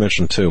 I want to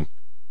mention, too,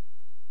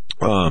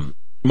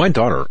 my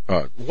daughter,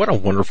 what a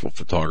wonderful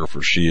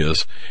photographer she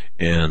is.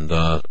 And,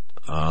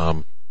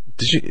 have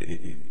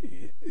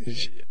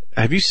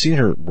you seen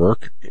her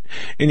work?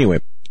 Anyway,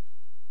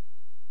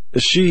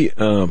 she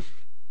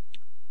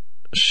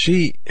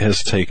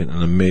has taken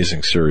an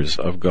amazing series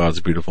of God's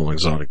beautiful and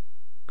exotic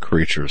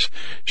creatures.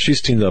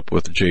 She's teamed up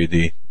with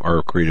JD,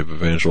 our creative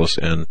evangelist,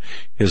 and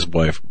his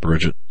wife,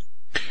 Bridget.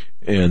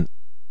 And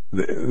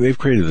they've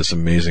created this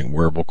amazing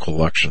wearable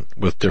collection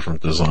with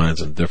different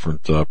designs and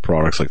different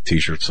products like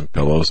t-shirts and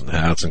pillows and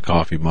hats and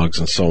coffee mugs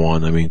and so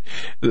on. I mean,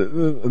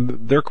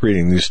 they're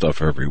creating new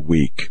stuff every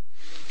week.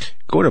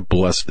 Go to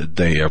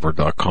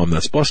blesseddayever.com.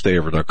 That's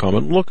blesseddayever.com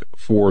and look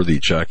for the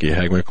Jackie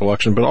Hagmann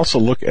collection, but also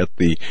look at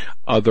the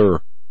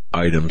other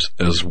items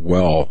as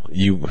well.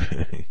 You'll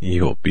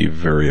be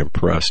very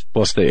impressed.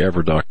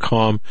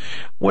 blesseddayever.com.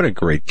 What a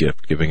great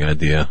gift giving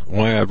idea.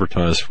 Why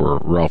advertise for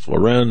Ralph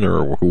Lauren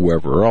or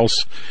whoever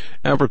else?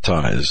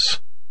 Advertise.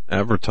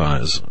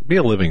 Be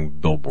a living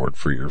billboard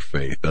for your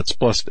faith. That's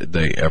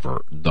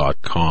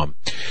blesseddayever.com.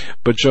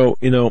 But Joe,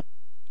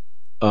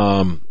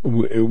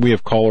 we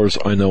have callers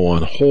I know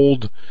on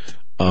hold.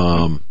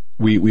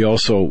 We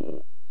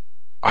also,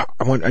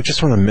 I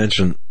just want to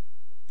mention,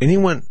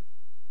 anyone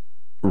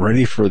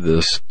ready for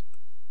this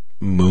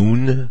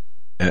moon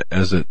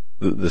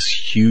this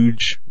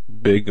huge,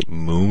 big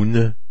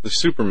moon? The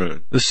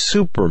supermoon. The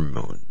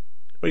supermoon.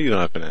 What are you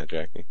laughing at,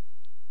 Jackie?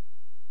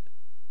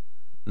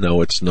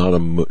 No, it's not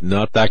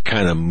not that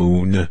kind of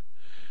moon.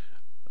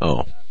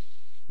 Oh,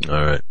 all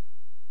right.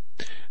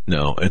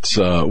 No, it's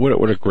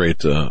what a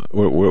great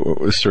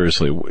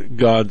seriously,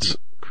 God's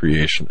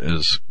creation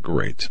is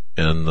great,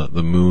 and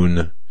the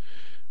moon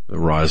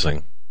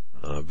rising,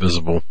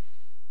 visible.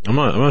 I'm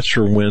not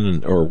sure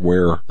when or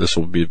where this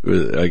will be.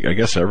 I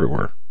guess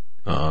everywhere.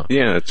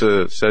 Yeah, it's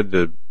said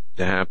to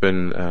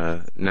happen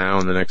now,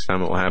 and the next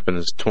time it will happen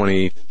is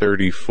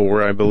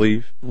 2034, I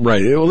believe.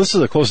 Right. Well, this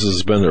is the closest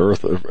it's been to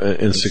Earth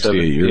in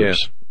 68 years. Yeah,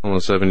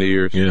 almost 70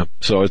 years. Yeah.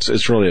 So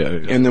it's really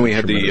and then we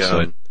had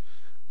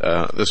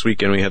this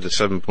weekend we had the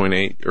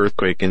 7.8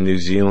 earthquake in New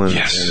Zealand,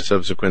 yes, and a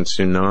subsequent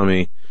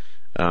tsunami.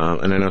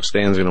 And I know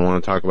Stan's going to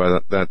want to talk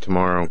about that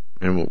tomorrow,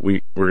 and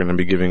we're going to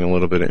be giving a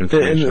little bit of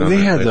information. And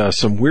they had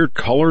some weird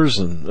colors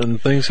and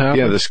things happen.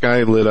 Yeah, the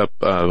sky lit up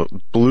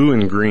blue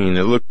and green.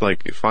 It looked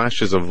like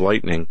flashes of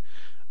lightning.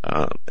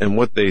 And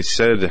what they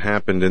said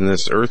happened in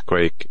this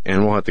earthquake,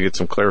 and we'll have to get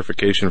some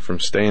clarification from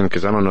Stan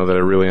because I don't know that I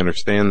really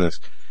understand this,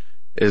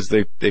 is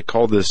they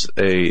call this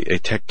a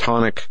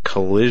tectonic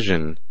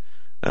collision,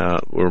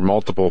 where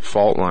multiple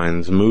fault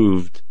lines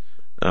moved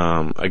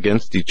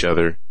against each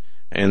other.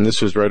 And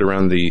this was right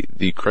around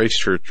the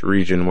Christchurch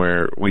region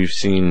where we've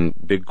seen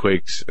big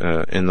quakes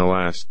in the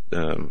last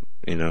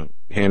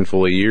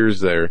handful of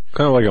years there.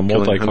 Kind of like a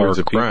multi-car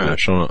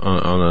crash on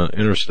an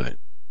interstate.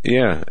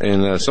 Yeah,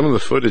 and some of the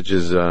footage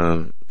is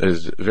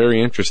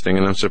very interesting,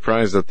 and I'm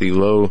surprised at the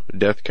low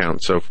death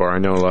count so far. I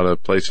know a lot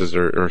of places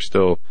are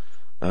still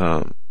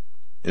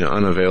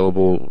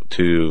unavailable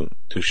to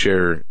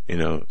share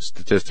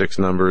statistics,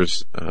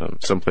 numbers.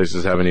 Some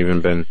places haven't even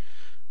been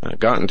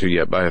gotten to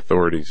yet by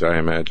authorities, I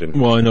imagine.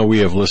 Well, I know we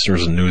have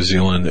listeners in New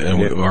Zealand,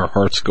 and our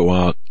hearts go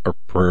out, our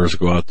prayers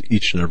go out to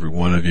each and every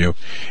one of you.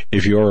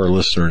 If you are a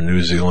listener in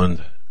New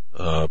Zealand,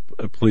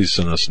 please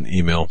send us an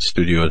email,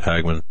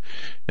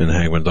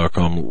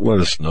 studio@Hagmann.com.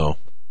 Let us know.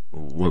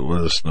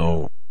 Let us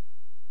know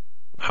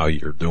how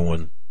you're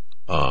doing.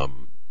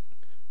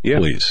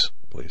 Please.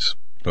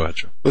 Go ahead,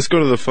 Joe. Let's go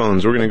to the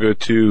phones. We're going to go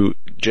to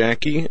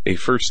Jackie, a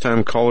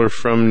first-time caller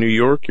from New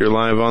York. You're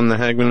live on the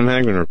Hagmann and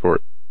Hagmann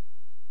Report.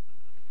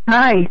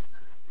 Hi.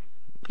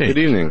 Hey, good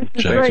evening.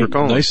 Thanks for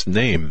calling. Nice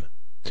name.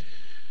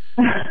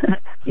 I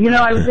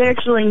was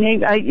actually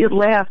named. You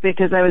laugh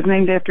because I was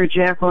named after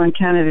Jacqueline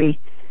Kennedy,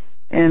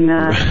 and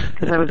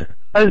because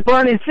I was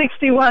born in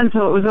 '61,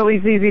 so it was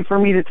always easy for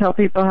me to tell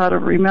people how to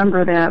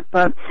remember that.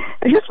 But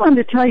I just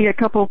wanted to tell you a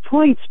couple of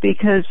points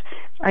because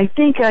I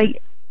think I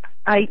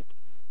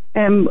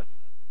am.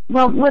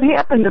 Well, what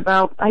happened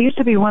I used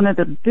to be one of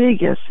the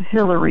biggest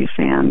Hillary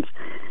fans.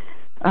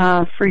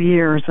 For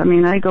years. I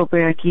mean, I go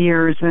back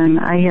years, and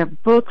I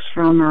have books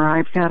from her.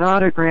 I've got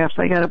autographs.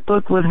 I got a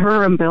book with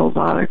her and Bill's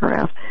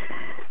autograph.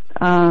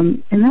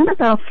 And then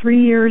about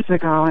 3 years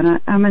ago,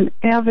 and I'm an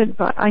avid,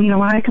 when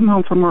I come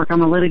home from work,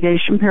 I'm a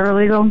litigation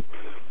paralegal,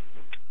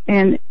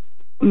 and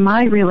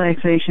my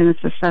relaxation is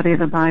to study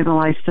the Bible.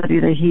 I study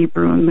the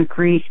Hebrew and the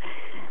Greek.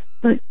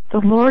 But the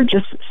Lord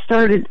just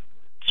started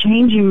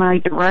changing my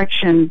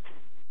direction.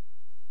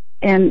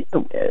 And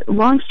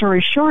long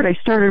story short, I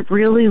started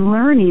really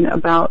learning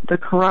about the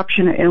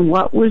corruption and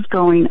what was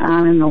going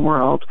on in the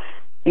world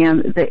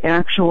and the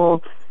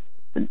actual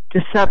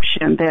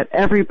deception that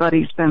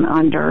everybody's been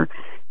under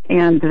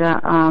and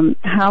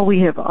how we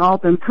have all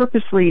been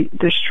purposely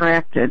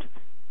distracted.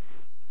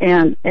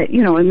 And,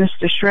 and this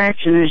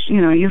distraction is,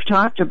 you've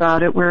talked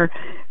about it where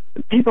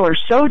people are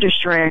so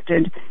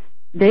distracted,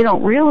 they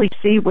don't really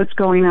see what's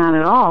going on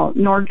at all,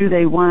 nor do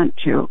they want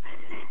to.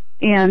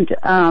 And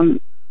I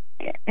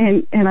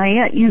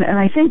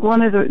think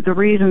one of the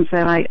reasons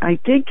that I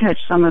did catch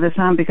some of this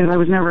on because I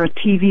was never a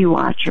TV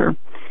watcher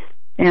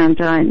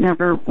and I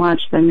never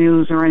watched the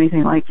news or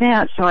anything like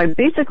that. So I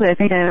think I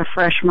had a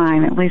fresh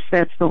mind. At least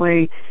that's the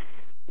way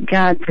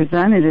God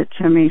presented it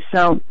to me.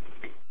 So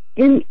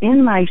in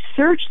my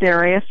search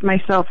there, I asked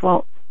myself,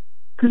 well,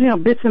 because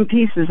bits and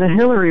pieces of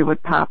Hillary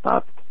would pop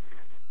up.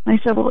 I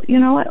said, well, you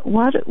know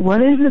what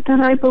is it that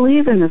I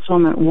believe in this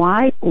woman?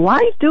 Why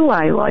do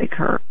I like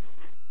her?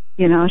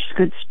 She's a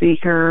good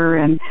speaker,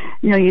 and,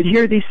 you'd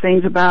hear these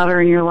things about her,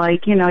 and you're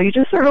like, you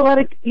just sort of let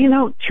it,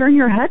 turn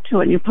your head to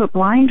it, and you put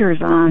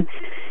blinders on.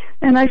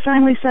 And I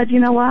finally said,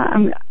 you know what,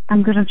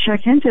 I'm going to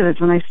check into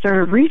this, and I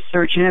started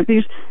researching it,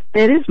 because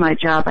that is my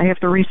job. I have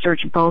to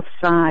research both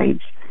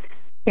sides.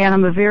 And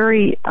I'm a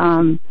very,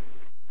 I'm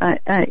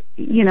a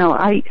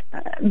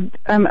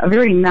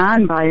very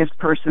non-biased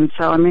person,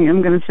 so,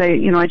 I'm going to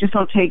say, I just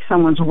don't take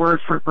someone's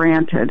word for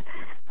granted.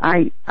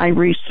 I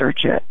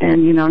research it,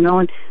 and,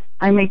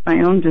 I make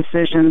my own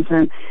decisions,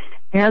 and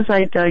as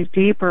I dug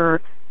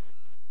deeper,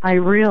 I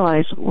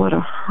realized what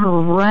a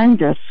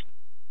horrendous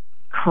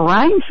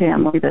crime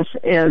family this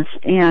is.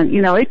 And,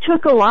 you know, it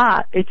took a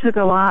lot. It took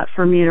a lot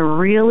for me to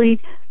really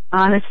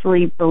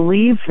honestly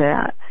believe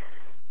that.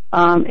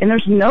 And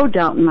there's no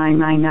doubt in my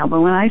mind now,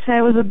 but when I say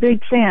I was a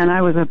big fan,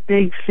 I was a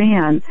big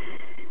fan.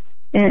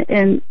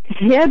 And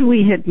had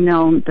we had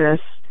known this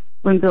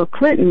when Bill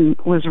Clinton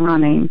was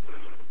running,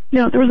 you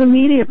know, there was a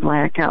media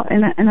blackout,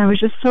 and I was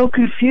just so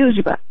confused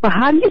about, but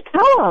how do you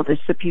tell all this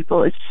to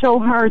people? It's so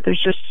hard.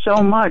 There's just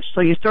so much,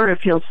 so you sort of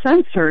feel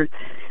censored.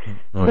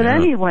 But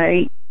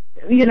anyway,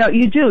 you know,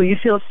 you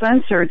feel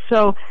censored.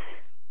 So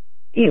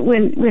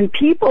when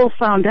people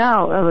found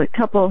out, a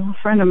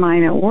friend of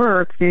mine at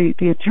work, the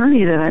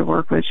attorney that I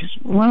work with,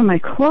 she's one of my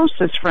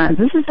closest friends.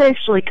 This has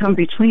actually come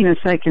between us,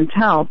 I can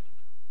tell.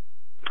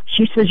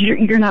 She says,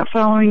 you're not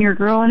following your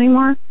girl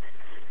anymore?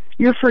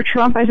 You're for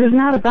Trump? I said, it's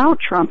not about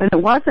Trump, and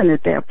it wasn't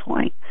at that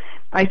point.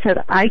 I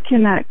said, I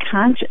cannot,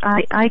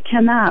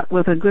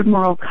 with a good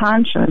moral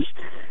conscience,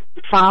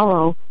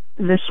 follow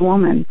this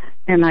woman.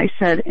 And I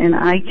said, and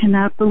I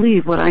cannot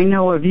believe what I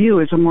know of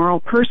you as a moral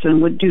person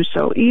would do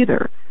so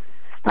either.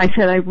 I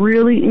said, I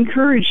really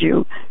encourage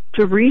you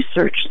to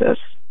research this,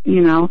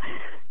 you know.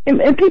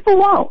 And people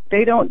won't.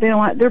 They don't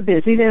want, they're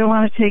busy. They don't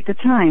want to take the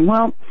time.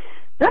 Well,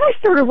 then I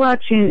started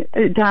watching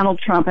Donald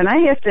Trump, and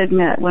I have to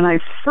admit, when I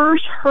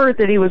first heard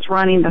that he was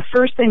running, the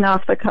first thing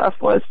off the cuff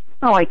was,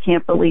 oh, I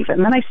can't believe it.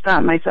 And then I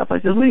stopped myself.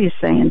 I said, what are you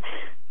saying?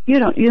 You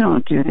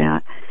don't do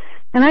that.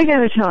 And I got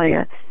to tell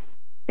you,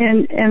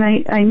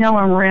 and I know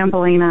I'm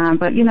rambling on,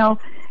 but, you know,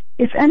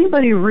 if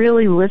anybody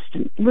really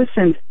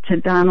listened to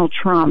Donald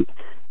Trump,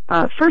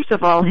 first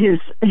of all, his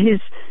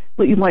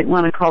what you might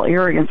want to call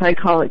arrogance, I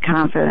call it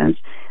confidence.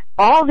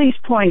 All these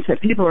points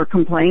that people are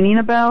complaining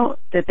about,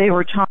 that they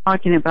were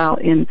talking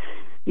about in,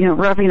 you know,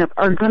 revving up,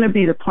 are going to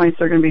be the points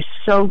they're going to be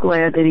so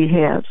glad that he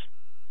has.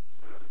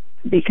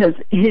 Because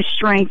his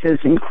strength is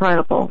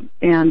incredible.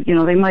 And, you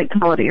know, they might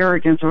call it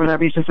arrogance or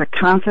whatever. He's just a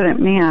confident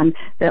man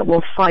that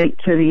will fight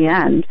to the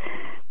end.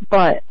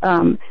 But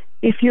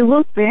if you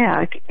look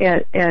back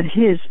at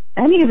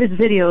any of his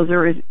videos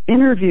or his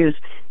interviews,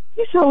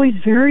 he's always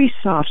very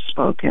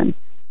soft-spoken,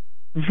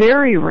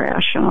 very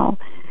rational.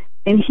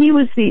 And he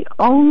was the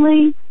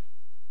only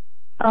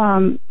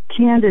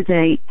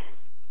candidate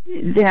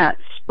that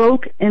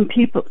spoke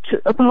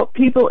about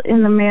people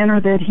in the manner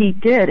that he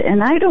did.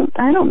 And I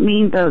don't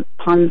mean the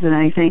puns and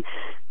anything,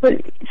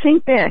 but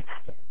think back.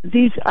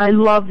 I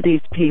love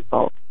these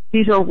people.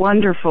 These are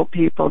wonderful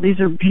people.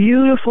 These are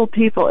beautiful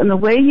people. And the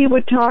way he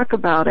would talk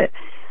about it,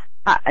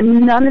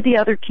 none of the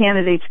other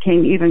candidates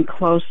came even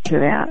close to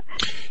that.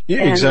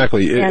 Yeah,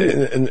 exactly.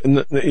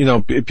 And you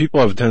know,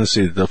 people have a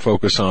tendency to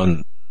focus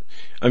on,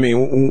 I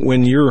mean,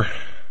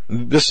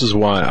 this is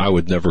why I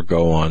would never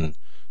go on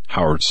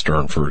Howard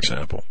Stern, for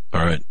example.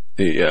 All right.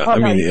 Yeah.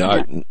 I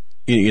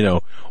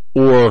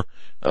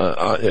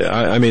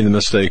made the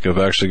mistake of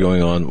actually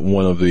going on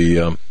one of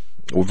the,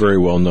 very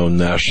well-known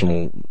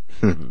national,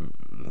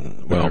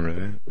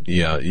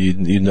 yeah,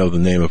 you know the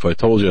name if I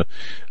told you,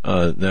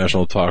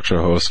 national talk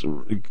show host,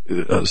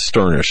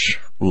 Sternish,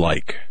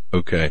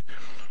 okay.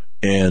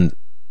 And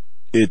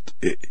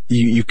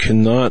you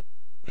cannot,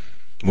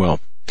 well,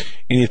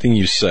 anything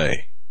you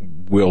say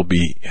will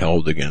be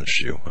held against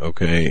you,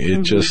 okay?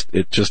 It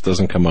just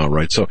doesn't come out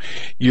right. So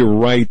you're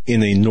right,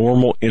 in a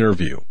normal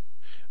interview,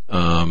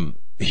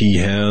 he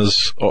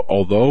has,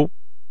 although,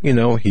 you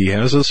know, he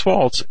has his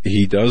faults,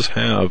 he does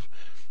have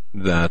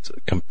that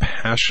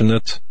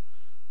compassionate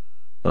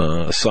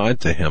side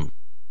to him.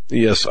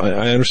 Yes,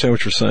 I understand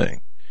what you're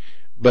saying.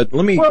 But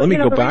let me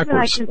go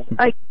backwards.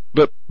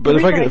 But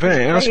Jackie,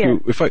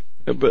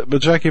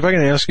 if I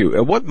can ask you,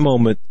 at what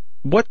moment,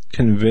 what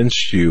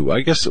convinced you?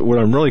 I guess what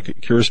I'm really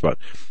curious about,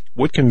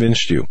 what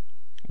convinced you?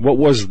 What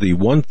was the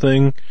one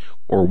thing,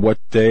 or what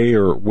day,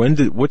 or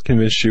what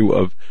convinced you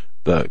of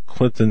the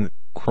Clinton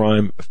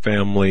crime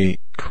family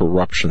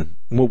corruption?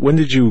 When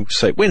did you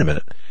say, wait a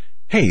minute,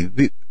 hey,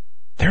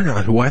 they're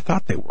not who I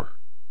thought they were?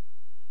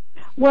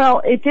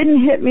 Well, it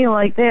didn't hit me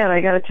like that.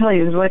 I got to tell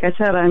you, because like I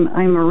said,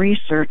 I'm a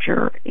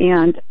researcher,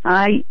 and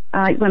I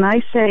when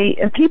I say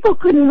people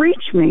couldn't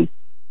reach me,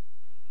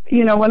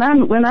 you know,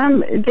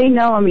 they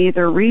know I'm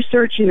either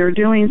researching or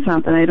doing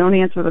something. I don't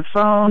answer the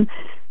phone,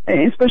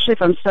 especially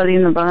if I'm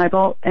studying the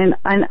Bible, and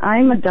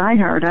I'm a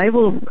diehard. I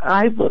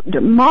will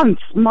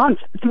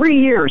months,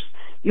 3 years.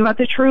 You want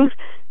the truth?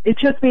 It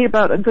took me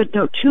about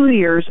 2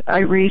 years. I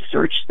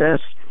researched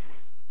this.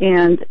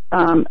 And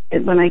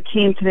when I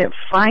came to that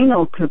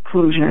final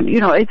conclusion, you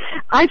know,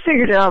 I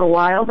figured it out a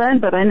while then,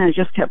 but then I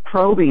just kept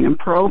probing,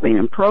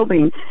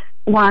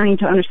 wanting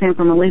to understand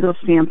from a legal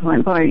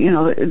standpoint, you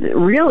know,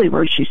 really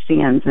where she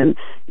stands and,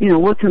 you know,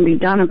 what can be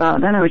done about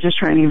it. Then I was just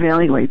trying to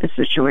evaluate the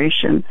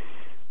situation.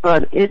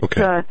 But it's,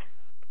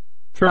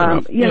 Fair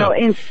enough. You know,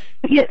 and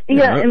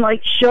and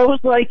like shows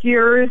like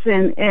yours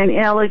and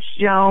Alex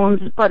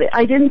Jones, but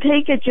I didn't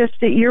take it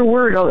just at your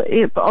word,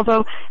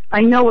 although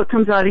I know what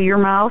comes out of your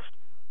mouth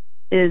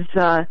is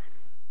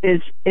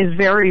is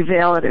very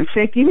valid. In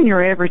fact, even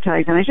your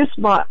advertising. I just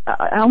bought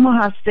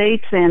Omaha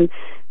Steaks, and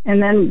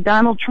then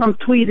Donald Trump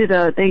tweeted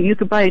that you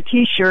could buy a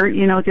T-shirt,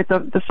 get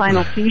the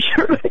final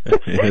T-shirt.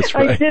 That's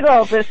right. I did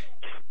all this,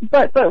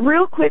 but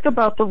real quick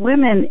about the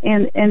women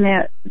and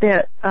that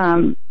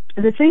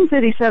the things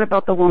that he said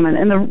about the woman,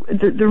 and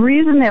the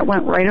reason that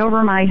went right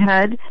over my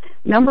head.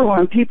 Number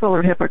one, people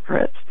are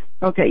hypocrites.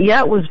 Okay, yeah,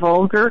 it was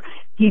vulgar.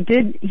 He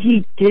did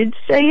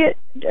say it,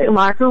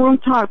 locker room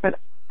talk, but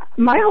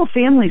my whole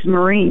family's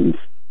Marines.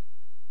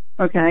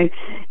 Okay,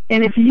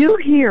 and if you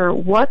hear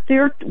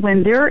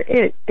when they're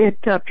at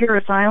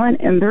Parris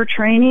Island and they're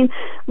training,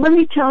 let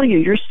me tell you,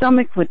 your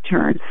stomach would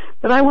turn.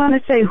 But I want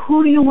to say,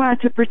 who do you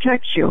want to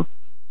protect you?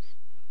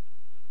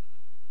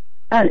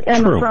 On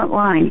the front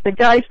line, the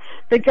guys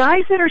that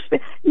are,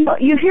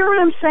 you hear what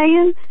I'm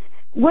saying?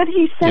 What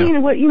he's saying,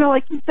 and what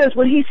like he says,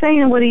 what he's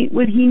saying and what he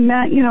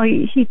meant.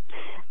 Listen,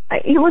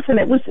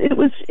 it was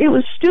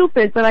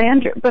stupid, but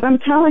but I'm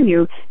telling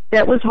you,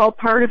 that was all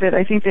part of it.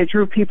 I think that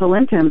drew people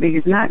into him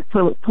because he's not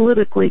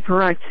politically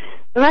correct.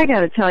 But I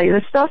got to tell you,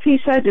 the stuff he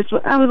said,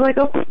 I was like,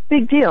 oh,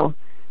 big deal.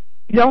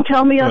 Don't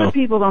tell me other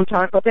people don't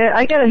talk like that.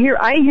 I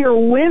hear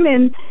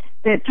women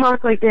that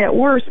talk like that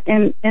worse.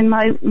 And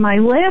my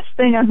last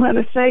thing I want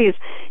to say is,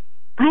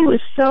 I was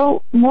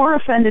so more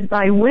offended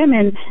by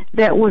women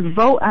that would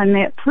vote on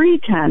that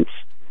pretense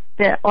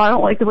that, I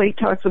don't like the way he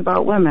talks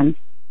about women.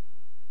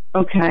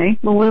 Okay,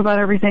 well, what about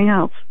everything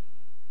else?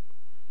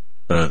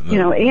 And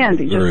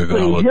just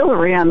putting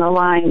Hillary on the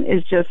line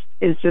is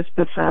just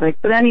pathetic.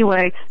 But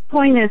anyway,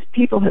 point is,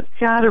 people have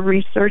got to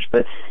research.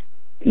 But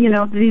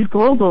these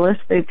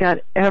globalists, they've got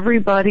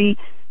everybody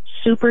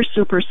super,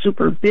 super,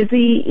 super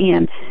busy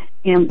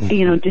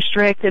and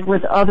distracted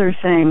with other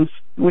things,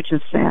 which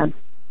is sad.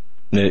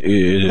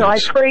 So I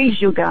praise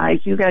you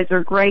guys. You guys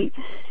are great.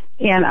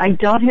 And I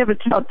don't have a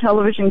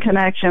television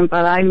connection,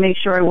 but I make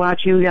sure I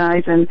watch you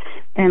guys and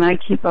I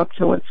keep up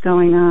to what's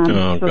going on.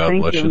 Oh, so God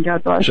thank bless you. you.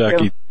 God bless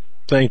Jackie, you.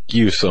 Thank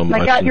you so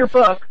much. I got your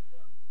book.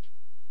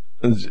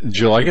 Did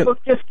you like it? The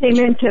book just came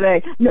in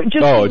today.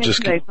 No,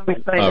 just came in today, so I'm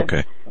excited.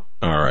 Okay.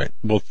 All right.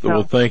 Well,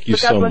 thank you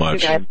so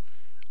much. You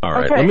all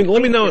right. Okay,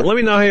 let me know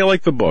how you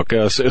like the book.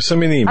 Send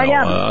me an email.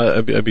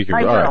 I'd be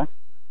curious.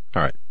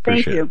 All right.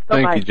 Appreciate it.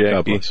 Thank you,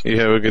 Jackie. You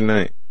have a good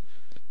night.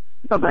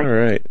 Bye-bye. All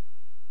right.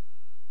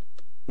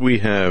 We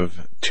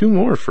have two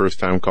more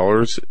first-time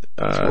callers.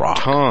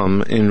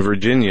 Tom in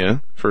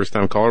Virginia,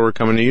 first-time caller. We're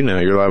coming to you now.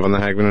 You're live on the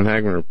Hagmann and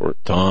Hagmann Report.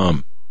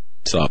 Tom,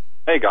 what's up?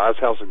 Hey, guys.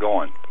 How's it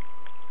going?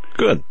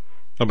 Good.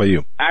 How about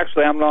you?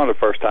 Actually, I'm not a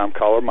first-time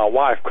caller. My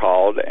wife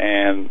called,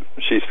 and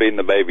she's feeding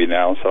the baby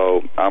now,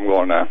 so I'm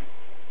going to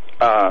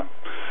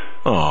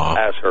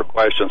ask her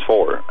questions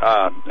for her,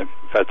 if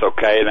that's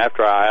okay. And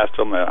after I ask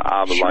them,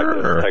 I would like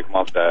to take them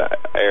off the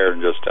air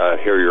and just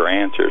hear your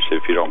answers,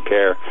 if you don't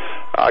care.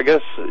 I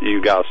guess you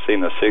guys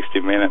seen the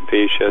 60-minute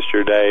piece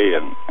yesterday,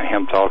 and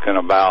him talking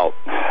about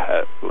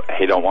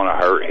he don't want to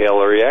hurt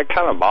Hillary. That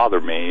kind of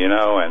bothered me,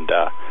 and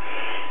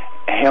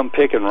him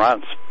picking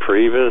Reince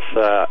Priebus.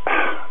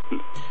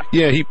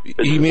 He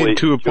made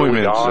two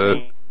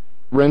appointments.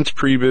 Reince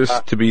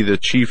Priebus to be the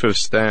chief of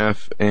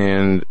staff,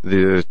 and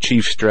the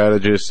chief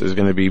strategist is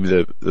going to be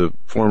the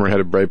former head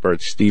of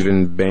Breitbart,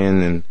 Stephen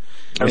Bannon.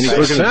 And he's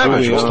looking at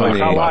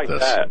Giuliani. I like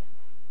that.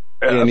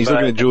 And he's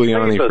looking at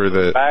Giuliani for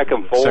the back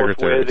and forth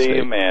Secretary with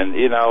him, and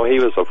he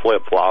was a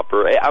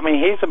flip-flopper. I mean,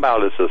 he's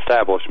about as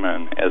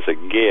establishment as it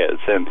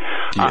gets, and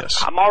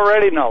yes. I'm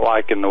already not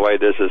liking the way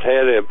this is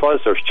headed. Plus,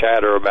 there's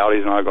chatter about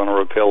he's not going to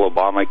repeal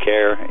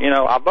Obamacare.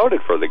 I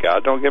voted for the guy.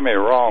 Don't get me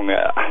wrong.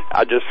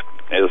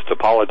 It's the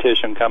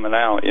politician coming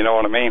out. You know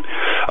what I mean?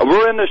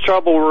 We're in this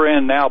trouble we're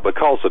in now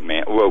because of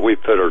men. Well, we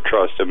put our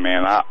trust in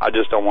men. I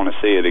just don't want to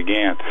see it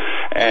again.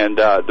 And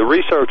the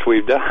research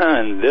we've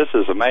done, this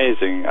is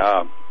amazing.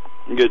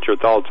 Get your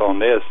thoughts on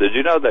this. Did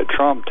you know that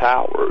Trump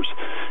Towers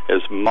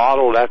is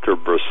modeled after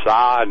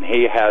Versailles, and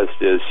he has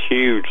this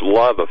huge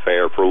love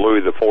affair for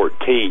Louis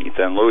XIV,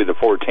 and Louis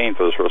XIV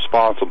was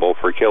responsible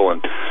for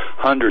killing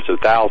hundreds of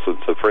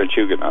thousands of French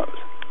Huguenots.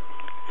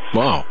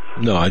 Wow.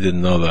 No, I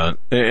didn't know that.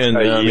 And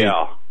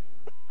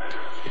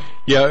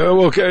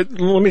okay,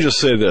 let me just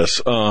say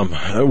this.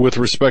 With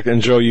respect,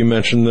 and Joe, you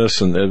mentioned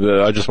this, and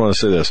I just want to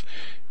say this.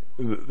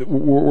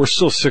 We're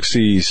still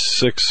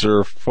 66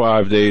 or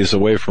 5 days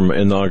away from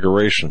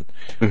inauguration.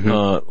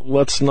 Mm-hmm.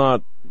 Let's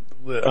not.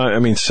 I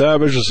mean,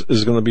 Savage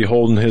is going to be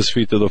holding his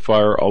feet to the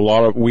fire.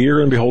 We are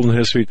going to be holding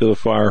his feet to the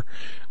fire.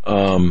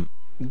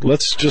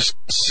 Let's just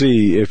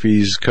see if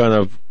he's kind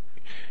of.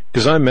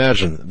 Because I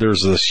imagine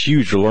there's this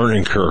huge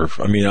learning curve.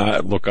 I mean,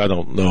 I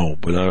don't know,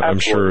 but I'm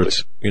sure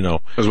it's,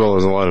 as well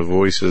as a lot of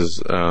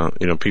voices,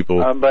 people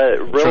but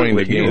really trying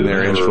to gain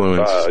their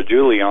influence.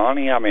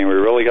 Giuliani, I mean, we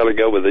really got to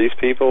go with these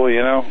people,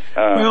 Yeah.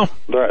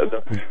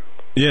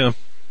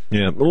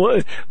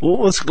 Well,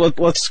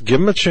 let's give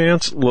him a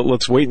chance.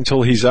 Let's wait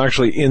until he's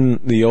actually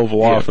in the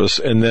Oval Office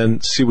and then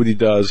see what he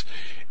does.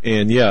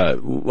 And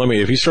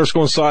if he starts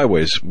going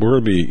sideways, we're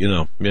going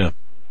to be,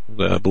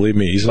 believe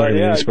me, he's not going to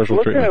need any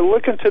special treatment.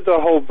 Look into the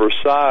whole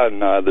Versailles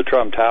and the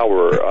Trump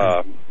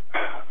Tower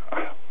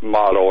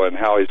model and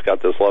how he's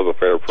got this love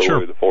affair for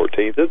Louis the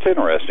 14th. It's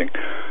interesting.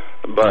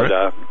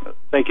 But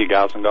thank you,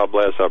 guys, and God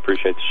bless. I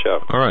appreciate the show.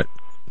 All right.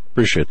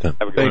 Appreciate that.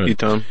 Thank you,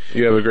 Tom.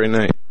 You have a great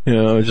night.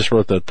 Yeah, I just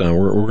wrote that down.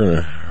 We're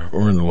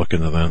gonna look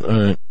into that.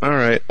 All right. All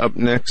right. Up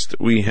next,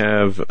 we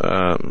have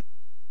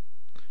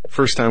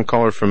first-time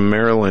caller from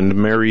Maryland,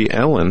 Mary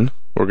Ellen.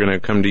 We're going to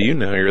come to you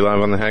now. You're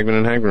live on the Hagmann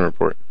and Hagmann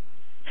Report.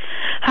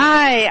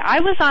 Hi, I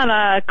was on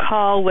a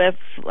call with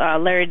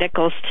Larry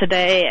Nichols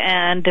today,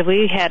 and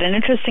we had an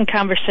interesting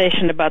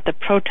conversation about the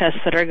protests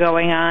that are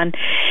going on.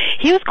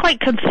 He was quite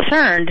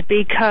concerned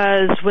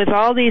because with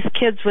all these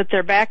kids with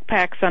their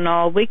backpacks and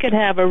all, we could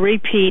have a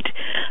repeat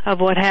of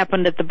what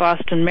happened at the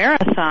Boston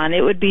Marathon.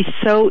 It would be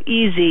so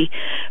easy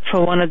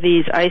for one of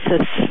these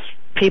ISIS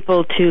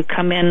people to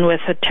come in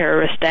with a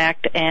terrorist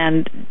act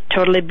and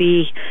totally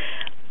be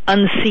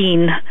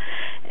unseen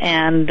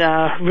and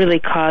really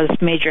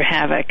caused major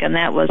havoc, and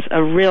that was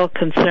a real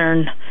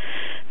concern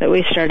that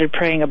we started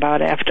praying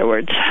about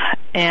afterwards.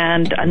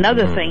 And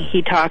another thing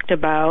he talked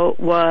about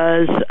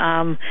was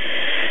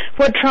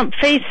what Trump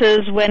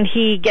faces when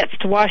he gets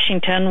to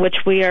Washington, which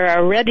we are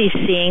already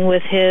seeing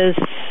with his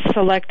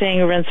selecting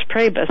Reince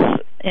Priebus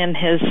in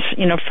his,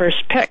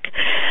 first pick.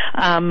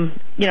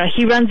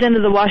 He runs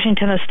into the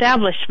Washington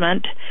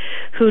establishment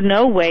who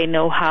no way,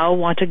 no how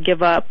want to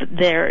give up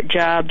their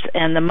jobs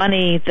and the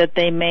money that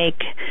they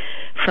make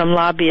from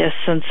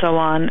lobbyists and so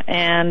on.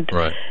 And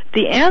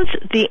the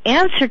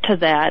answer to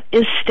that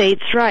is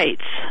states'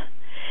 rights.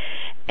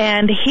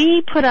 And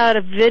he put out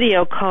a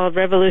video called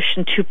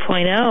Revolution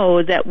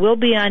 2.0 that will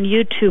be on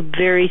YouTube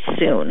very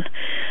soon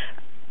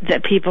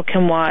that people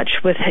can watch,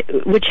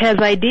 which has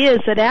ideas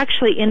that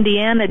actually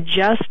Indiana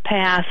just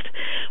passed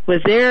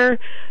with their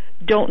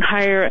don't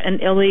hire an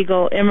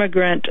illegal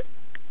immigrant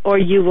or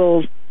you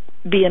will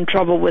be in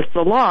trouble with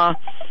the law.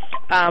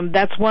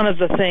 That's one of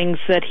the things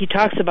that he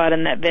talks about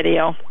in that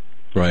video.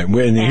 Right,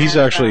 and he's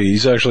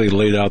actually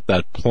laid out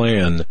that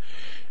plan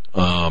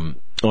on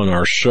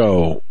our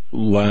show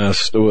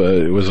was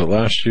it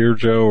last year,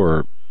 Joe,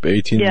 or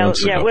 18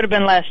 months ago? Yeah, it would have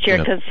been last year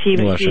because he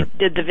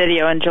did the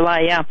video in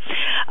July,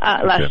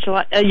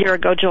 July, a year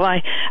ago,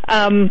 July.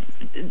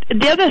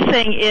 The other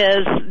thing is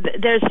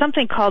there's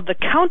something called the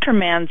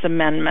Countermans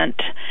Amendment.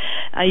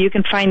 You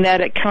can find that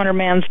at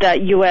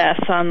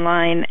countermans.us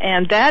online,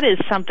 and that is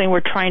something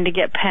we're trying to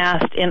get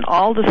passed in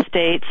all the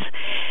states,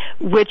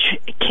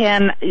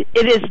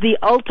 it is the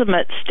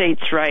ultimate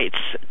states' rights,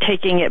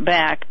 taking it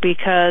back,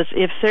 because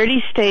if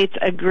 30 states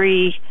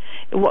agree,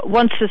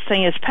 once this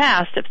thing is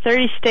passed, if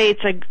 30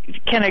 states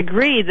can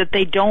agree that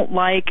they don't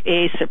like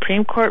a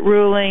Supreme Court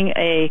ruling,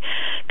 a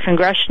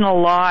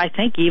congressional law, I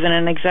think even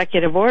an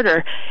executive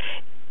order,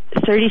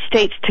 30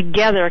 states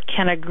together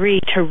can agree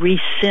to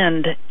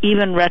rescind,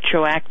 even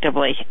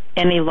retroactively,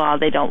 any law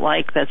they don't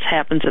like that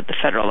happens at the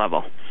federal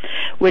level.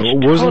 Which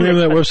wasn't in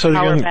that website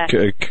again?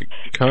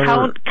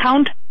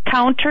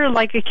 Counter,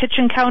 like a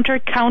kitchen counter,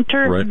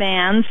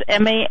 Countermans,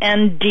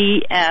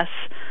 M-A-N-D-S.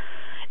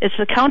 It's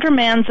the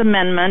Countermans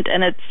Amendment,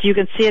 and you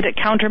can see it at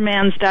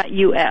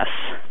countermans.us.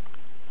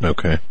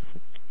 Okay.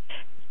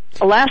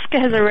 Alaska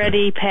has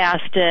already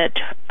passed it.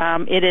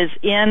 It is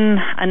in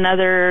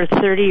another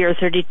 30 or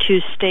 32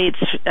 states,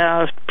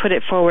 put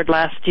it forward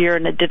last year,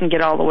 and it didn't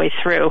get all the way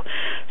through.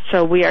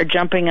 So we are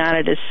jumping on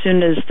it as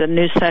soon as the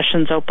new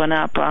sessions open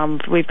up.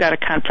 We've got a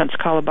conference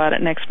call about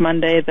it next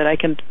Monday that I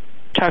can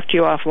talk to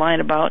you offline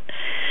about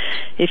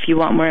if you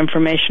want more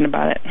information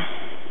about it.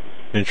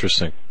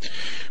 Interesting.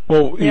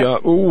 Well, yeah,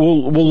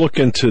 we'll look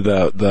into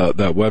that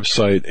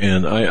website,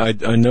 and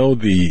I know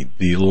the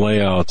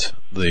layout,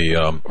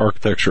 the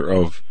architecture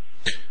of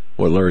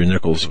what Larry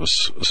Nichols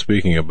was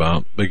speaking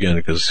about, again,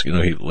 because he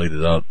laid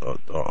it out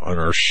on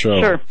our show.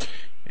 Sure.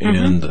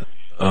 And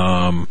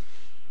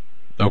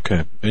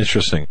okay,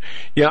 interesting.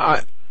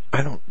 Yeah,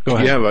 I don't. Go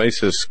ahead. You have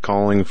ISIS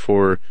calling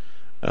for,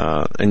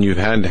 and you've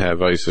had to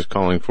have ISIS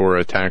calling for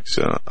attacks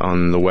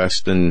on the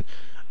West and.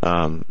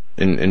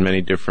 In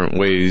many different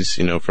ways,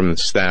 from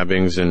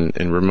stabbings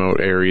in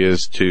remote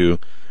areas to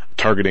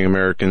targeting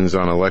Americans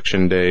on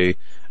Election Day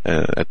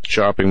at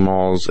shopping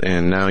malls,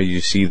 and now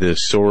you see the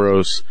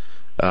Soros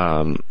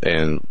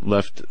and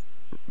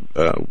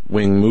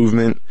left-wing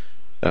movement,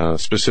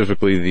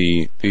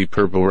 specifically the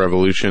Purple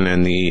Revolution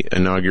and the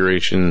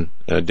Inauguration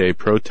Day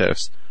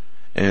protest.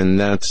 And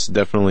that's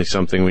definitely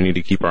something we need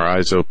to keep our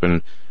eyes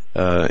open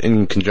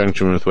in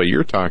conjunction with what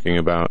you're talking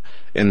about.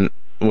 And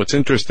what's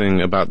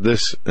interesting about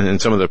this and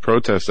some of the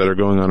protests that are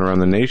going on around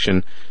the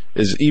nation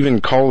is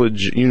even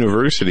college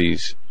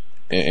universities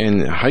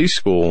and high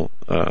schools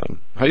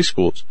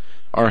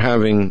are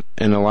having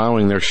and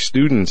allowing their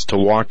students to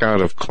walk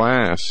out of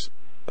class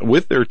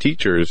with their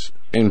teachers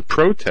and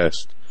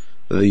protest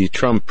the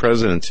Trump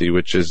presidency,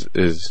 which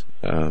is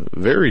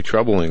very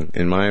troubling,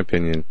 in my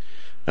opinion,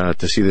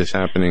 to see this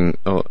happening.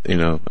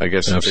 I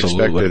guess it's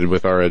expected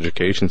with our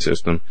education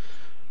system.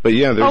 But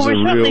yeah, there's a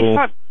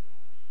real.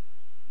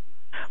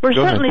 We're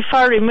certainly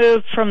far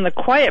removed from the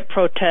quiet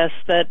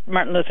protests that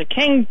Martin Luther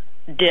King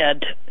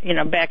did,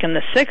 back in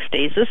the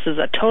 60s. This is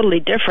a totally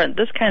different,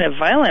 this kind of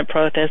violent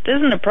protest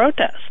isn't a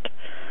protest.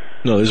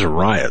 No, these are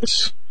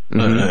riots.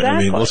 Exactly. I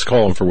mean, let's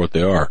call them for what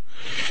they are.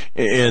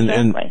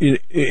 And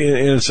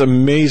it's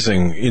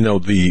amazing,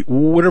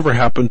 whatever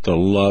happened to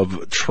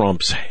love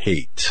trumps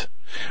hate.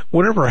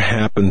 Whatever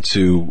happened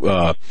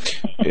to,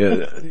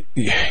 and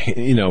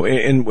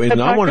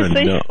I want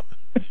to know.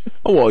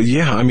 Oh, well,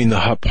 yeah, I mean,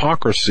 the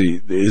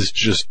hypocrisy is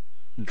just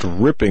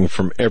dripping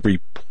from every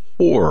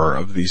pore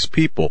of these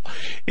people.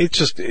 It's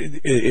just,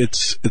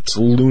 it's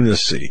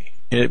lunacy.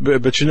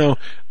 But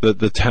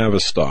the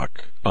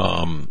Tavistock,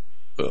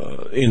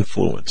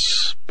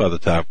 influence by the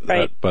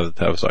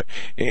Tavistock,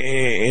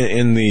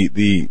 and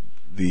the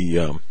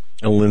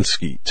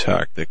Alinsky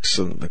tactics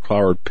and the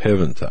Cloward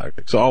Piven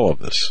tactics, all of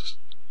this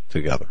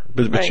together.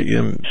 But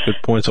good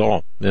points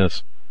all,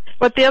 yes.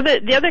 But the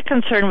other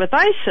concern with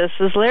ISIS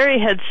is Larry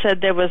had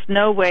said there was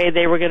no way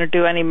they were going to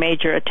do any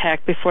major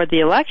attack before the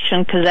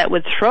election because that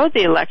would throw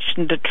the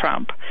election to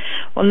Trump.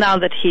 Well, now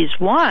that he's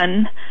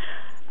won,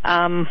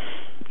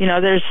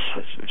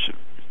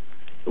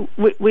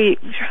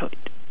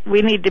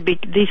 we need to be,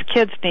 these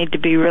kids need to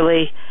be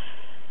really,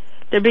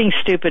 they're being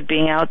stupid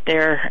being out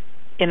there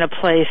in a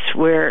place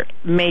where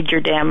major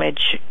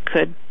damage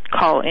could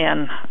call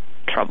in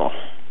trouble.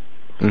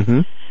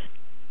 Mm-hmm.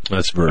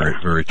 That's very,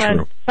 very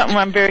true. Something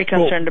I'm very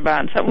concerned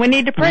about, and something we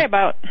need to pray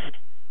about.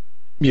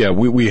 Yeah,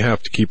 we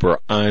have to keep our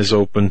eyes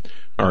open,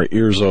 our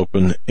ears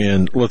open,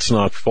 and let's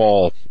not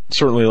fall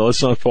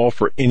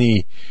for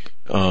any,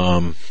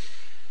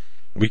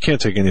 we can't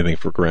take anything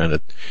for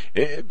granted.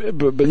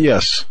 But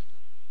yes.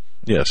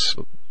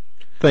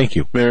 Thank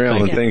you. Mary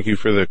Ellen, thank you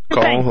for the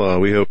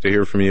call. We hope to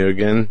hear from you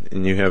again,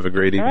 and you have a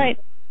great evening. All right.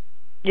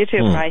 You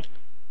too. Bye.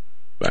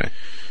 Bye.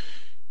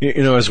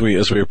 As we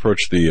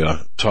approach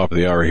the top of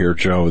the hour here,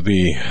 Joe,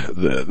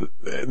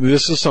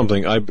 this is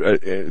something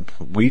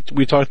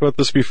we talked about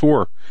this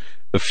before.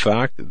 The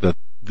fact that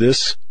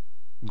this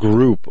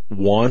group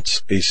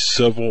wants a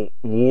civil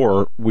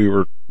war, we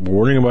were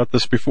warning about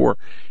this before.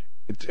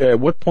 At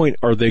what point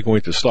are they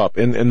going to stop?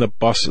 And the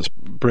buses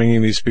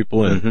bringing these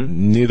people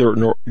in, neither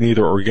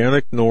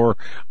organic nor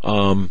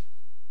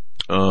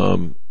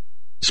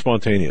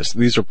spontaneous.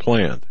 These are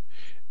planned.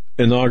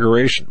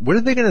 Inauguration. What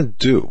are they going to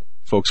do,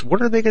 folks?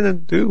 What are they going to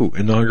do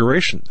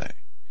Inauguration Day?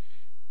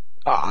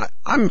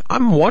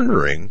 I'm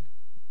wondering,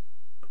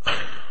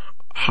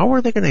 how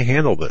are they going to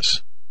handle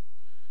this?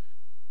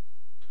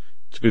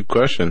 It's a good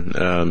question.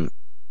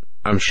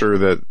 I'm sure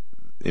that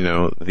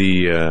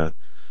the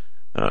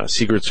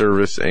Secret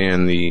Service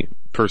and the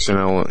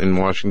personnel in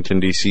Washington,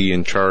 D.C.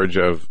 in charge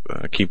of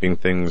keeping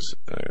things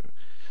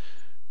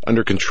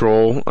under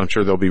control. I'm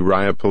sure there'll be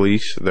riot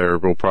police. There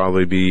will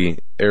probably be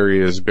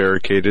areas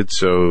barricaded,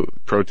 so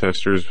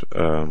protesters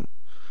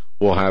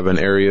will have an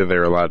area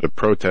they're allowed to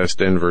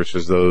protest in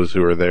versus those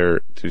who are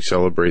there to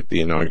celebrate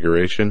the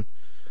inauguration.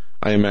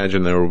 I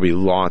imagine there will be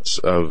lots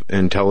of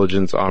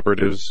intelligence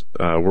operatives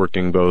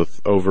working both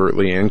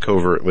overtly and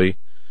covertly.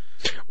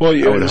 Well,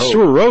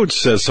 Stuart Rhodes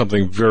says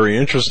something very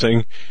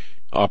interesting.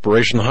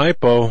 Operation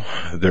Hypo,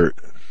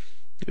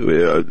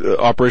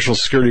 operational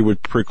security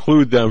would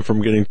preclude them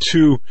from getting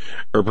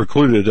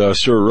precluded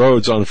Stuart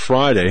Rhodes on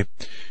Friday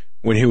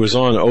when he was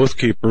on Oath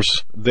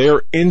Keepers.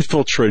 They're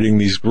infiltrating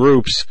these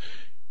groups.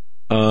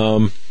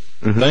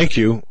 Thank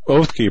you,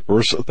 Oath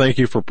Keepers. Thank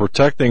you for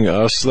protecting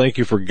us. Thank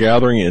you for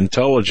gathering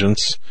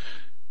intelligence,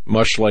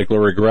 much like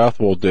Larry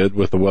Grathwohl did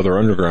with the Weather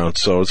Underground.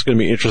 So it's going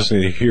to be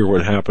interesting to hear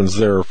what happens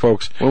there,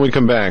 folks. When we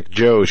come back,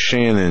 Joe,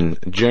 Shannon,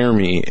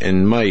 Jeremy,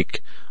 and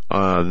Mike,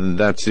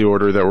 that's the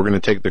order that we're going to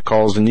take the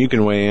calls, and you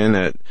can weigh in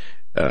at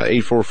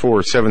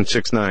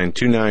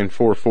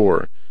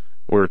 844-769-2944.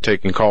 We're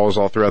taking calls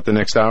all throughout the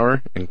next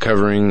hour and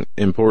covering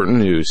important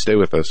news. Stay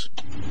with us.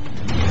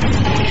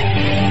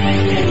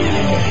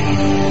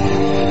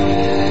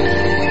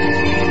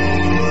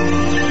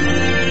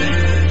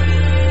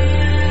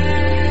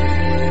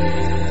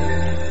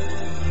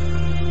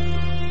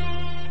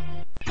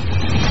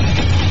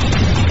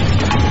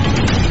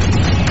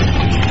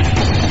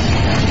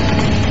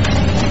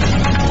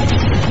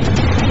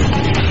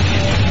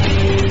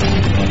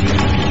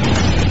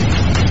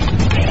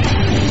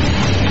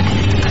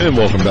 And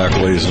welcome back,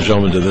 ladies and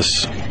gentlemen, to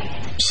this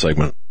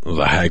segment of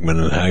the Hagmann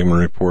and Hagmann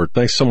Report.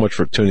 Thanks so much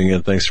for tuning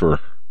in. Thanks for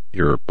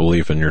your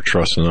belief and your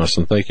trust in us.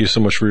 And thank you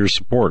so much for your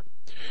support,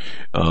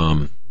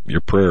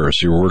 your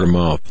prayers, your word of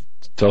mouth.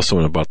 Tell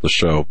someone about the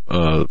show.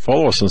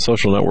 Follow us on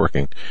social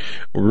networking.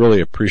 We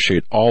really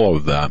appreciate all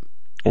of that.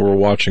 We're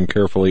watching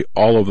carefully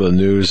all of the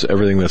news,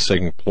 everything that's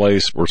taking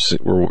place. We're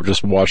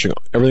just watching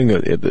everything,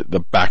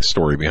 the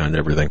backstory behind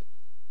everything,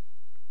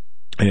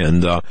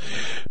 and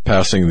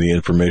passing the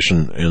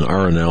information and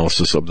our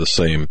analysis of the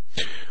same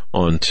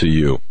on to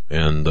you.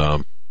 And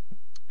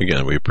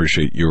again, we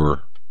appreciate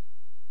your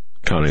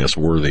counting us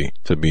worthy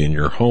to be in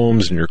your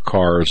homes, in your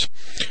cars,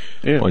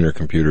 on your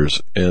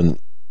computers. And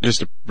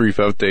just a brief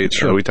update.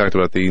 Sure. We talked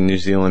about the New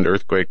Zealand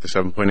earthquake, the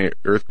 7.8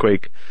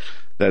 earthquake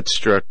that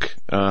struck,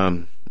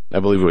 I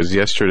believe it was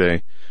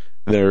yesterday.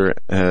 there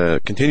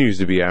continues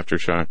to be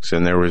aftershocks,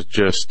 and there was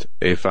just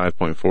a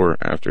 5.4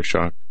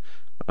 aftershock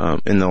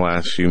in the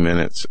last few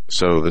minutes.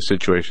 So the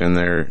situation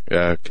there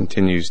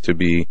continues to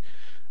be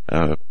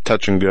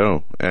touch and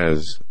go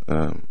as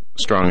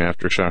strong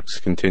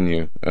aftershocks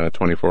continue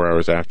 24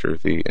 hours after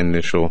the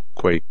initial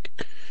quake.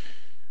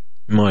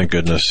 My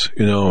goodness.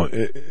 You know,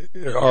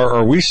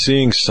 are we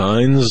seeing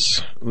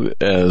signs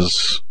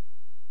as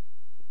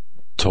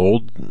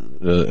told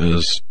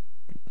as...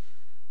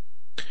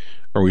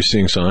 Are we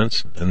seeing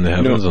signs in the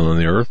heavens and on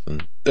the earth?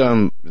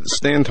 And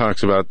Stan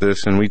talks about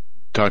this, and we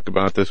talked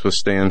about this with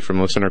Stan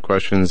from listener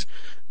questions,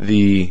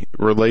 the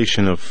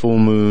relation of full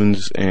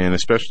moons and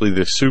especially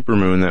the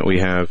supermoon that we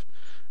have,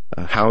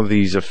 how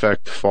these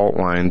affect fault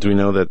lines. We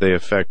know that they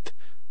affect,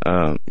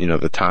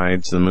 the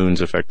tides. The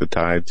moons affect the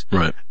tides.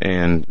 Right.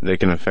 And they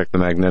can affect the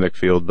magnetic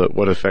field, but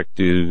what effect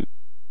do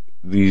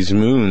these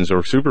moons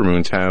or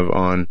supermoons have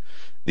on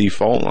the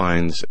fault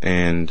lines,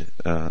 and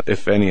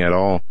if any at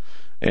all?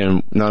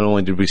 And not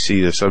only did we see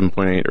the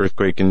 7.8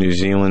 earthquake in New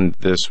Zealand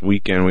this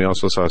weekend, we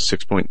also saw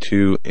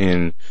 6.2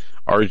 in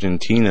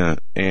Argentina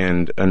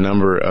and a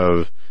number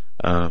of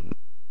high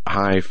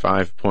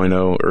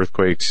 5.0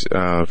 earthquakes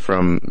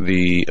from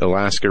the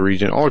Alaska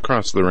region all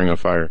across the Ring of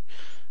Fire.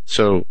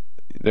 So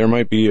there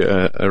might be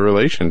a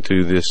relation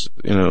to this,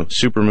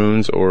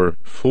 supermoons or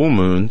full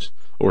moons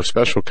or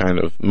special kind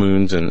of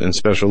moons and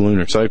special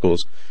lunar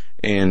cycles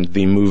and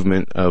the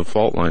movement of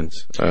fault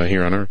lines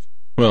here on Earth.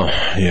 Well,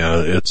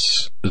 yeah,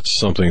 it's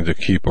something to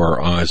keep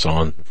our eyes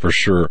on for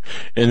sure.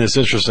 And it's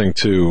interesting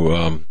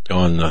too,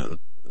 on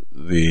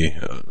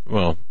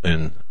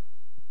in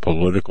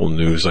political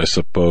news, I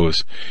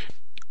suppose,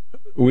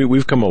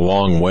 we've come a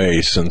long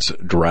way since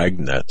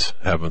Dragnet,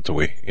 haven't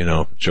we?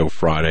 Joe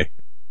Friday,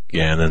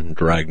 Gannon,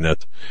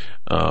 Dragnet,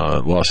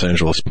 Los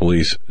Angeles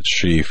Police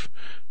Chief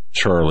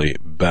Charlie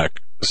Beck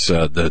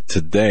said that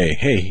today,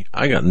 hey,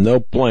 I got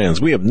no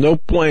plans. We have no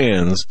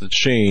plans to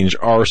change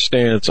our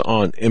stance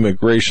on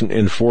immigration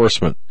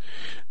enforcement.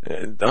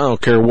 I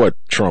don't care what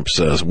Trump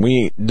says. We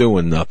ain't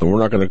doing nothing. We're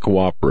not going to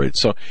cooperate.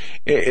 So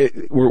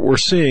we're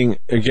seeing,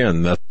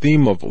 again, that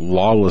theme of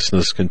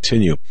lawlessness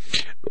continue.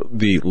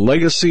 The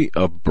legacy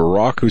of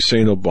Barack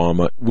Hussein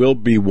Obama will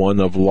be one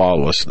of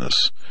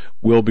lawlessness,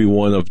 will be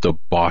one of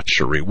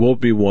debauchery, will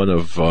be one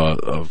of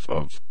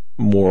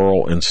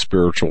moral and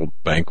spiritual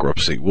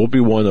bankruptcy, will be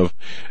one of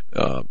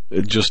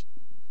just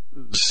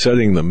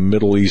setting the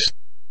Middle East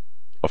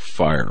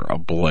afire,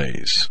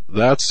 ablaze.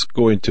 That's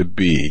going to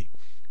be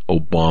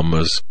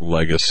Obama's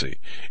legacy,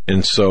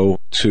 and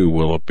so too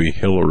will it be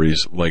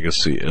Hillary's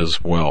legacy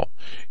as well.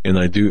 And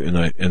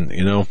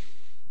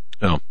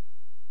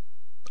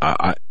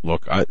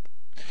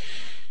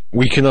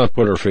we cannot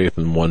put our faith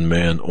in one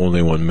man,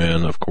 only one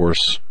man, of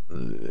course.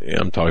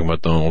 I'm talking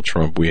about Donald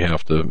Trump. We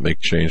have to make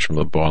change from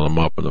the bottom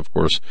up, and of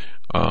course,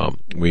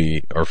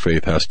 our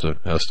faith has to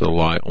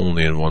lie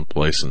only in one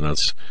place, and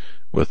that's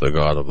with the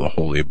God of the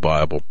Holy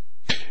Bible.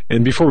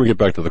 And before we get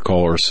back to the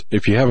callers,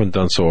 if you haven't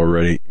done so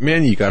already,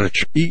 man, you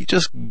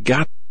just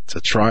got to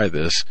try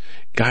this.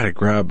 Got to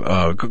grab,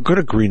 go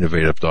to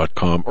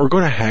greeninnovative.com or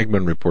go to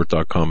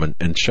hagmanreport.com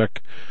and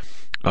check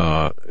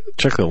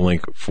the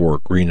link for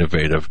Green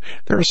Innovative.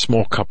 They're a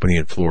small company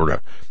in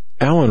Florida.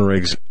 Alan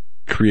Riggs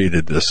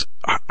created this.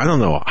 I don't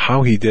know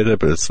how he did it,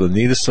 but it's the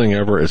neatest thing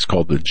ever. It's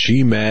called the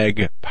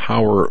GMAG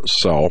Power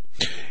Cell.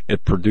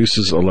 It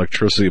produces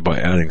electricity by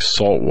adding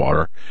salt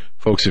water.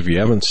 Folks, if you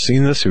haven't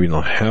seen this, if you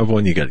don't have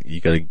one, you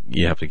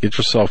have to get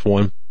yourself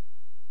one.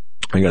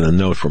 I got a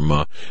note from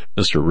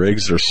Mr.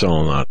 Riggs. They're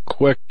selling out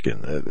quick,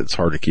 and it's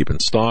hard to keep in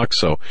stock.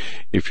 So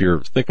if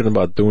you're thinking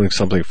about doing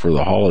something for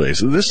the holidays,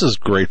 this is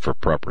great for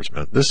preppers,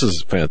 man. This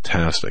is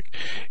fantastic.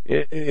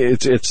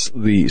 It's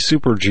the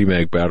Super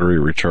GMAG battery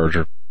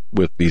recharger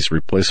with these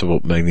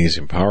replaceable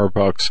magnesium power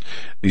pucks.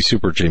 The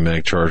Super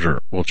GMAG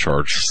charger will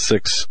charge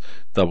 6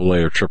 AA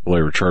or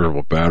AAA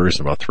rechargeable batteries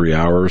in about 3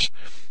 hours.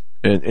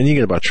 And you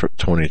get about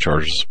 20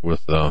 charges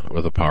with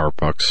the power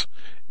pucks.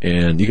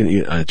 And you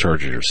can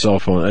charge your cell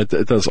phone.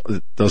 It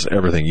does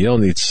everything. You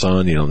don't need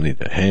sun. You don't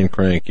need a hand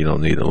crank. You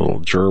don't need a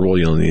little gerbil.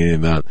 You don't need any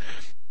of that.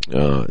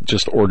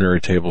 Just ordinary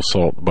table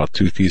salt, about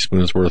 2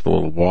 teaspoons worth, a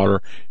little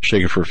water,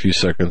 shake it for a few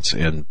seconds,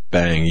 and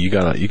bang, you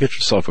get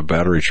yourself a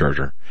battery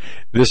charger.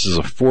 This is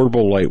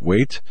affordable,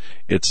 lightweight,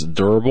 it's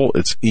durable,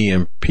 it's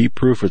EMP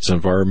proof, it's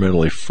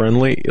environmentally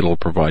friendly, it'll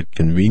provide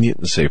convenient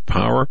and safe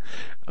power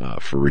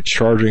for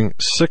recharging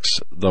 6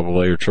 AA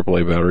or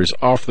AAA batteries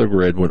off the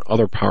grid when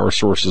other power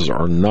sources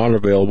are not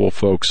available.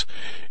 Folks,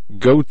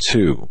 go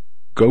to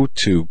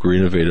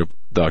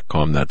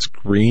greeninnovative.com. That's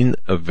Green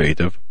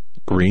Innovative,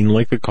 green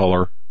like the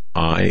color,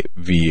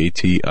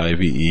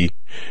 IVATIVE,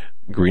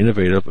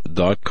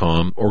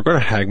 greeninnovative.com, or go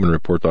to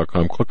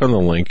hagmanreport.com, click on the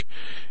link,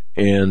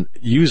 and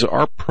use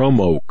our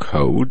promo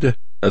code.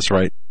 That's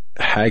right,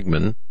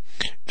 Hagmann.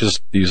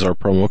 Just use our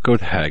promo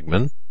code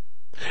Hagmann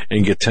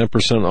and get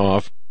 10%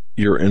 off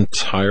your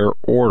entire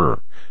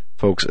order.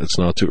 Folks, it's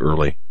not too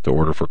early to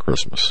order for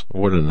Christmas.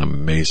 What an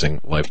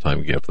amazing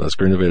lifetime gift. That's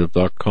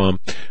greeninnovative.com,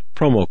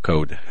 promo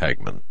code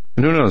Hagmann.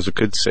 And who knows? It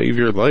could save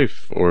your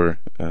life, or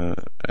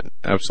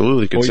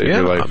absolutely could save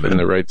your life in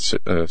the right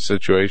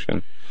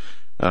situation.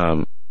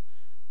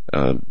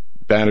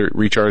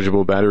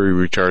 Rechargeable battery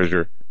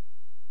recharger.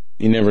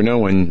 You never know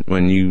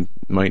when you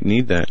might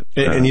need that.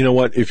 And you know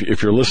what?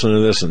 If you're listening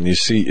to this and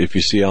if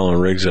you see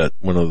Alan Riggs at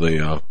one of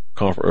the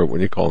what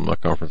do you call them?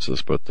 Not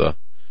conferences, but what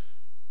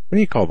do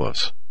you call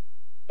those?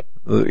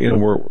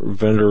 Where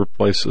vendor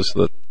places,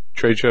 that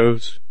trade show,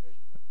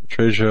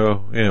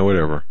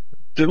 whatever.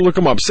 Look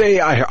them up. Say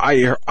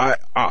I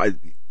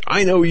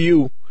know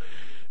you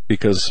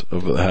because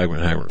of the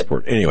Hagmann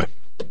Report. Anyway,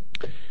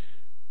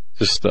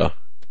 just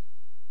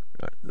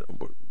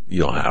you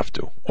don't have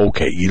to.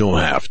 Okay, you don't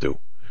have to.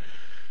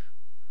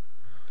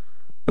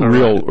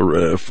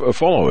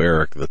 Follow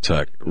Eric the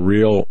Tech.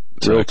 Real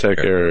Tech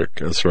Eric.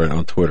 That's right,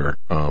 on Twitter.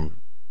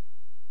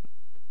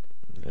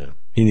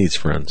 He needs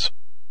friends.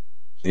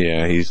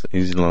 Yeah, he's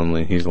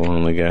lonely. He's a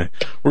lonely guy.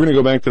 We're going to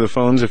go back to the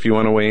phones if you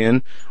want to weigh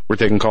in. We're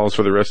taking calls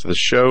for the rest of the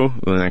show,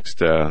 the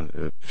next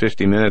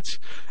 50 minutes,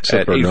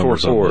 at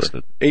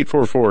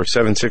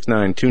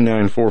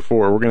 844-769-2944.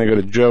 We're going to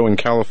go to Joe in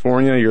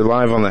California. You're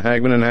live on the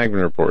Hagmann and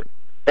Hagmann Report.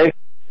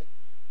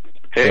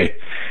 Hey.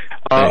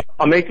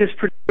 I'll make this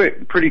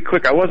pretty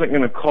quick. I wasn't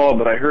going to call,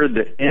 but I heard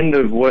the end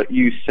of what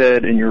you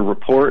said in your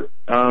report,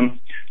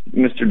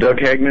 Mr. Doug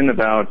Hagmann,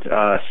 about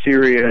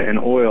Syria and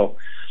oil.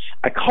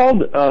 I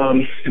called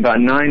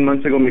about 9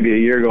 months ago, maybe a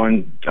year ago,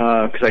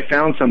 because I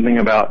found something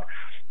about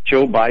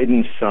Joe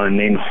Biden's son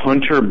named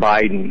Hunter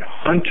Biden.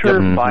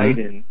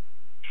 Biden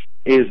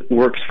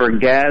works for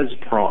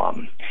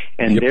Gazprom,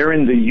 and they're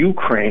in the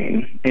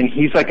Ukraine, and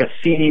he's like a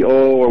CEO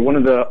or one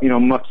of the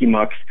mucky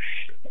mucks.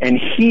 And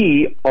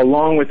he,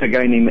 along with a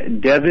guy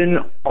named Devin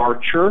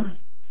Archer,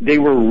 they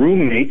were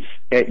roommates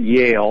at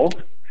Yale.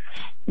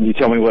 You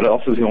tell me what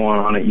else is going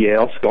on at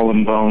Yale, Skull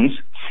and Bones,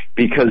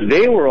 because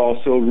they were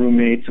also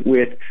roommates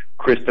with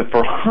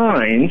Christopher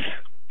Hines,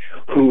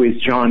 who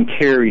is John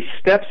Kerry's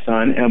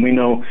stepson, and we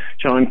know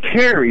John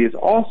Kerry is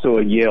also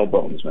a Yale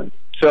Bonesman.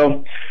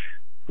 So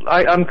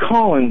I'm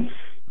calling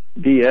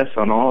BS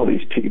on all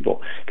these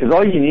people, because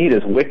all you need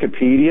is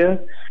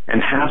Wikipedia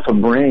and half a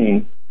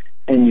brain,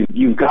 and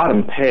you've got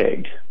them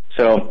pegged.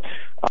 So,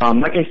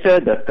 like I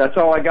said, that's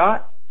all I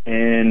got,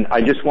 and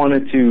I just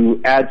wanted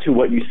to add to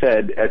what you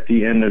said at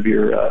the end of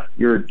your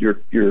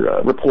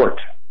report.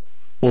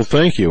 Well,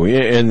 thank you.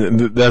 And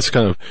that's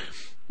not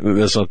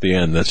the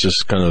end. That's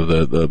just kind of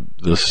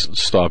the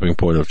stopping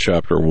point of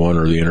chapter 1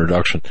 or the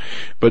introduction.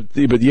 But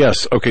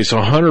yes, okay. So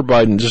Hunter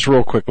Biden, just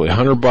real quickly,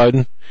 Hunter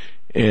Biden,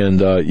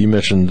 and you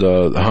mentioned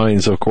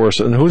Hines, of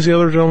course, and who's the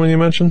other gentleman you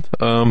mentioned?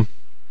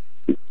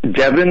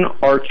 Devin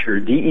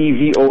Archer,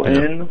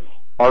 Devon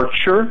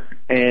Archer,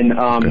 and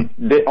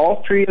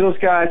all three of those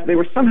guys, they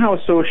were somehow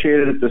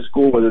associated at the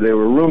school, whether they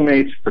were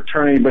roommates,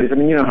 fraternity buddies. I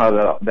mean, you know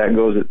how that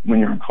goes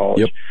when you're in college.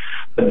 Yep.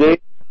 But they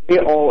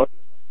all,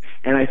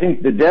 and I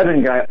think the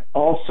Devin guy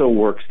also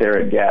works there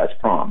at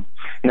Gazprom.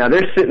 Now,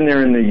 they're sitting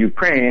there in the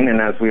Ukraine,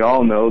 and as we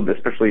all know,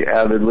 especially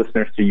avid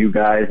listeners to you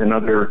guys and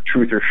other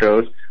truther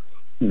shows,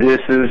 this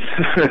is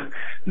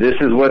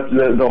what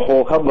the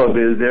whole hubbub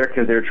is there,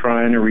 because they're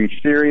trying to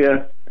reach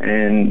Syria,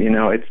 and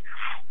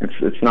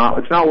it's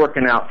not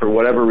working out for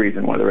whatever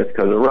reason, whether it's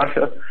because of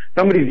Russia.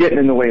 Somebody's getting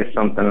in the way of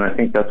something, and I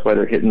think that's why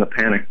they're hitting the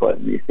panic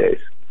button these days.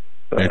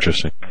 So,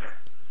 interesting.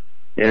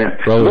 Yeah,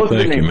 brother,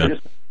 thank you, man.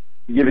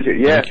 Give it to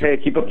you. Yeah, hey,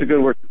 keep up the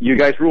good work. You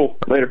guys rule.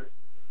 Later.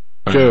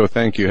 Joe,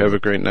 thank you. Have a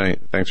great night.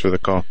 Thanks for the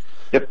call.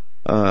 Yep.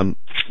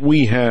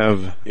 We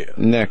have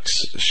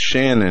next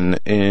Shannon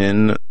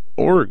in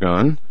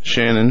Oregon.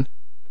 Shannon,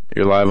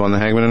 you're live on the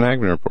Hagmann and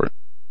Hagmann Report.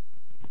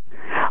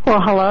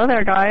 Well, hello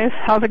there, guys.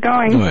 How's it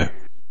going? Hey,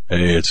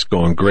 it's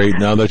going great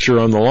now that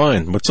you're on the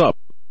line. What's up?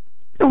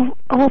 Oh,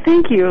 well,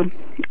 thank you.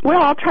 Well,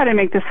 I'll try to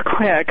make this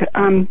quick.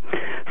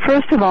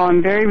 First of all,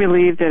 I'm very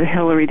relieved that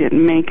Hillary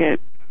didn't make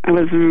it. I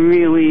was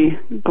really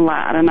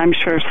glad, and I'm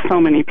sure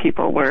so many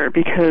people were,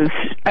 because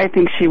I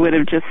think she would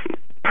have just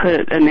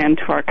put an end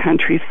to our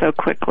country so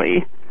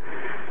quickly.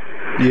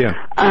 Yeah.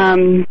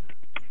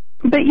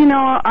 But,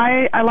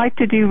 I like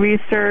to do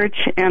research,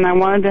 and I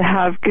wanted to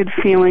have good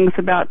feelings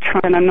about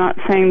Trump, and I'm not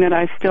saying that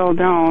I still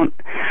don't,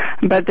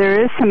 but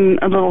there is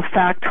a little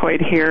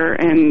factoid here,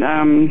 and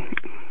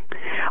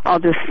I'll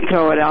just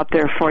throw it out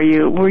there for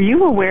you. Were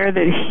you aware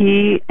that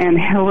he and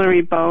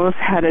Hillary both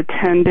had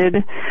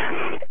attended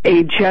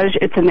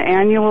it's an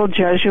annual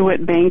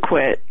Jesuit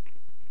banquet?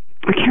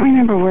 I can't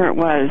remember where it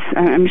was.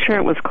 I'm sure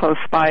it was close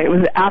by. It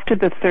was after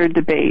the third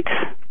debate.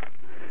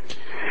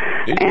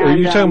 Are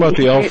you talking about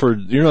the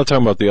Alfred? You're not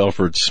talking about the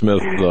Alfred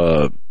Smith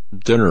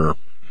dinner,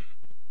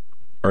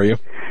 are you?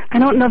 I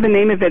don't know the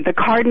name of it. The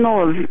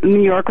Cardinal of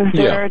New York was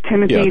there.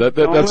 Timothy.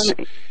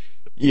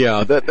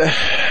 Yeah,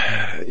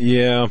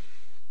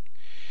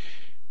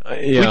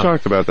 we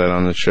talked about that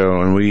on the show,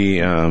 and we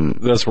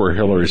that's where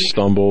Hillary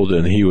stumbled,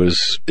 and he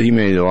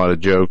made a lot of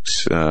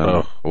jokes.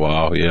 Oh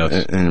wow,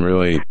 yes, and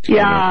really,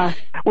 yeah.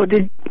 Well,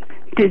 did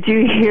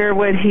you hear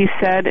what he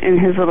said in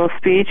his little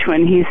speech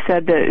when he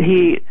said that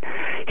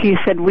He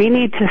said, we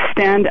need to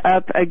stand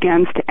up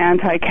against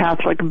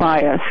anti-Catholic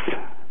bias.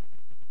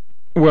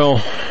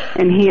 Well,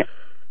 and he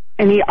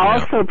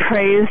also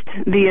praised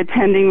the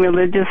attending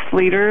religious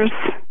leaders.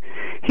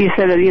 He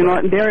said,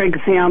 their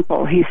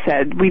example, he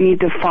said, we need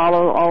to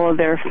follow all of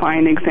their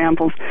fine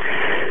examples.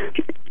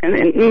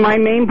 And my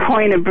main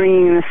point of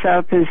bringing this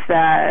up is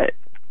that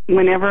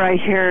whenever I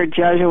hear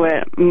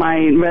Jesuit,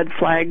 my red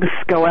flags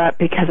go up,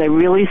 because I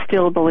really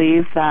still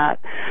believe that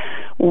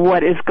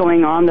what is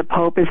going on, the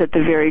Pope is at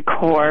the very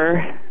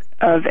core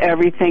of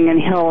everything,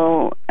 and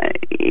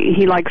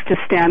he likes to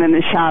stand in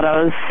the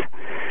shadows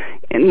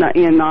and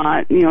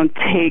not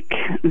take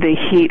the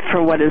heat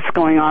for what is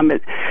going on.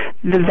 But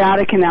the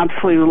Vatican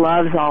absolutely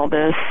loves all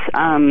this,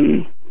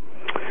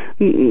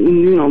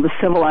 the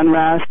civil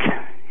unrest.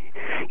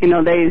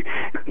 They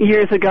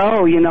years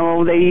ago,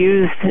 they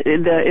used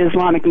the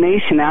Islamic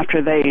Nation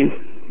after they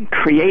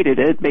created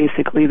it.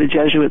 Basically, the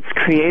Jesuits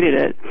created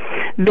it.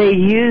 They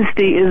used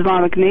the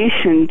Islamic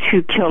Nation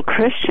to kill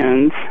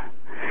Christians.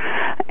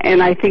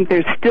 And I think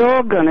they're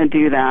still going to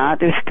do that.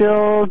 They're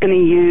still going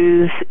to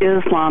use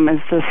Islam as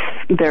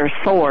their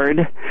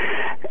sword.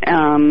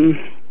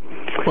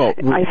 Well,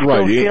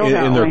 right.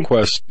 In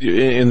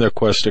their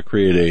quest to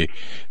create a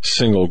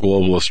single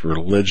globalist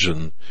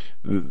religion,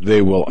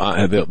 they're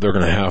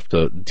going to have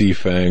to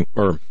defang,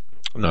 or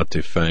not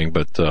defang,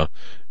 but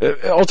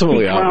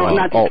ultimately,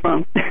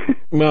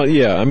 well,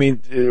 yeah. I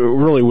mean,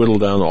 really whittle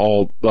down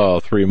all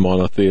three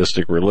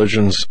monotheistic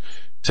religions.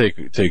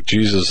 Take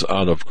Jesus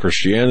out of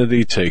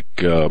Christianity, take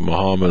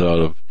Muhammad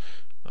out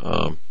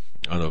of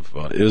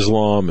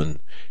Islam, and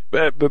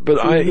but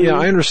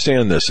I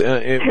understand this.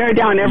 Tear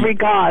down every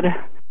god.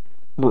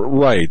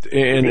 Right,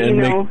 and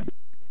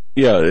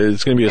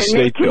it's going to be a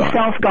state god. Make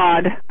himself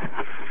God.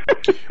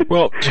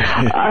 Well.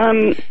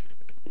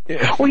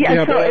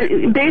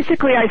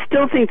 Basically, I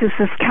still think this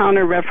is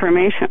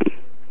counter-Reformation.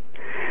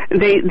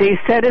 They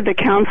said at the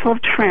Council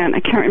of Trent,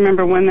 I can't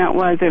remember when that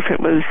was, if it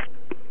was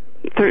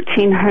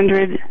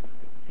 1300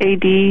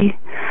 AD,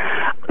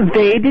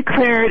 they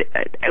declared,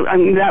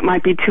 that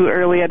might be too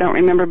early, I don't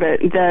remember,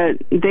 but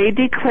they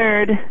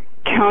declared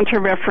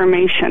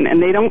counter-Reformation,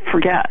 and they don't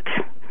forget.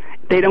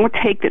 They don't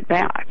take it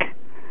back.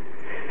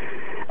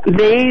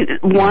 They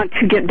want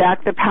to get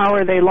back the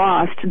power they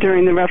lost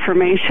during the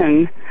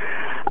Reformation.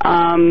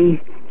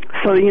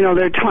 So,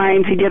 they're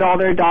trying to get all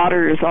their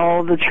daughters,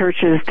 all the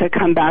churches, to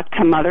come back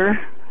to Mother.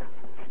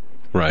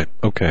 Right,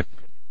 okay.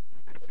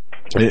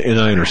 And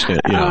I understand.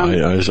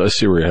 Yeah, I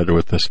see where you're headed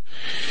with this.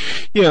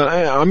 Yeah,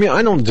 I mean,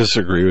 I don't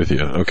disagree with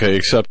you. Okay,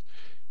 except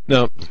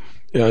now,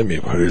 I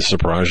mean, it's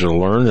surprising to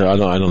learn. I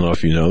don't know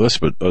if you know this,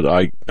 but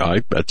I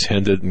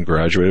attended and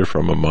graduated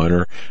from a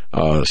minor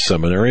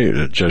seminary,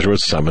 a Jesuit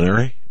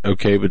seminary.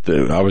 Okay, but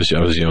I was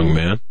a young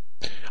man.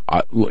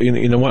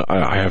 You know what?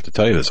 I have to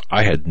tell you this.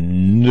 I had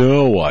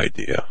no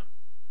idea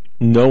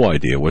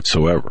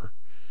whatsoever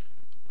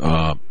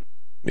about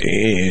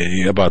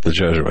the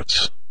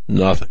Jesuits.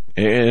 Nothing.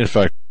 And in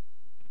fact,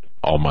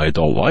 all my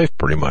adult life,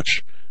 pretty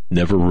much,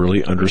 never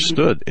really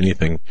understood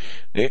anything.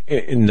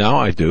 And now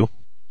I do.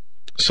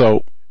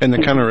 So, and the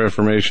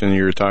Counter-Reformation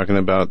you were talking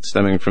about,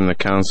 stemming from the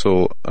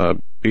council,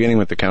 beginning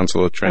with the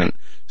Council of Trent,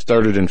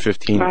 started in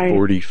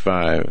 1545.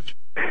 Right.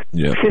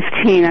 Yeah.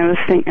 15, I was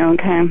thinking,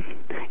 okay.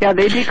 Yeah,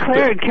 they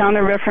declared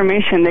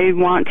counter-Reformation. They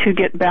want to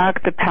get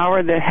back the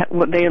power that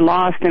what they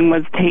lost and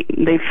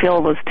they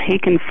feel was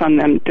taken from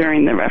them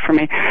during the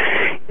Reformation.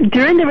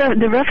 During the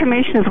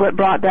Reformation is what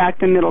brought back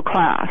the middle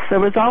class. There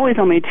was always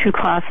only two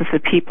classes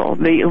of people: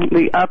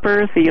 the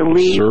uppers, the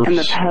elite, serfs, and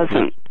the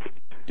peasants.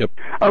 Yep.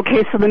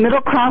 Okay, so the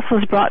middle class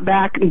was brought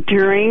back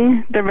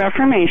during the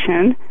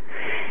Reformation,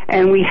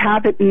 and we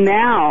have it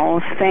now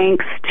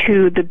thanks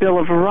to the Bill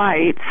of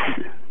Rights.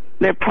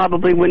 There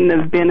probably wouldn't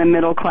have been a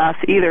middle class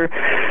either.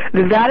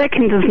 The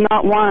Vatican does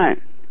not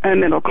want a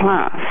middle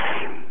class.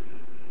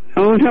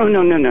 Oh, no.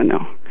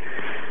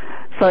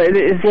 So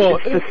it's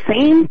the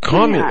same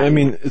thing. I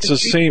mean, it's the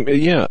same,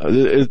 yeah.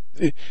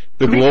 The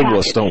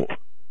globalists don't.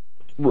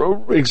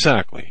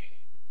 Exactly.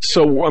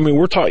 So, I mean,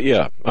 we're taught,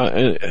 yeah.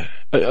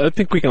 I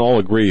think we can all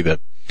agree that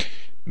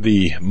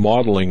the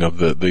modeling of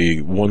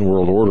the one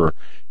world order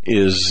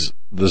is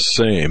the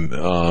same,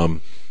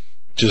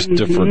 just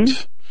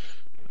different.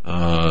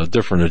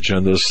 Different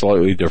agendas,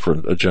 slightly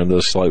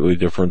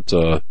different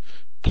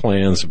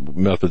plans,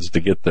 methods to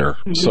get there.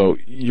 Mm-hmm. So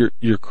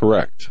you're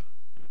correct.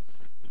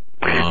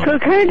 So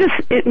it kind of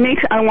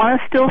I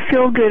want to still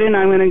feel good, and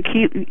I'm going to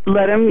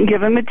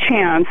give him a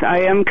chance.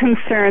 I am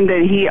concerned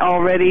that he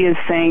already is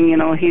saying, he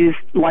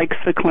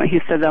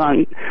said that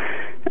on,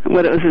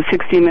 what it was,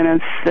 60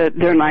 Minutes, that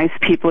they're nice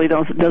people, he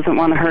doesn't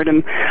want to hurt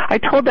him. I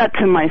told that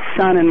to my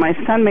son, and my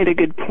son made a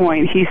good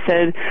point. He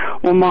said,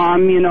 well,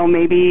 Mom,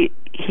 maybe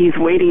he's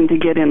waiting to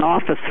get in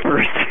office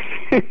first.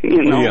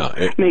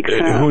 Makes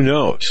sense. Who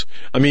knows?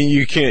 I mean,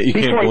 you can't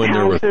go in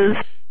there with.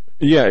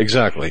 Yeah,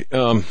 exactly.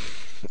 And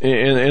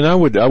I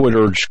would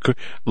urge.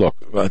 Look,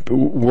 we're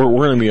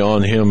going to be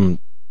on him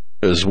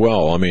as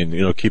well. I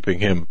mean,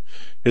 keeping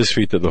his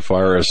feet to the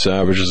fire as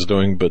Savage is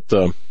doing. But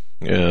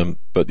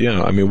But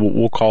yeah, I mean,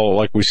 we'll call it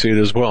like we see it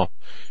as well.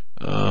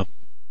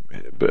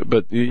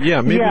 But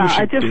yeah, maybe we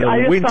should, I just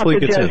thought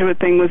the Jesuit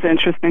thing was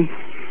interesting.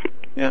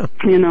 Yeah.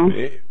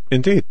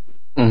 Indeed.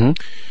 Mm-hmm.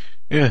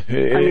 Yeah,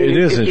 it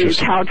is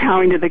interesting.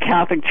 Kowtowing to the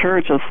Catholic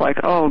Church, it's like,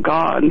 oh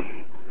God,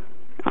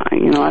 I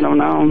don't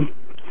know.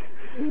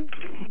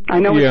 I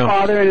know his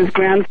father and his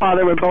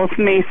grandfather were both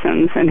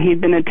Masons, and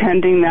he'd been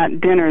attending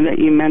that dinner that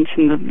you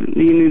mentioned.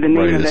 You knew the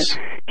name of it.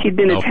 He'd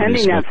been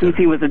attending that since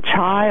he was a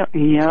child.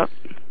 Yep,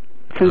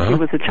 since he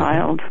was a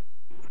child.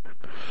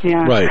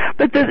 Yeah. Right.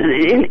 But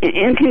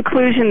in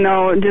conclusion,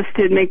 though, just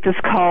to make this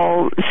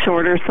call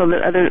shorter so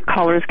that other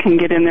callers can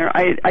get in there,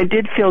 I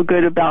did feel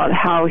good about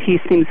how he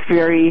seems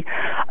very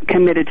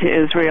committed to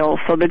Israel.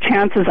 So the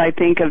chances, I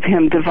think, of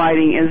him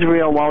dividing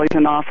Israel while he's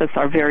in office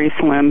are very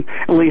slim.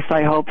 At least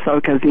I hope so,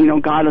 because,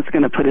 God is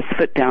going to put his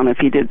foot down if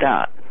he did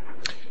that.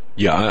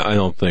 Yeah, I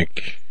don't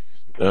think...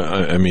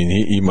 I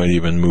mean, he might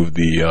even move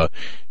the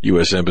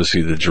U.S.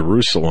 Embassy to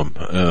Jerusalem.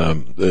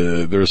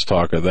 There's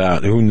talk of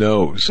that. Who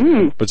knows?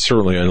 But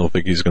certainly, I don't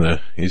think he's gonna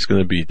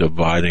be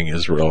dividing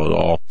Israel at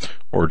all,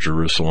 or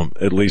Jerusalem.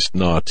 At least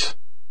not.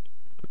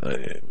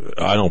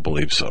 I don't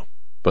believe so.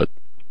 But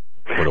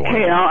what do I know?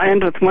 Okay, I'll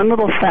end with one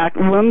little fact,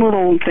 one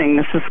little thing.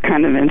 This is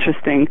kind of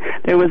interesting.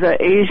 There was an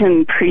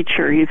Asian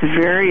preacher. He's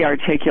very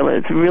articulate.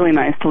 It's really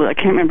nice to look. I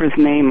can't remember his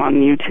name on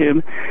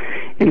YouTube.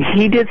 And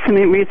he did some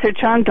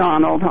research on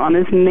Donald, on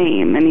his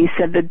name, and he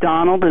said that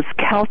Donald is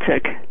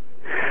Celtic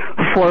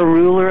for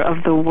ruler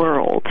of the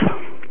world.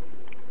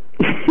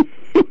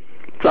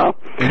 So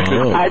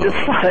I just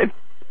thought,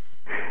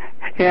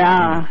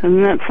 yeah,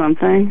 isn't that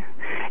something?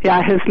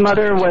 Yeah, his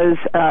mother was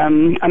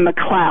a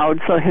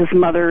MacLeod, so his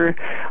mother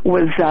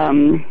was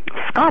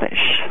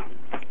Scottish.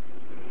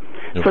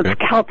 Okay. So it's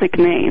a Celtic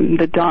name,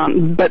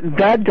 but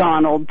the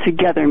Donald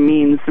together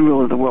means the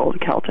ruler of the world,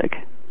 Celtic.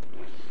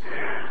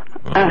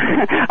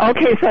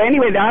 Okay, so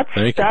anyway,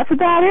 that's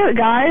about it,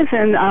 guys,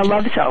 and I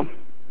love the show.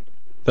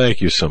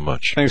 Thank you so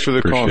much. Thanks for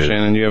the call,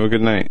 Shannon. You have a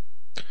good night.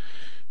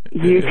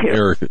 You too.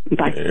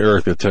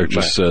 Eric the tech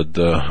just said,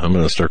 I'm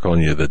going to start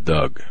calling you the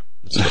Doug.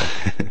 So,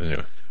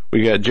 anyway.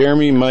 We got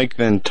Jeremy, Mike,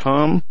 then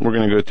Tom. We're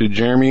going to go to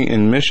Jeremy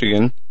in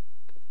Michigan.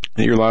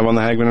 You're live on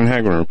the Hagmann and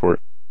Hagmann Report.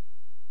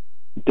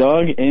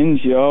 Doug and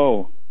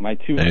Joe, my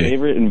two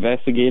favorite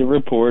investigative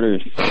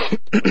reporters.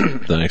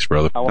 Thanks,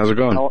 brother. How's it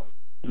going?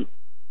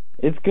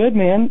 It's good,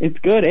 man. It's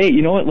good. Hey,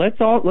 you know what?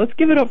 Let's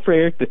give it up for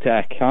Eric the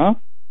Tech, huh?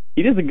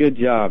 He does a good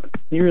job.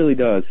 He really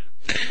does.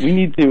 We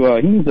need to.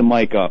 He needs to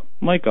mic up.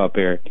 Mic up,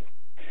 Eric.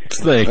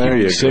 Thank you. There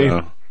you See,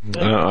 go.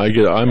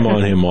 I'm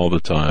on him all the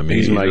time.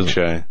 He's mic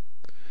shy.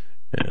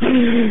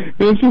 Yeah.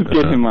 Let's just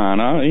get him on,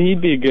 huh?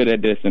 He'd be a good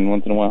addition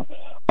once in a while.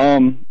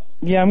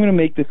 Yeah, I'm gonna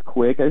make this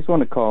quick. I just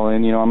want to call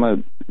in.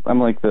 I'm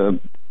like the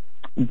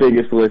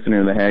biggest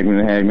listener of the Hagmann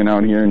and Hagmann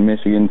out here in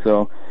Michigan,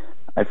 so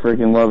I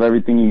freaking love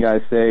everything you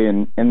guys say.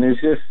 And there's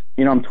just,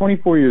 I'm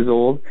 24 years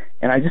old,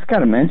 and I just got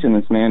to mention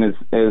this, man,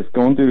 as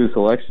going through this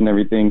election and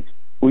everything,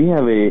 we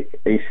have a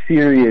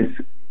serious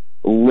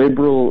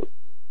liberal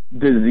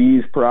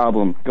disease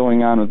problem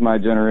going on with my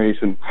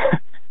generation.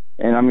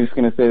 And I'm just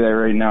going to say that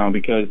right now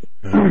because,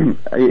 in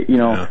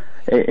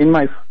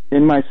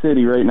my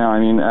city right now, I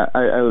mean,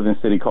 I live in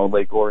a city called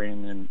Lake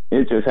Orion, and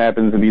it just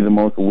happens to be the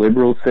most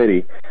liberal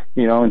city,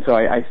 and so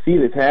I see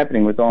this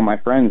happening with all my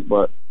friends,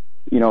 but,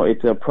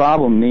 it's a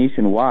problem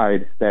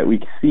nationwide that we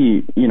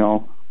see,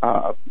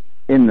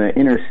 in the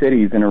inner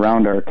cities and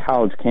around our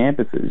college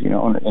campuses,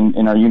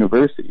 in our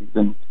universities.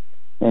 And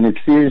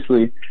it's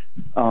seriously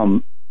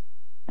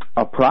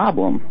a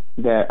problem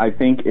that I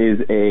think is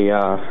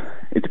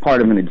it's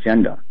part of an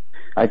agenda.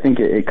 I think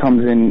it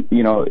comes in,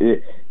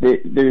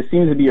 there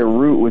seems to be a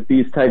root with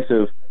these types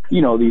of,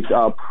 these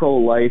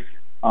pro-life,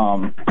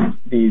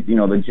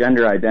 the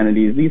gender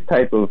identities, these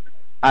type of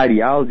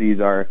ideologies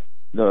are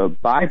the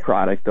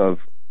byproduct of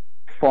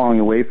falling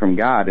away from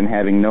God and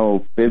having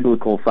no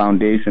biblical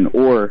foundation,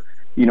 or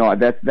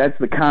that's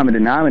the common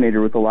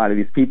denominator with a lot of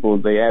these people.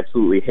 They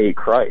absolutely hate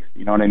Christ.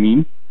 You know what I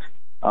mean?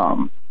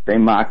 They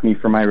mock me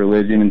for my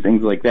religion and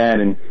things like that,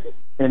 and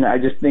I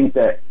just think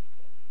that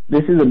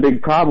this is a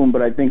big problem.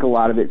 But I think a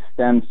lot of it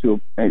stems to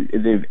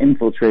they've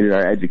infiltrated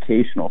our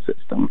educational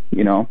system.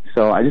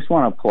 So I just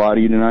want to applaud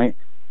you tonight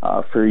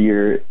for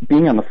your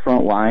being on the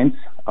front lines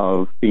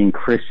of being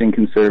Christian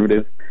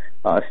conservative.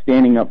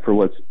 Standing up for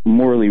what's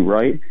morally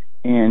right,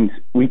 and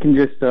we can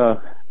just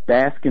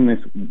bask in this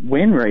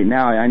win right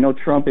now. I know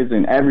Trump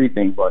isn't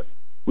everything, but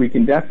we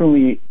can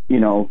definitely,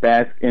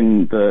 bask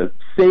in the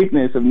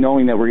safeness of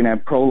knowing that we're going to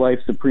have pro-life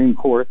Supreme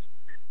Courts,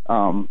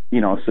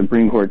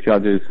 Supreme Court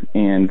judges,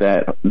 and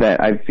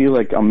that I feel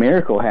like a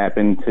miracle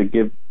happened to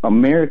give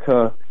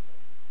America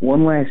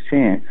one last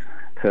chance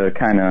to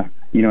kind of,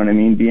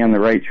 be on the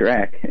right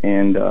track,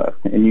 and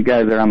you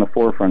guys are on the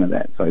forefront of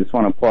that. So I just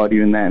want to applaud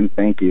you in that and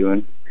thank you.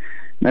 And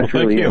that's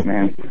really it,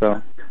 man.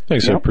 So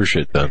thanks. I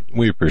appreciate that.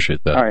 We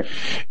appreciate that. All right.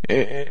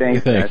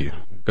 Thanks. Thank you.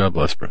 God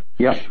bless, bro.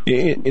 Yep.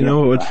 You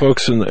know what,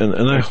 folks, and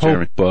I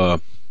hope,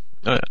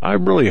 I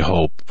really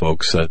hope,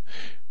 folks, that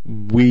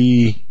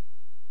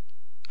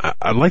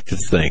I'd like to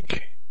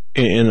think,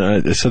 and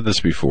I said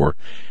this before,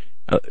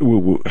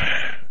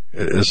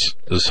 as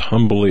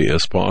humbly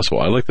as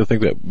possible, I'd like to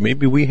think that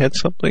maybe we had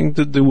something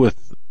to do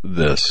with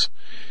this.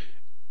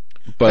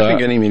 But I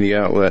think any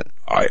media outlet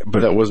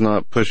that was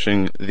not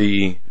pushing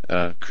the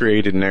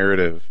created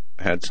narrative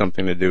had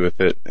something to do with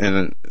it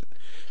and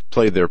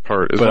played their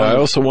part. But I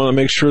also want to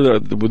make sure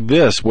that with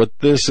this, what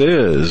this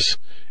is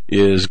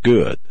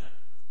good.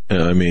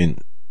 I mean,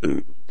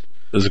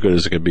 as good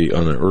as it could be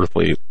on an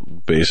earthly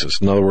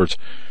basis. In other words,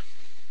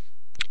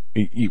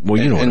 well,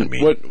 you know what I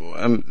mean. What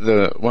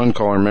the one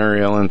caller,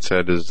 Mary Ellen,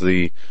 said is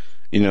the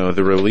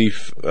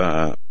relief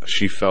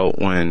she felt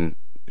when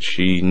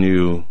she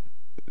knew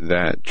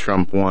that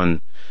Trump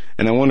won,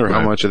 and I wonder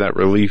how much of that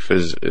relief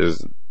is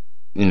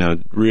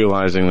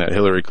realizing that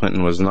Hillary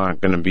Clinton was not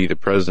going to be the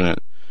president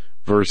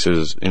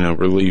versus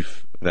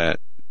relief that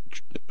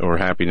or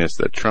happiness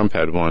that Trump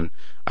had won.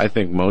 I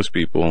think most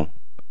people,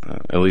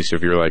 at least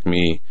if you're like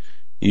me,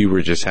 you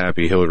were just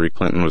happy Hillary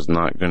Clinton was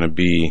not going to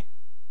be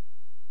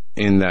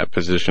in that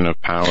position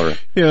of power.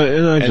 Yeah,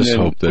 and I just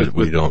hope that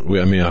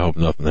I hope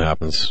nothing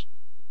happens.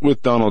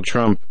 With Donald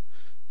Trump,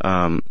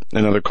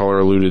 another caller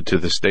alluded to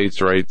the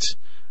states' rights.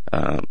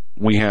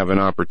 We have an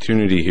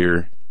opportunity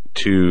here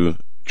to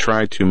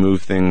try to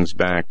move things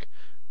back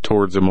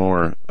towards a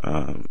more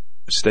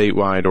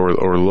statewide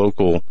or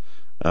local,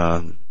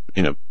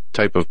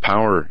 type of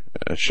power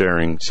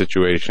sharing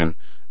situation,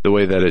 the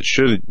way that it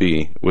should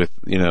be, with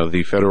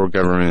the federal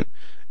government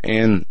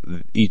and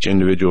each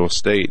individual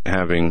state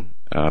having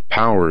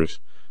powers,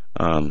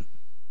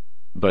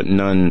 but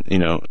none,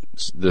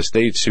 the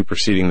state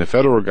superseding the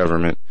federal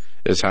government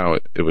is how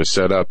it was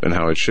set up and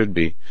how it should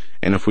be.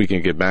 And if we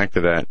can get back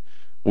to that,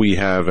 we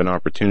have an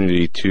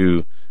opportunity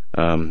to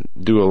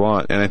do a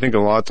lot. And I think a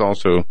lot's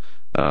also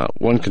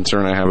one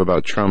concern I have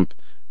about Trump.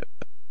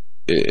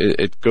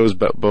 It goes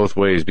both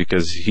ways,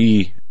 because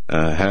he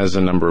has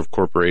a number of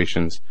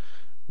corporations,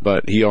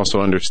 but he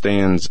also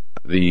understands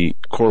the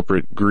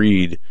corporate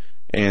greed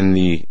and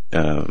the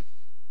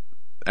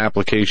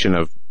application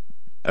of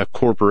a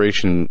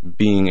corporation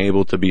being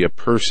able to be a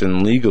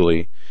person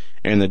legally,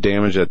 and the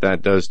damage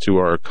that does to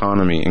our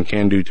economy and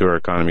can do to our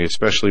economy,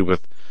 especially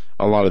with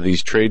a lot of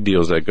these trade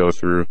deals that go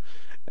through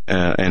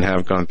and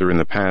have gone through in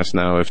the past.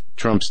 Now, if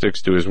Trump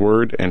sticks to his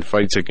word and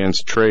fights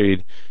against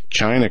trade,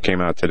 China came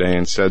out today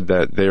and said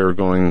that there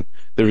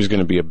was going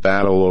to be a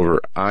battle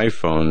over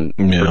iPhone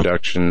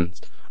production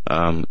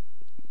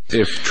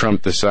if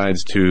Trump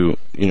decides to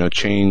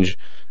change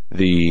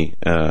the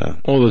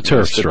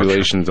tariff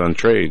stipulations on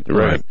trade,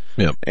 right?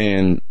 Yeah.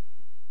 And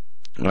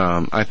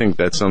I think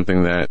that's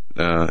something that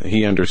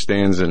he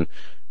understands. And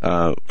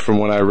from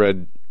what I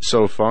read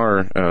so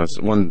far,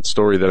 one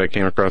story that I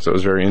came across that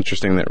was very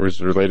interesting that was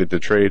related to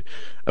trade.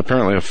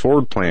 Apparently, a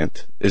Ford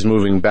plant is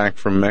moving back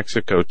from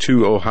Mexico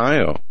to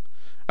Ohio.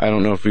 I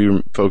don't know if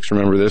you folks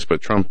remember this,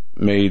 but Trump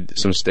made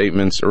some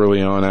statements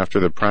early on after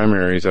the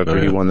primaries,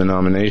 after he won the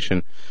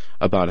nomination,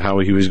 about how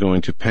he was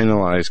going to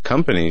penalize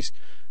companies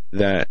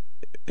that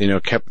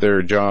kept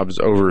their jobs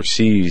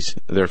overseas,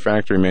 their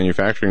factory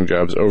manufacturing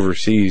jobs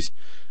overseas,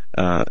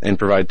 and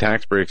provide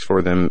tax breaks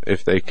for them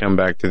if they come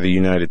back to the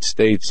United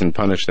States, and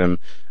punish them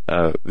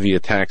via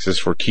taxes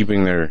for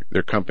keeping their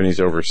companies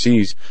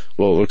overseas.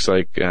 Well, it looks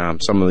like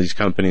some of these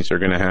companies are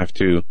going to have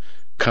to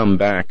come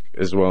back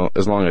as well,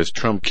 as long as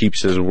Trump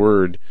keeps his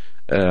word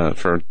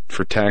for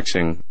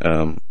taxing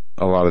a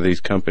lot of these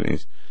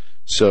companies.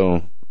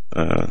 So,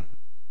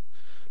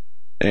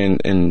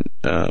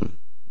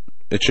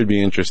 it should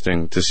be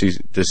interesting to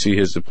see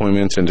his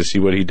appointments and to see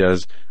what he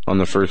does on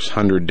the first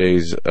 100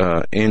 days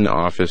in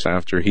office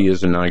after he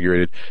is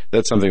inaugurated.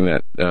 That's something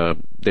that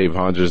Dave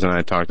Hodges and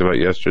I talked about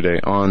yesterday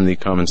on the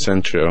Common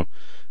Sense Show.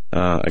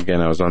 Again,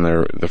 I was on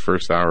there the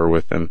first hour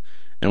with him,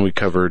 and we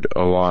covered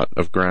a lot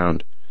of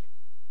ground.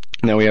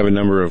 Now we have a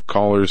number of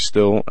callers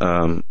still,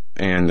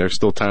 and there's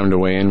still time to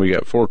weigh in. We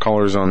got 4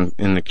 callers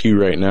in the queue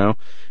right now,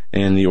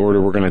 and the order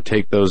we're going to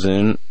take those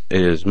in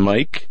is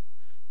Mike,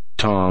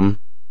 Tom,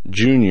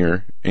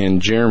 Junior,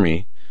 and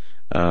Jeremy,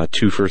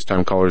 2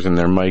 first-time callers in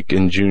there, Mike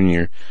and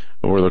Junior.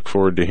 We'll look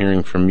forward to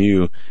hearing from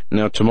you.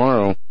 Now,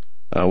 tomorrow,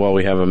 while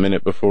we have a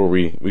minute before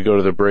we go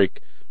to the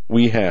break,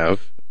 we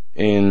have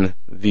in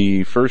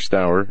the first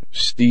hour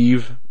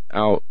Tim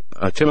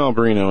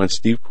Alberino and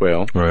Steve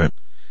Quayle. Right.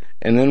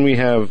 And then we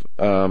have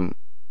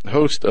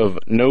host of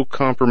No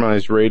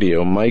Compromise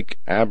Radio, Mike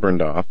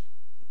Abendroth.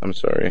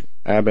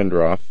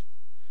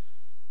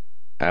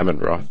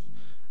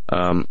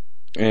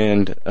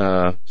 And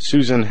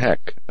Susan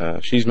Heck.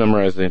 She's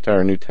memorized the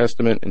entire New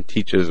Testament and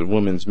teaches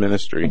women's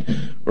ministry.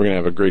 We're going to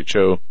have a great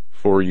show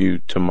for you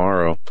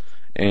tomorrow.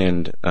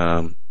 And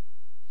when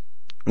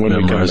we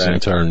come back, the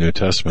entire New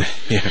Testament.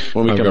 Yeah,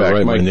 when we I've come got back, to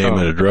write Mike my name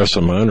and address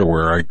on my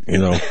underwear.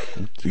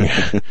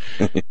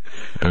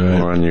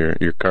 Or on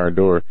your car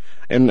door.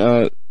 And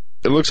it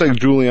looks like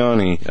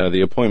Giuliani,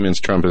 the appointments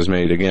Trump has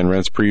made, again,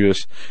 Reince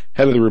Priebus,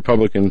 head of the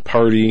Republican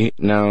Party,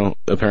 now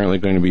apparently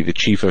going to be the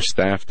chief of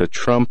staff to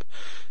Trump.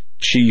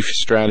 Chief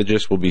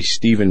strategist will be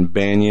Stephen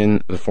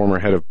Bannon, the former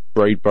head of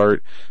Breitbart.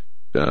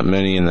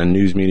 many in the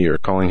news media are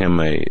calling him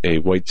a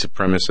white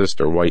supremacist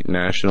or white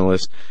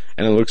nationalist.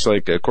 And it looks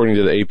like, according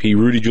to the AP,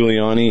 Rudy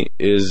Giuliani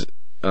is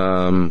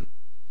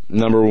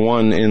number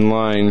one in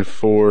line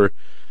for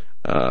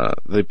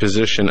the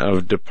position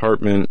of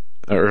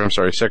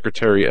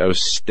Secretary of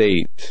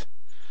State.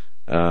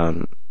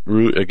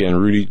 Again,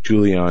 Rudy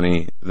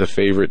Giuliani, the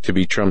favorite to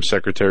be Trump's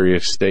Secretary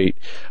of State,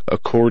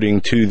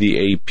 according to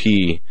the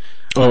AP.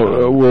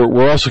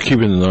 We're also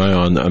keeping an eye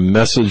on a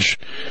message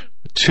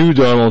to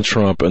Donald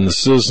Trump and the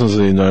citizens of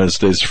the United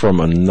States from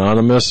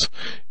Anonymous.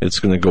 It's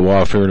going to go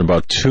off here in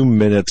about 2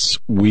 minutes.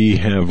 We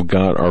have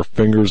got our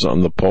fingers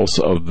on the pulse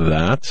of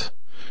that.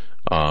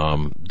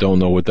 Don't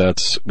know what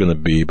that's going to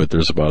be, but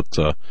there's about,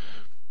 I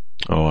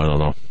don't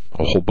know,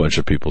 a whole bunch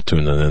of people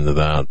tuning into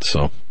that.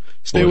 So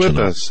stay with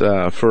us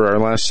for our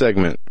last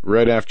segment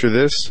right after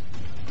this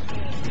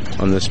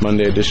on this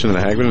Monday edition of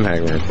the Hagmann and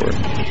Hagmann Report.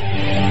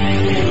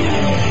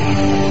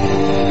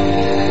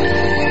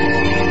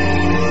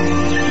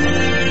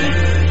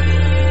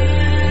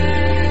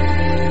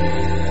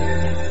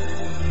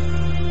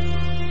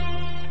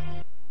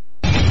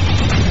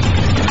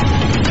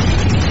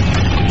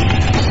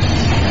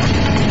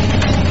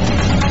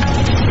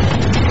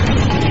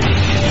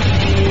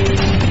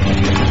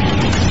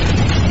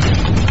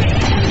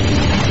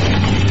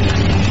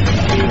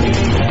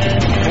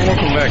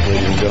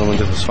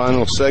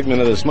 Final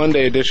segment of this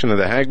Monday edition of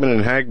the Hagmann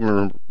and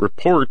Hagmann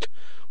Report,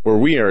 where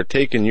we are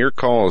taking your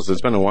calls. It's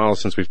been a while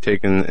since we've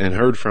taken and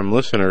heard from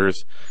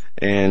listeners,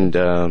 and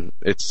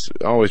it's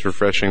always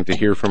refreshing to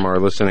hear from our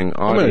listening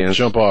audience. I'm going to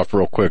jump off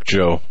real quick,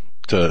 Joe,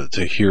 to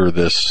hear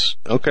this.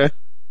 Okay,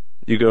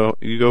 you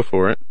go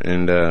for it.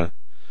 And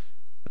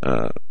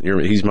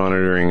he's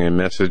monitoring a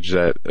message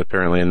that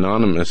apparently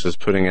Anonymous is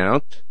putting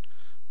out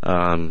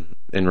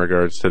in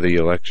regards to the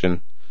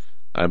election,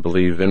 I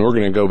believe. And we're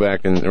going to go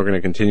back and we're going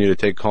to continue to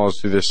take calls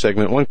through this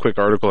segment. One quick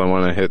article I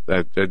want to hit,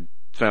 I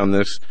found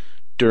this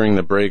during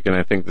the break, and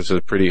I think this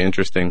is pretty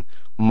interesting.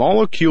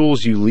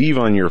 Molecules you leave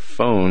on your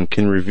phone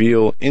can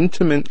reveal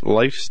intimate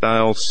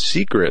lifestyle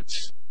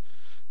secrets.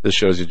 This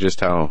shows you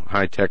just how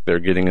high-tech they're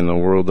getting in the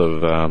world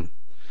of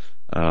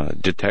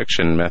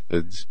detection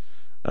methods.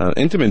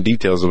 Intimate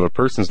details of a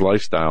person's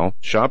lifestyle,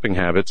 shopping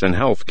habits, and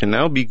health can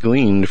now be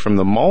gleaned from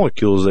the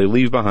molecules they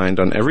leave behind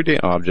on everyday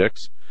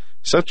objects,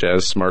 such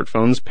as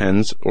smartphones,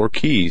 pens, or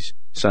keys,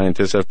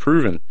 scientists have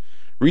proven.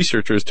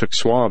 Researchers took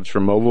swabs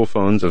from mobile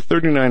phones of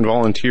 39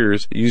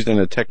 volunteers used in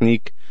a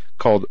technique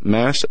called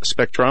mass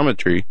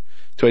spectrometry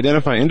to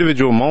identify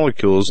individual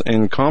molecules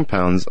and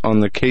compounds on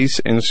the case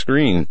and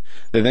screen.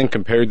 They then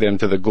compared them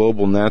to the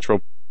global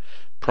natural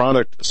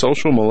product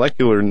social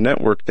molecular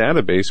network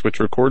database, which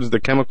records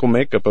the chemical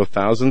makeup of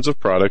thousands of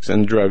products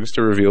and drugs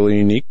to reveal a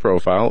unique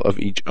profile of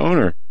each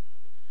owner.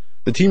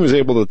 The team was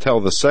able to tell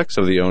the sex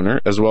of the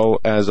owner, as well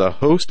as a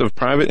host of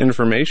private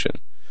information,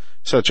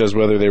 such as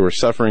whether they were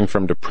suffering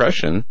from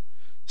depression,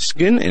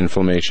 skin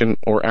inflammation,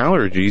 or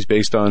allergies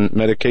based on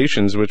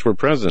medications which were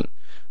present.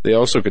 They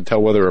also could tell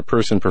whether a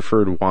person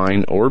preferred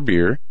wine or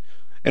beer,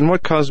 and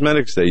what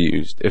cosmetics they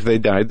used, if they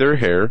dyed their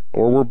hair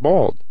or were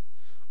bald,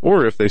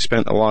 or if they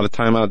spent a lot of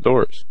time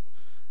outdoors.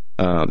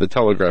 The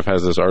Telegraph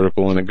has this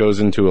article, and it goes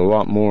into a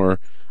lot more,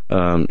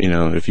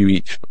 if you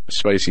eat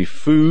spicy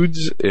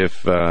foods,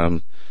 if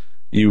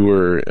you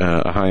were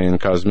a high-end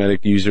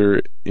cosmetic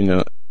user,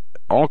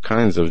 all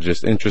kinds of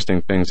just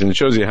interesting things. And it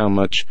shows you how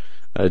much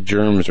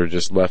germs are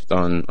just left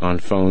on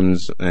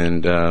phones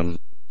and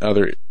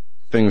other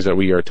things that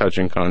we are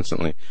touching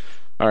constantly.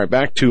 All right,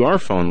 back to our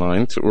phone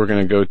lines. We're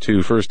going to go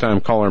to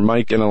first-time caller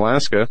Mike in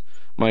Alaska.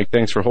 Mike,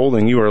 thanks for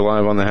holding. You are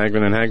live on the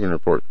Hagmann and Hagmann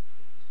Report.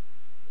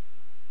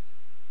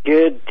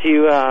 Good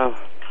to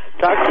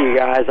talk to you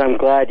guys. I'm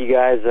glad you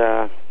guys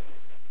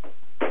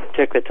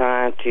took the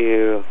time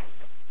to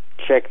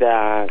check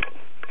that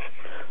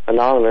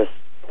Anonymous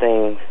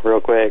thing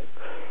real quick.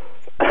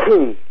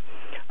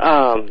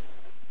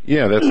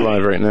 Yeah, that's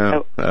live right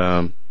now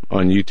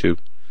on YouTube,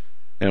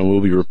 and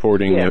we'll be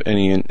reporting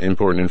any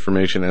important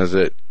information as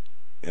it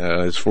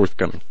is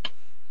forthcoming.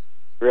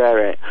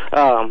 Right.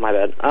 Oh, my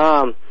bad.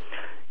 I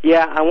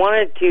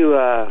wanted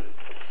to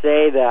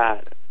say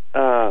that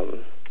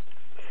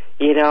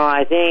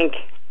I think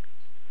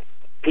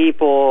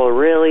people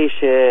really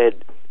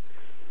should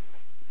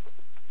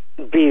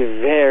be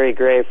very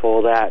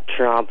grateful that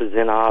Trump is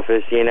in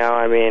office.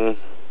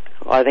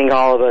 I think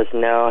all of us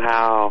know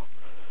how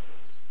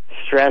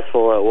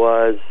stressful it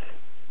was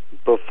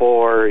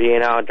before,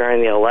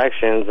 during the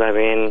elections.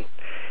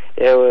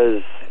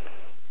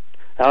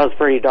 That was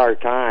pretty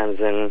dark times,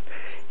 and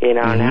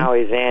now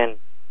he's in,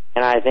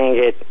 and I think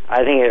it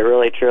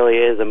really truly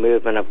is a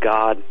movement of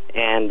God.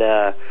 And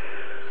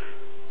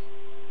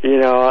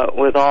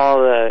with all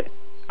the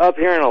up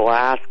here in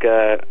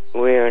Alaska,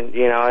 we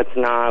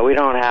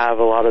don't have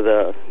a lot of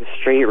the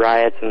street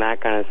riots and that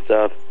kind of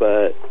stuff,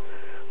 but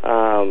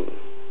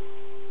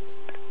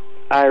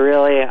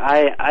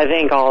I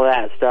think all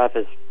that stuff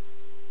is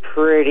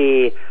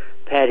pretty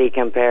petty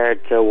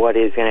compared to what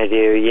he's going to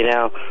do.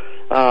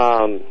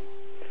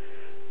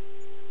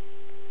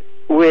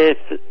 With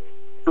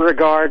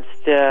regards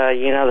to,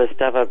 you know, the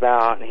stuff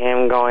about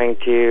him going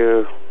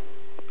to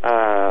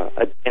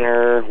a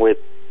dinner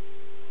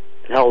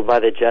held by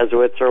the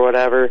Jesuits or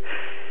whatever,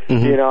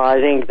 you know, I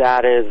think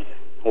that is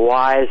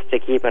wise to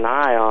keep an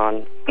eye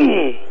on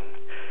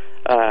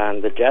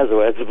the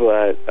Jesuits,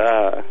 but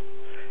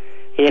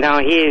you know,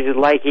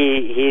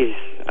 he's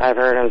I've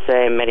heard him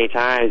say many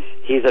times,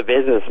 he's a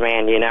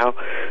businessman, you know.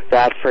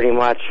 That's pretty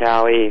much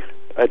how he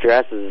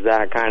addresses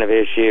that kind of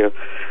issue.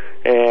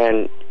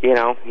 And, you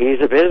know, he's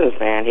a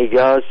businessman. He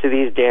goes to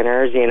these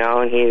dinners, you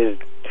know, and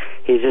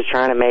he's just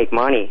trying to make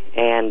money.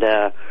 And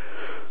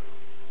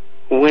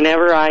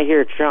whenever I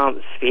hear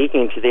Trump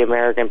speaking to the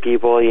American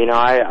people, you know,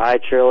 I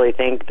truly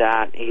think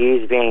that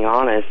he's being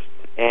honest.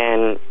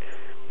 And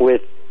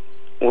with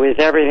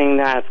everything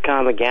that's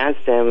come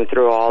against him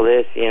through all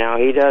this, you know,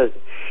 he's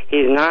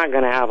not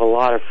going to have a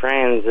lot of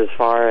friends as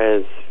far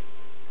as,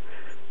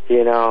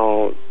 you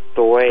know,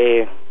 the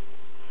way,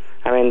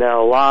 I mean,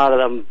 a lot of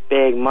the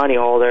big money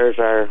holders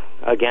are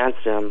against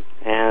him.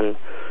 And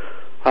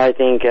I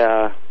think,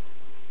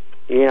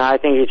 you know, I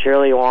think he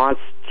truly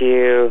wants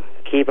to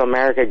keep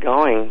America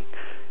going.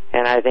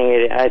 And I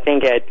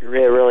think it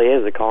really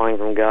is a calling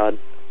from God.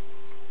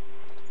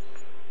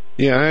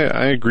 Yeah,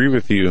 I agree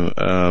with you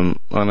on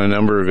a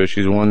number of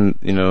issues. One,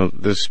 you know,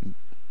 this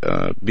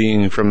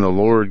being from the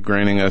Lord,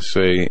 granting us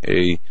a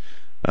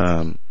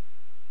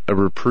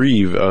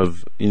reprieve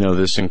of, you know,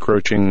 this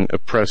encroaching,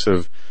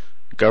 oppressive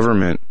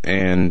government.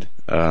 And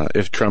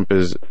if Trump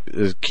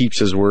keeps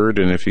his word,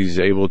 and if he's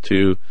able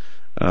to,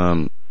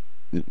 you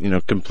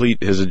know,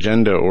 complete his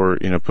agenda, or,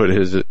 you know, put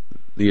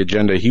the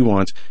agenda he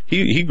wants.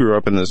 He grew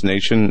up in this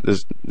nation,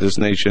 this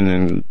nation,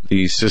 and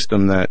the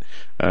system that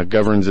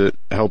governs it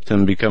helped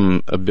him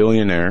become a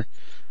billionaire.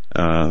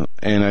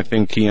 And I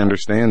think he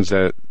understands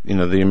that, you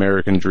know, the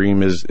American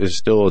dream is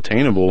still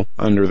attainable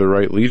under the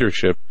right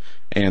leadership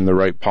and the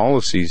right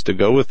policies to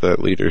go with that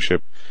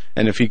leadership.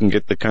 And if he can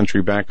get the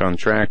country back on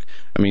track,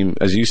 I mean,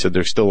 as you said,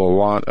 there's still a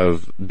lot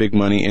of big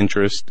money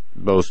interest,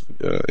 both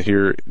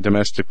here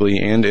domestically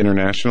and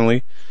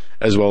internationally,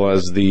 as well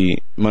as the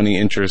money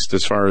interest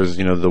as far as,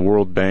 you know, the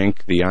World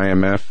Bank, the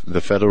IMF,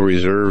 the Federal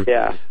Reserve,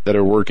 that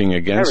are working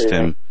against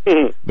him.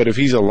 But if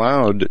he's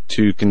allowed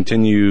to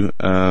continue,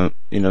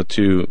 you know,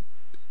 to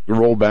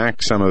roll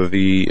back some of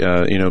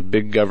the, you know,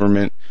 big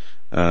government,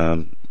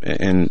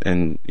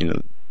 and, you know,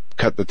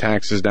 cut the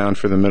taxes down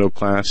for the middle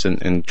class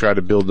and try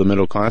to build the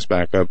middle class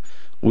back up,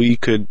 we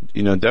could,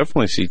 you know,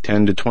 definitely see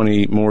 10 to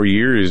 20 more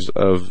years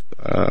of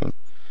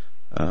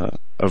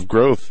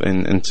growth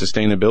and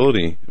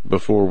sustainability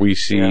before we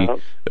see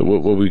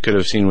what we could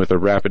have seen with a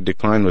rapid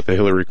decline with the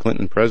Hillary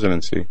Clinton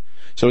presidency.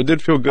 So it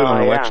did feel good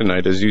on election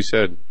night, as you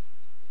said.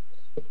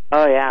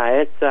 Oh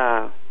yeah,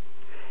 it's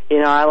you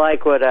know, I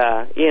like what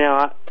you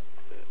know,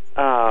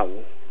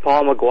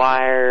 Paul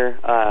McGuire,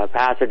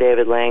 Pastor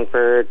David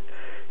Langford,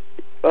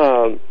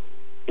 you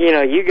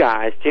know, you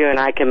guys too, and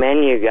I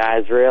commend you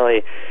guys,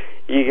 really.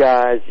 You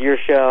guys, your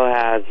show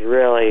has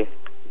really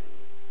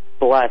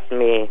blessed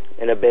me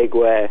in a big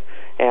way,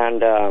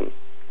 and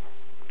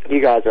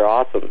you guys are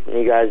awesome.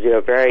 You guys do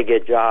a very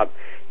good job.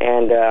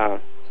 And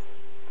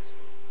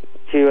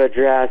to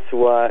address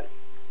what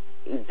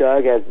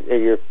Doug,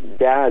 your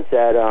dad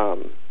said,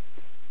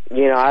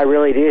 you know, I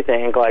really do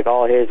think, like,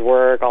 all his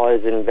work, all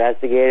his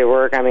investigative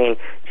work, I mean,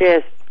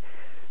 just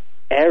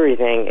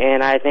everything.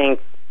 And I think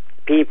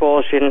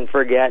people shouldn't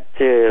forget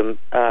to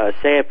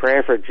say a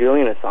prayer for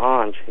Julian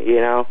Assange, you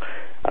know.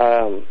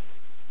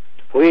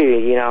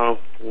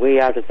 We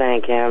have to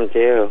thank him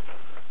too,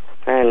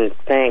 and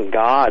thank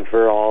God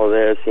for all of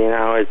this. You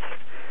know,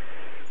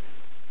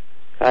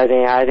 I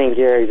think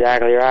you're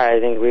exactly right. I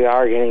think we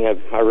are getting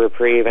a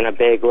reprieve in a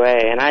big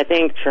way, and I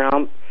think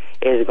Trump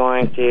is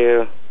going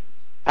to.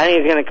 I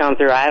think he's going to come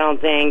through. I don't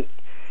think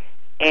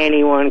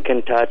anyone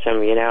can touch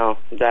him. You know,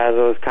 that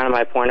was kind of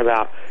my point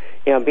about,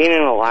 you know, being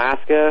in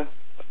Alaska.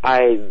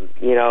 I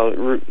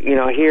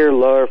hear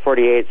lower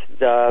 48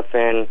 stuff,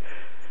 and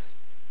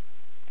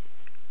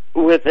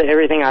with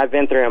everything I've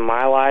been through in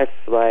my life,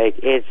 like,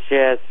 it's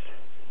just,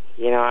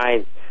 you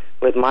know,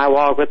 with my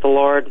walk with the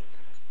Lord,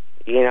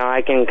 you know,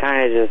 I can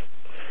kind of just,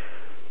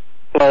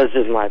 well, it's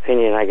just my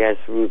opinion, I guess,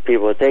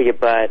 people would take it,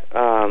 but,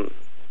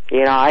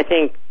 you know, I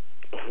think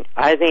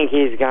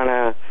he's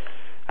gonna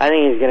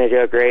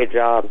do a great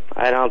job.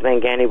 I don't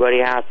think anybody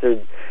has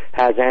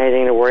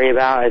anything to worry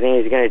about. I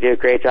think he's gonna do a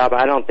great job.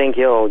 I don't think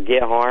he'll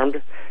get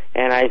harmed,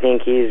 and I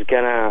think he's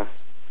gonna,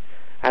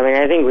 I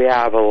think we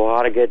have a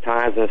lot of good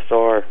times in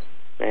store,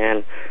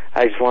 and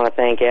I just want to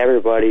thank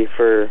everybody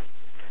for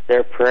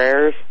their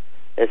prayers,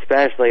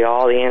 especially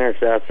all the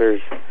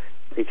intercessors,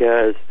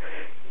 because,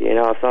 you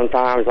know,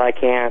 sometimes I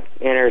can't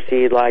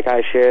intercede like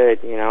I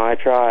should. You know, I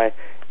try,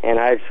 and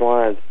I just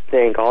want to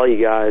thank all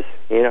you guys.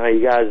 You know,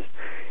 you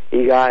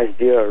guys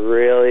do a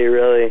really,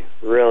 really,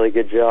 really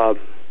good job,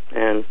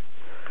 and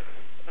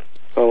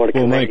I want to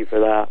commend you for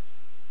that.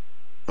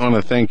 I want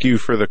to thank you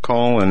for the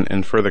call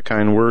and for the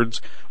kind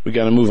words. We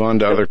got to move on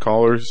to other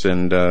callers,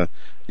 and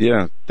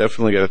yeah,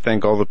 definitely got to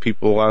thank all the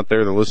people out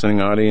there, the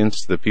listening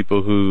audience, the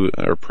people who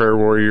are prayer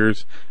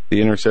warriors,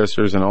 the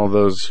intercessors, and all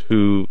those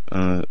who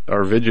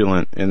are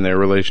vigilant in their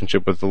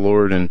relationship with the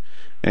Lord, and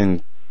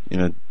you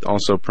know,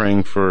 also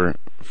praying for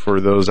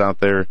those out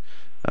there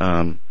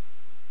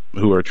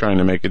who are trying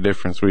to make a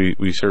difference.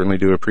 We certainly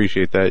do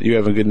appreciate that. You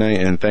have a good night,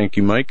 and thank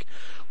you, Mike.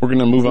 We're going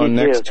to move on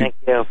next to... Thank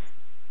you.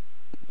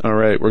 All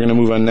right, we're going to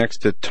move on next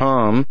to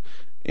Tom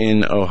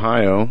in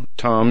Ohio.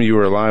 Tom, you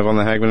are live on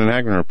the Hagmann and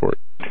Hagmann Report.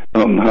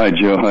 Hi,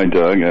 Joe. Hi,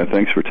 Doug.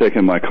 Thanks for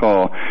taking my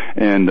call.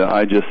 And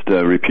I just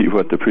repeat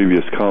what the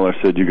previous caller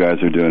said. You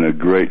guys are doing a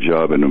great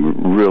job,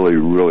 and really,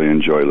 really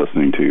enjoy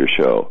listening to your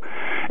show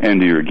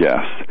and to your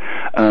guests.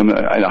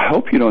 I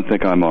hope you don't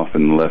think I'm off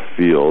in left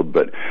field,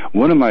 but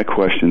one of my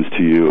questions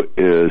to you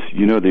is,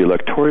 you know, the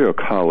Electoral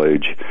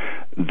College,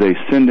 they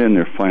send in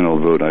their final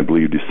vote, I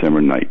believe,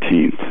 December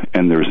 19th,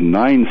 and there's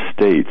 9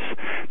 states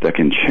that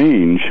can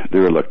change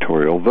their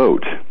electoral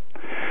vote.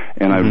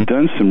 And I've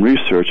done some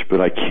research,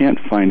 but I can't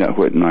find out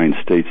what 9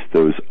 states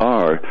those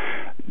are.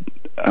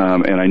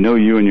 And I know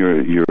you and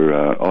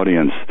your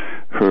audience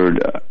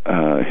heard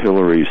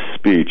Hillary's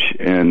speech,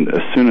 and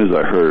as soon as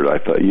I heard it, I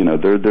thought, you know,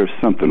 there's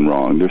something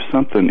wrong. There's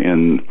something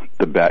in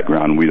the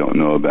background we don't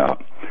know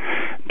about.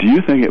 Do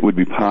you think it would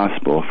be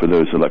possible for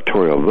those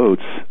electoral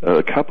votes,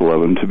 a couple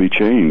of them, to be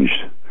changed?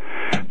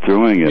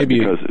 Throwing it maybe,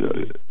 because...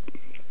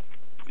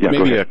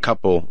 maybe a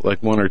couple,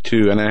 like 1 or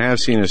 2. And I have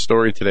seen a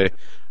story today.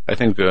 I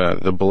think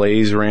the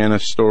Blaze ran a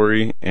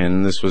story,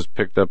 and this was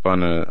picked up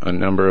on a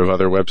number of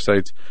other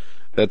websites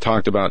that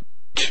talked about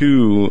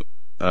 2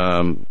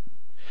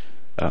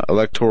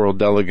 electoral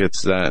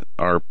delegates that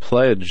are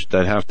pledged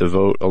that have to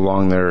vote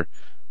along their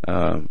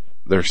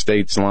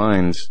state's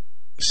lines,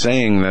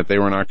 saying that they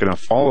were not going to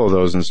follow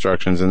those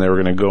instructions and they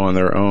were going to go on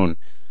their own.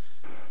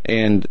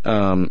 And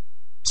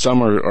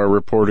some are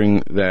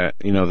reporting that,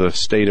 you know, the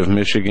state of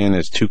Michigan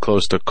is too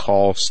close to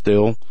call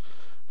still,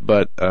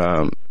 but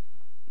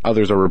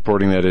others are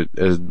reporting that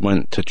it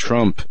went to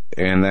Trump,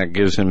 and that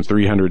gives him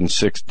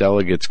 306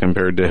 delegates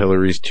compared to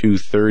Hillary's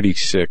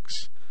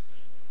 236.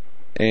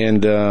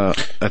 And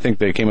I think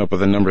they came up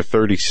with a number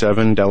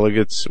 37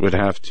 delegates would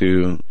have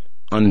to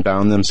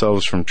unbound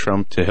themselves from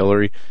Trump to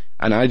Hillary.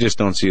 And I just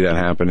don't see that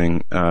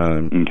happening.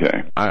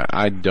 Okay.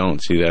 I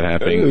don't see that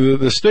happening.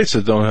 The states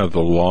that don't have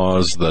the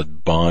laws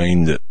that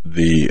bind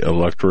the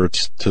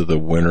electorates to the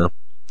winner,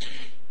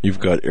 you've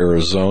got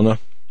Arizona,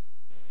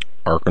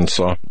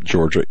 Arkansas,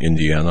 Georgia,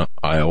 Indiana,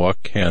 Iowa,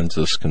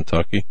 Kansas,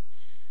 Kentucky,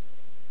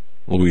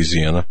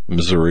 Louisiana,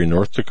 Missouri,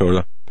 North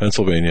Dakota,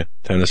 Pennsylvania,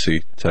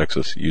 Tennessee,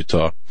 Texas,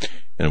 Utah,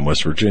 and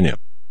West Virginia.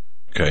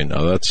 Okay,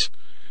 now that's...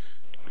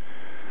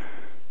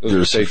 Those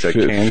are states that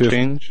can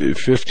change?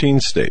 15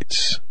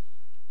 states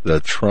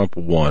that Trump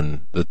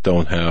won that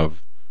don't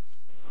have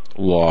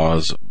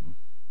laws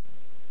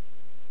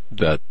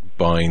that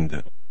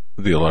bind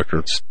the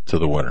electorates to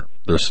the winner.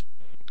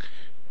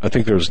 I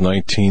think there's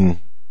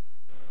 19,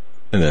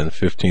 and then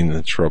 15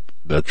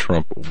 that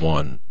Trump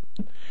won.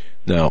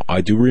 Now,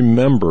 I do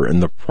remember in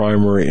the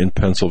primary in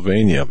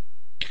Pennsylvania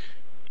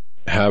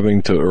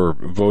voting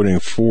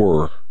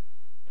for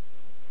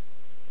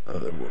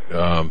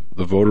the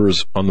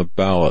voters on the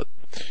ballot.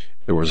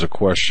 There was a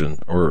question,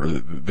 or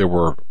there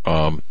was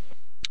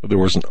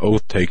an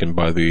oath taken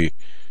by the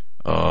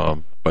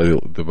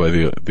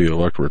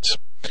electorates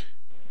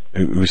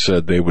who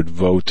said they would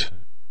vote.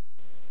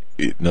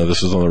 Now,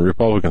 this is on the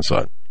Republican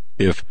side.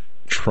 If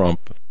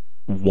Trump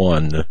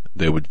won,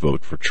 they would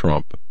vote for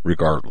Trump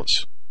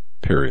regardless.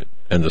 Period.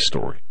 End of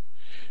story.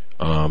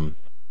 And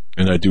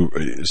I do.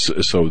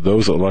 So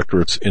those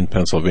electorates in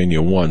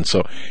Pennsylvania won.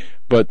 So,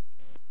 but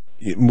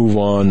move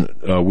on.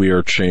 We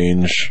Are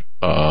Change.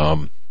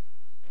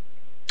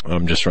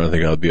 I'm just trying to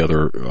think of the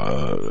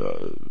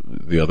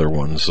other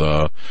ones.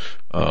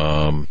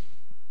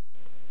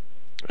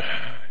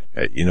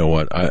 You know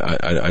what?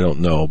 I don't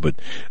know, but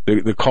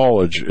the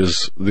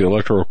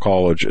Electoral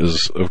College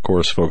is, of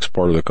course, folks,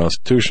 part of the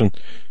Constitution.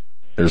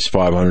 There's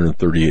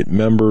 538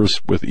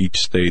 members, with each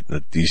state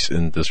in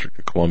the District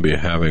of Columbia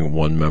having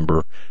 1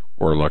 member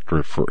or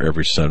electorate for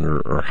every senator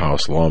or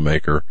House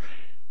lawmaker.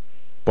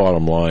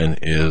 Bottom line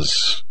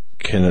is,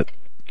 can it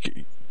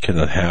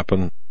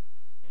happen?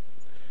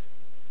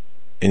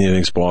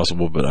 Anything's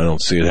possible, but I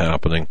don't see it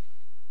happening.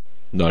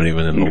 Not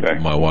even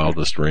in my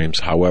wildest dreams.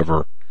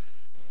 However,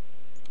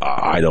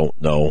 I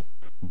don't know,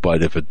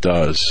 but if it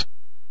does,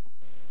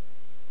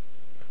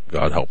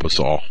 God help us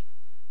all.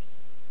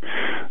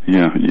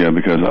 Yeah,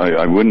 because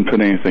I wouldn't put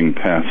anything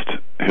past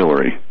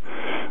Hillary,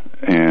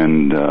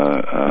 and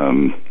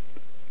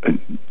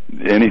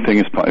anything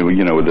is possible.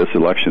 You know, this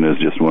election is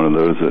just one of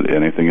those that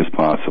anything is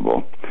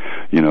possible.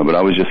 You know, but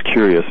I was just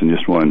curious and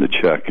just wanted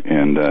to check,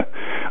 and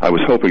I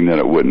was hoping that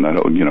it wouldn't. I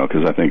don't,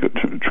 because I think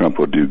that Trump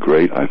will do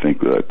great. I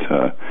think that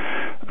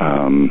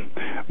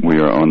we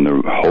are on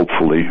the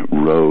hopefully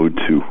road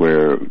to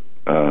where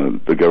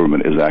the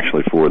government is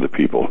actually for the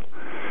people.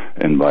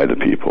 and by the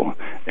people.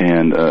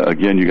 And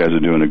again, you guys are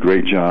doing a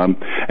great job.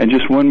 And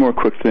just one more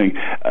quick thing.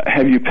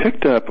 Have you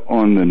picked up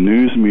on the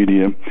news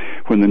media,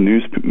 when the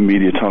news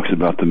media talks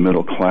about the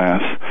middle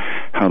class,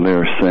 how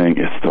they're saying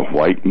it's the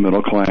white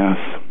middle class?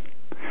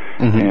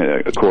 Mm-hmm.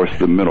 And of course,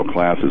 the middle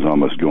class is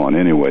almost gone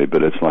anyway,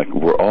 but it's like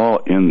we're all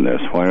in this.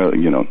 Why are,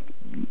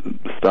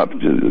 stop.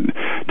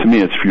 To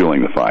me, it's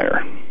fueling the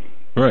fire.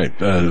 Right.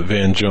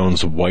 Van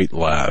Jones' white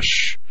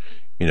lash,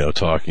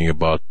 talking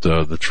about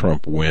the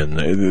Trump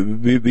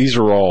win. These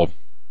are all,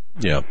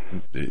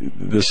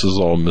 this is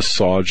all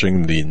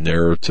massaging the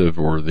narrative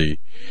or the,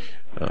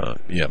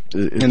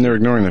 and they're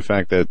ignoring the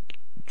fact that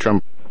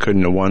Trump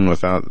couldn't have won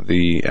without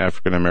the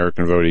African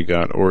American vote he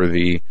got or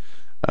the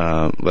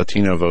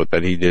Latino vote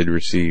that he did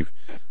receive.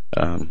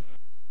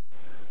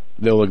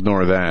 They'll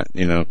ignore that,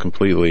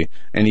 completely,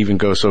 and even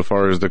go so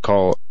far as to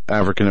call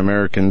African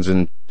Americans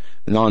and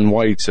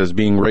non-whites as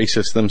being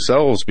racist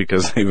themselves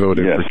because they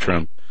voted for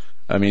Trump.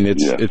 I mean,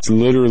 it's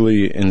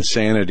literally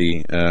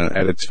insanity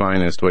at its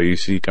finest, what you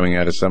see coming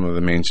out of some of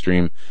the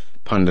mainstream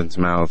pundits'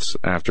 mouths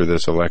after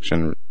this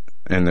election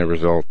and their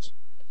results.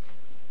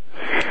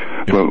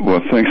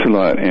 Well, thanks a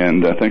lot,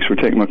 and thanks for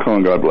taking my call,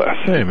 and God bless.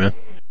 Hey, man.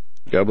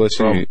 God bless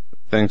you.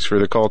 Thanks for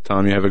the call,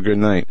 Tom. You have a good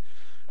night.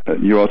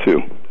 You all too.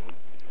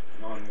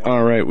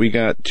 All right, we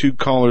got 2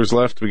 callers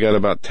left. We got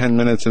about 10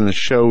 minutes in the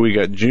show. We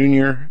got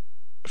Junior,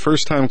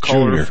 first-time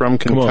caller from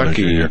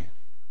Kentucky. On,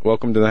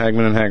 welcome to the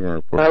Hagmann and Hagmann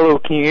Report. Hello,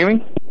 can you hear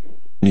me?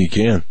 You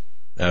can.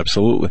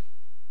 Absolutely.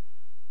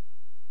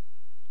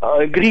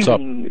 Good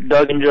evening,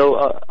 Doug and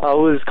Joe. I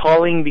was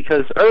calling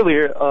because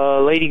earlier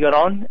a lady got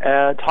on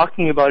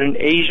talking about an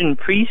Asian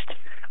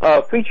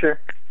preacher.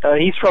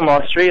 He's from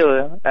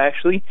Australia,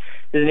 actually.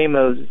 His name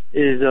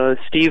is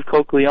Steve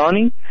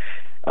Cogliani.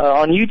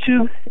 On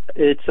YouTube,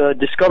 it's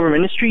Discover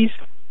Ministries,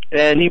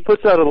 and he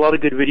puts out a lot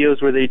of good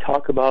videos where they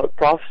talk about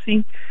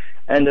prophecy.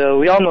 And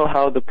we all know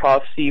how the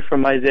prophecy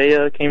from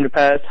Isaiah came to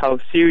pass, how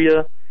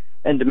Syria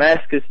and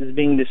Damascus is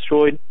being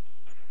destroyed.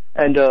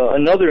 And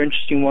another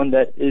interesting one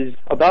that is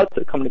about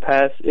to come to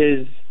pass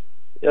is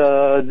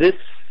this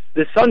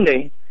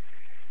Sunday.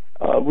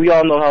 We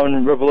all know how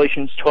in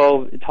Revelations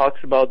 12 it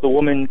talks about the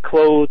woman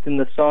clothed in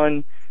the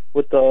sun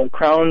with the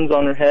crowns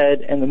on her head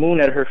and the moon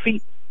at her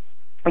feet.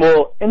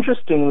 Well,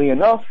 interestingly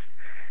enough,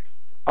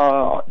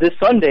 this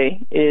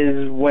Sunday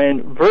is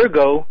when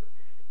Virgo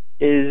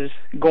is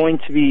going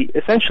to be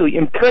essentially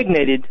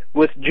impregnated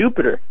with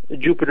Jupiter.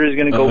 Jupiter is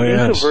going to go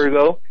into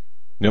Virgo.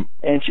 Yep.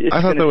 And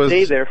it's going to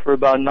stay there for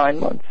about 9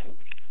 months.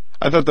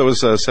 I thought that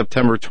was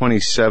September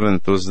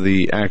 27th was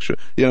the actual,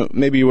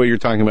 maybe what you're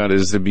talking about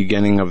is the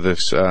beginning of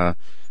this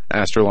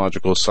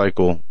astrological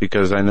cycle,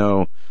 because I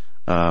know,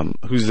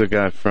 who's the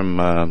guy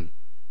from,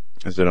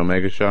 is it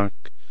Omega Shock?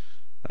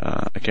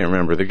 I can't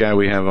remember. The guy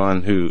we have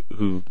on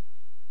who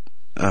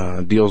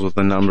deals with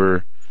the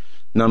numbers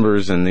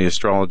and the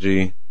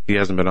astrology. He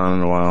hasn't been on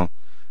in a while.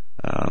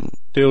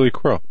 Daily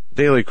Crow,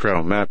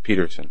 Matt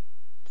Peterson.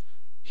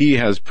 He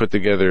has put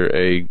together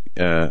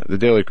the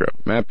Daily Crow,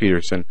 Matt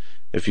Peterson.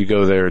 If you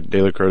go there,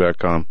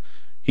 dailycrow.com,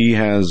 he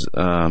has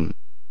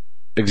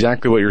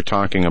exactly what you're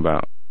talking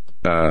about.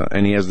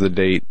 And he has the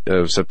date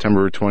of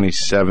September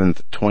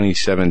 27th,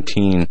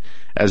 2017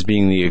 as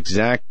being the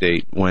exact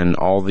date when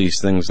all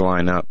these things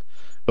line up.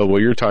 But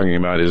what you're talking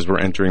about is we're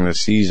entering the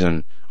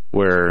season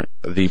where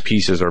the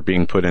pieces are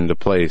being put into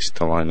place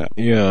to line up.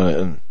 Yeah,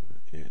 and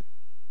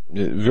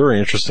very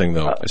interesting,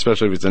 though.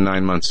 Especially if it's a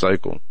 9-month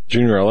cycle.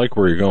 Junior, I like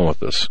where you're going with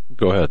this.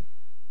 Go ahead.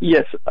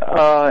 Yes,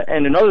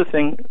 and another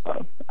thing,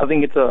 I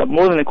think it's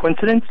more than a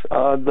coincidence.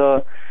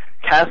 The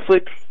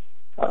Catholic,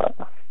 I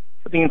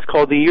think it's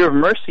called the Year of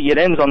Mercy. It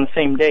ends on the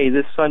same day,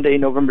 this Sunday,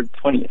 November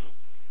 20th.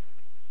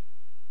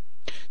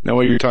 Now,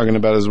 what you're talking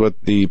about is what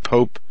the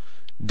Pope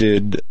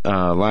did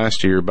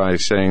last year by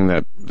saying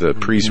that the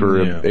priests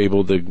were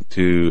able to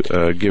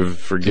give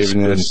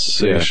forgiveness.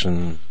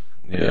 Dispensation.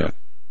 Yeah.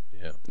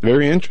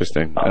 Very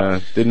interesting.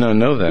 Did not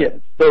know that. Yeah.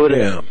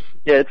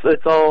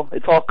 So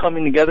it's all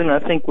coming together, and I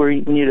think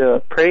we need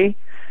to pray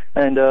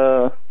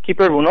and keep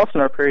everyone else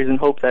in our prayers and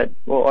hope that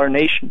our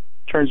nation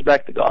turns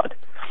back to God.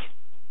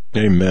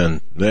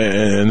 Amen.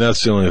 And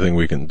that's the only thing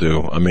we can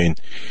do. I mean,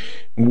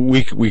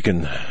 we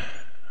can.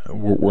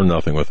 We're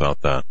nothing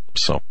without that.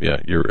 So yeah,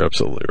 you're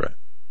absolutely right.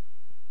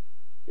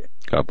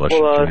 God bless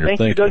you. Well, thank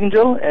you, Doug and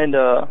Joe, and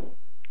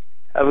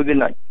have a good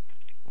night.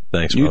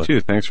 Thanks, you brother. too.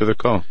 Thanks for the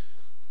call.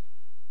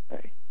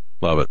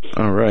 Love it.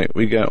 All right,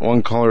 we got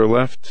one caller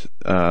left.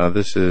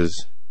 This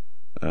is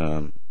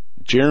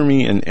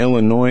Jeremy in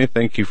Illinois.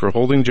 Thank you for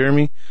holding,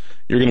 Jeremy.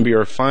 You're going to be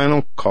our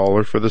final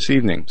caller for this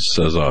evening.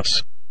 Says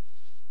us.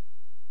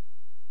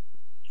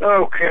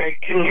 Okay,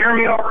 can you hear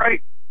me all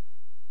right?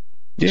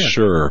 Yeah.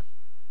 Sure.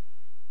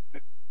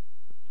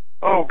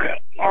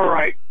 Okay, all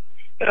right.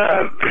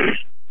 I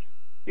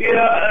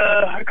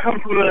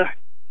come from the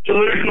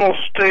delusional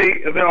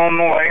state of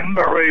Illinois. I'm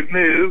about ready to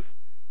move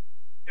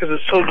because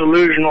it's so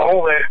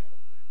delusional that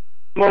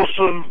most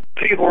of the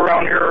people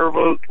around here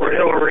vote for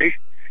Hillary.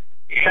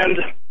 And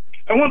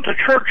I went to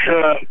church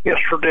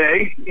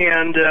yesterday,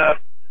 and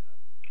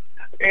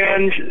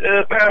and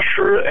the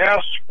pastor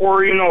asked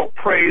for,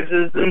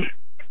 praises and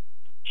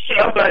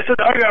stuff. I said,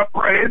 I got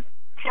praise.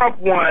 Trump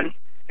won.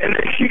 And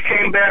then she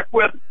came back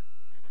with,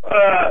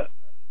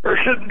 there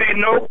shouldn't be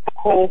no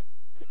political,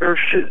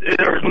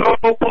 there's no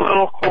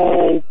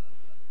political,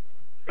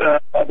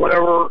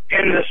 whatever,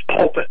 in this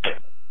pulpit.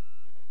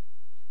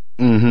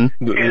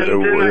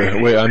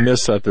 Mm-hmm. Wait, I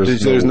missed that.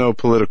 There's no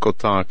political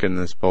talk in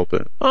this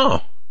pulpit.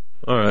 Oh,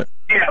 all right.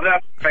 Yeah,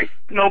 that's right.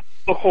 No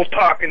political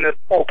talk in this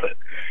pulpit,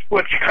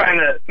 which kind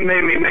of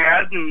made me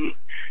mad. And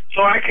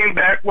so I came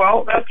back,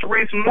 well, that's the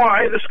reason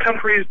why this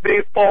country is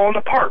being fallen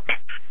apart.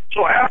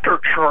 So after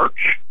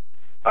church,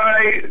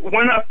 I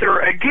went up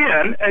there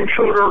again and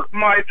showed her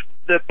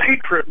the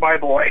Patriot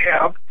Bible I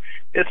have.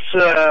 It's,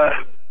 the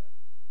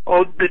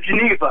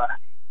Geneva.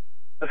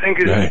 I think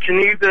it's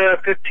Geneva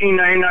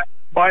 1599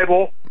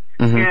 Bible.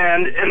 Mm-hmm.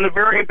 And in the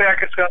very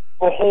back, it's got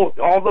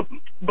all the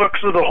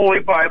books of the Holy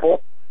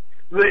Bible.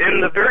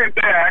 In the very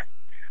back,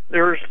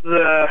 there's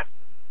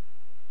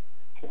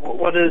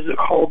what is it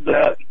called?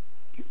 The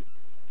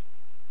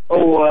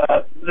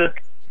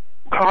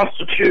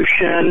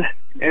Constitution,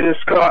 and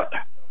it's got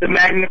the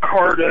Magna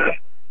Carta,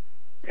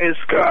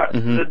 it's got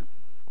the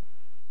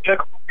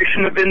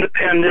Declaration of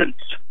Independence,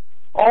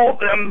 all of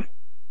them,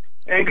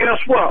 and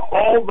guess what?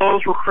 All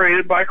those were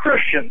created by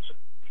Christians.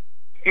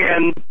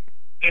 And,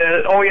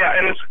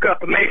 and it's got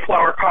the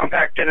Mayflower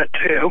Compact in it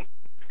too.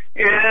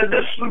 And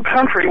this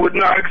country would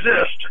not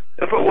exist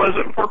if it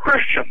wasn't for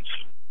Christians.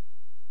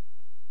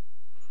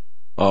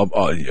 I'm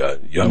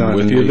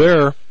with you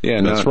there.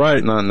 Yeah, that's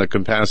right. Not in the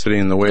capacity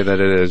and the way that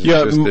it is.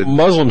 Yeah,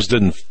 Muslims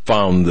didn't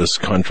found this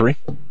country.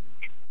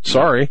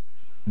 Sorry.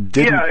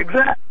 Yeah,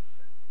 exactly.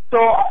 So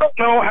I don't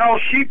know how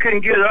she can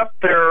get up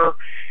there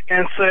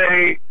and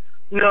say,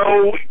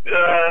 no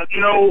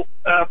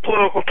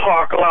political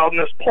talk allowed in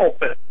this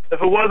pulpit.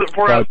 If it wasn't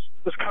for us,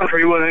 this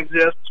country wouldn't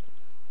exist.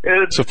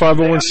 It's a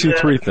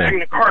 501c3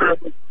 thing.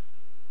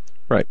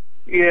 Right.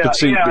 Yeah,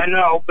 I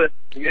know, but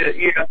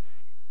yeah.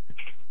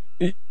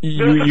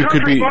 You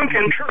could be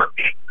in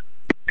church.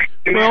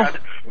 Well,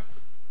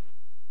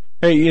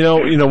 hey, you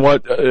know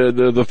what?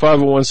 The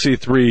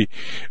 501c3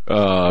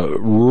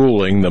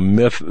 ruling, the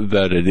myth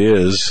that it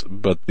is,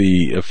 but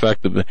the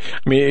effect of it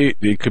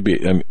could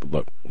be. I mean,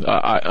 look,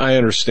 I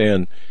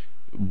understand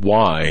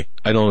why.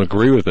 I don't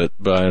agree with it,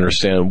 but I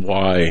understand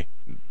why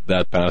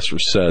that pastor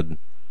said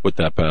what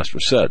that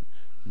pastor said.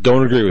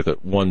 Don't agree with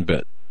it one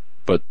bit,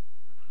 but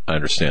I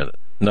understand it.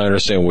 And I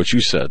understand what you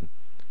said,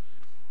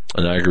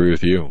 and I agree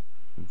with you.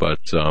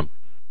 But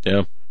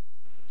yeah.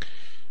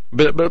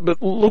 But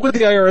look what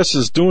the IRS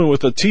is doing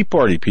with the Tea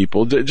Party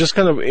people, just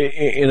kind of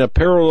in a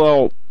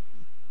parallel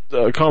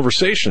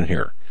conversation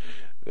here.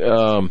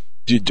 I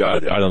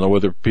don't know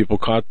whether people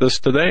caught this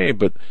today,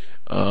 but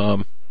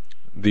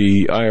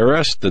the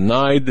IRS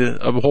denied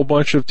a whole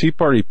bunch of Tea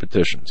Party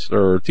petitions,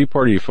 or Tea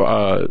Party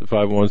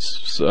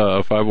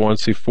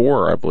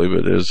 501c4, I believe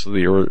it is,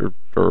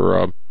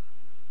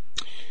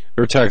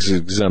 their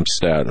tax-exempt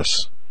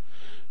status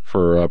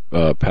for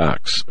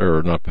PACs,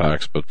 or not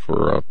PACs, but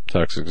for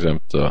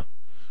tax-exempt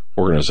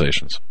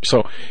organizations.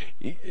 So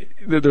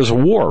there's a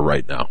war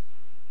right now.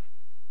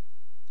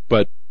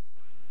 But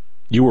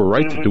you were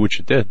right to do what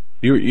you did.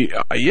 You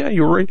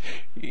were right.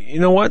 You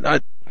know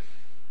what?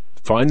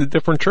 Find a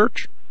different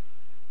church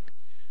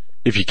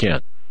if you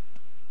can.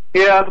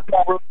 Yeah, that's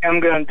what I'm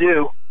going to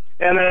do.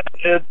 And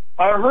I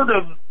heard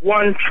of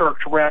one church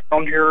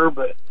around here,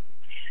 but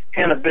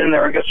haven't been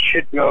there. I guess I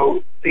should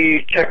go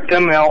check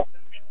them out.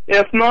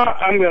 If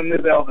not, I'm going to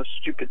move out of this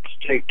stupid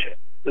state,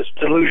 this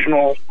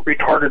delusional,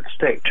 retarded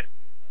state.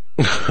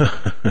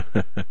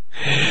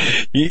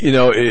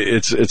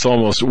 It's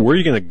almost, where are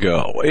you going to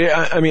go?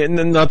 I mean,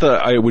 not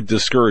that I would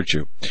discourage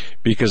you,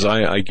 because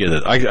I get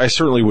it. I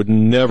certainly would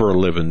never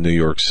live in New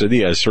York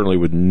City. I certainly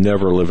would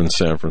never live in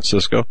San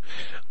Francisco.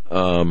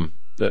 But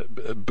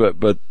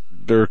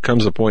there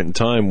comes a point in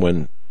time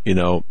when,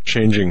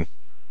 changing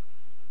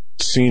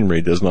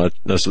scenery does not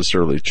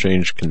necessarily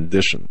change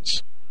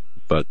conditions.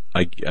 But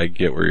I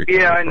get where you're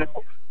coming from. I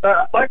know.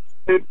 I'd like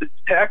to move to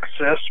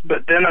Texas,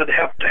 but then I'd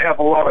have to have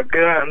a lot of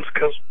guns,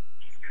 because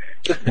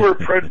we're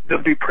to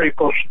be pretty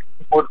close to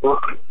the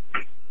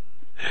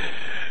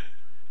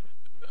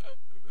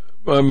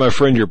border. My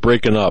friend, you're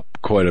breaking up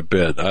quite a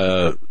bit.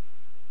 We're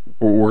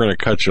going to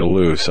cut you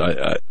loose.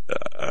 I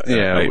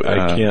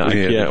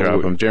can't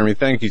drop him. Jeremy,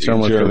 thank you so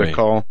much for the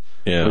call.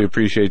 Yeah. We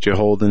appreciate you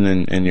holding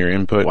and your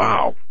input.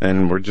 Wow.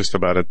 And we're just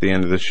about at the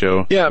end of the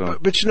show. Yeah, so.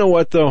 but you know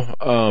what, though?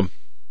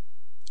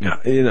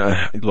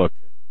 Look,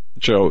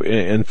 Joe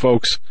and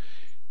folks,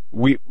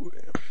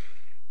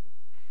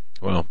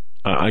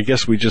 I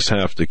guess we just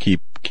have to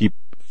keep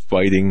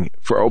fighting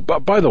for. Oh,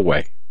 by the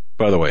way,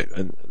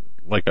 and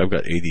like I've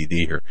got ADD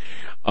here.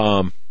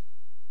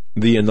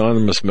 The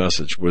anonymous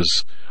message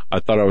was,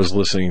 I thought I was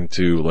listening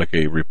to like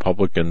a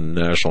Republican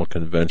National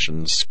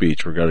Convention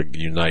speech. We're going to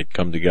unite,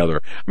 come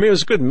together. I mean, it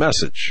was a good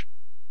message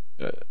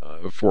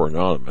for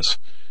anonymous,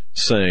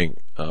 saying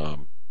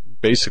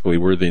basically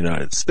we're the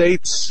United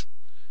States.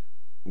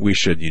 We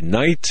should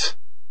unite.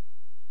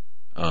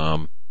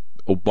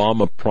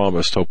 Obama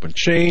promised hope and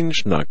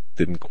change,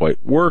 didn't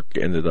quite work,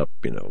 ended up,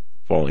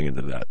 falling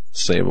into that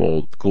same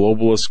old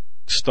globalist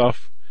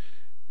stuff.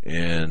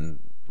 And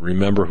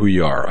remember who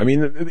you are. I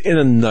mean, in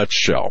a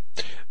nutshell.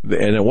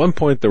 And at one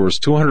point there was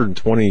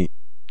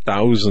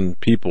 220,000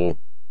 people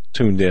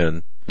tuned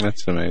in.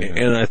 That's amazing.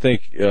 And I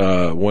think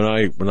when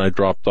I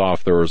dropped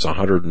off, there was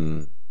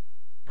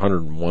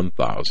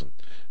 101,000.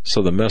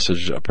 So the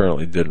message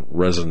apparently didn't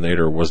resonate,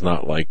 or was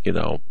not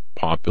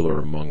popular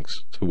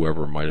amongst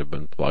whoever might have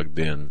been plugged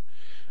in.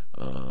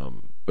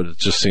 But it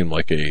just seemed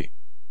like a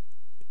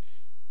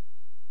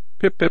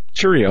pip pip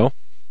cheerio.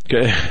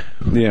 Okay.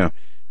 Yeah.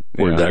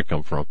 Where'd that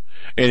come from?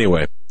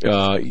 Anyway,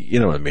 you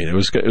know what I mean. It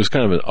was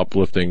kind of an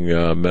uplifting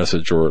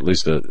message, or at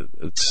least it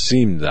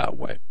seemed that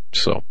way.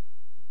 So,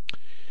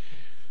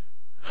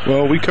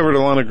 well, we covered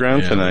a lot of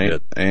ground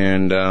tonight,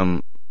 and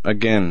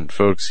again,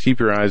 folks, keep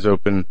your eyes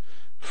open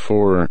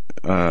for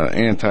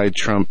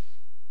anti-Trump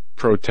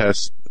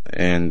protests.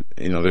 And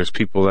there's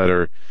people that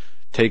are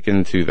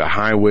taken to the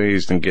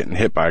highways and getting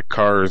hit by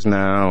cars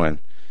now, and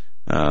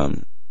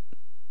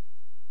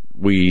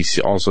we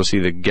also see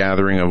the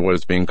gathering of what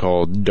is being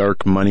called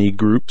dark money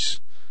groups,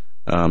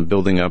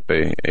 building up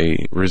a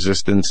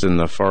resistance in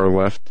the far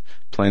left,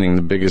 planning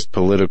the biggest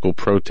political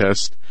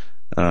protest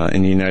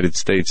in the United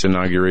States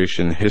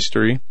inauguration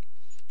history.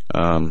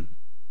 And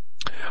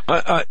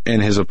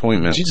his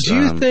appointments. Do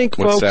you think,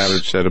 what folks,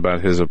 Savage said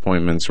about his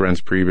appointments,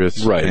 Reince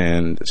Priebus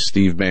and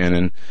Steve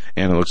Bannon,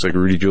 and it looks like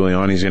Rudy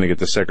Giuliani's going to get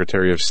the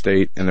Secretary of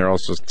State, and they're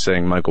also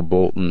saying Michael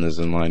Bolton is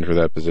in line for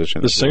that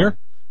position. The singer?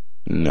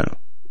 No.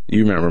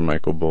 You remember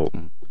Michael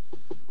Bolton.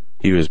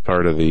 He was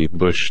part of the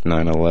Bush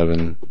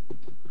 9/11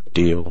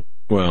 deal.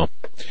 Well,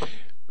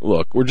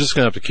 look, we're just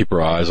going to have to keep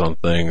our eyes on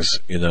things.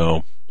 I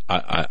don't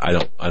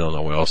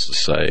know what else to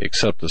say,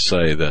 except to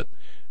say that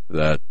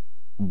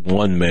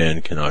one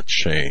man cannot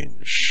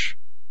change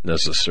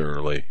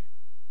necessarily.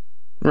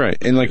 Right.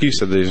 And like you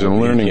said, there's a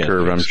learning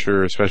curve, I'm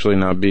sure, especially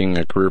not being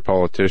a career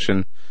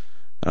politician,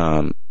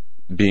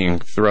 being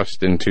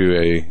thrust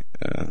into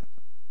an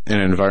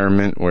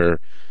environment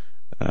where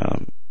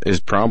is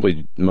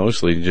probably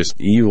mostly just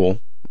evil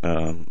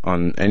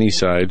on any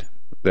side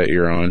that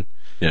you're on.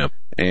 Yeah.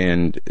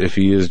 And if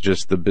he is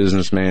just the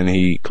businessman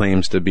he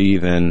claims to be,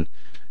 then,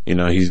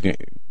 he's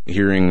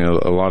hearing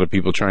a lot of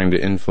people trying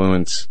to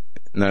influence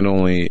not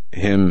only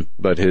him,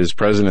 but his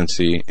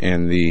presidency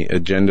and the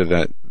agenda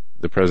that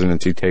the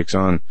presidency takes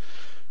on.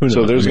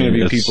 So there's going to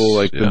be people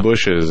like the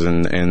Bushes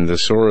and the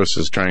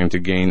Soroses trying to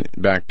gain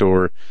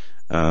backdoor,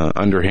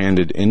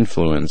 underhanded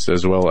influence,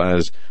 as well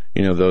as,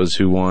 those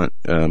who want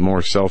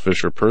more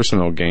selfish or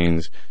personal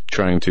gains,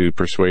 trying to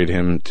persuade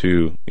him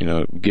to,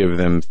 give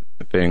them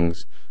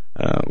things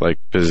like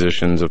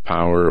positions of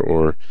power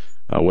or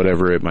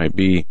whatever it might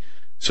be.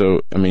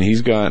 So, I mean,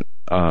 he's got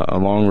a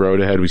long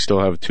road ahead. We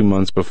still have 2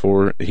 months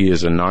before he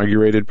is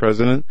inaugurated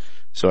president.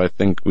 So I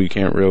think we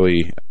can't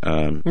really,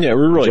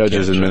 judge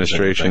his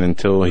administration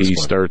until he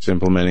starts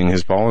implementing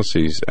his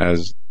policies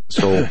as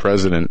sole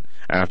president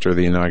after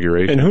the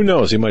inauguration. And who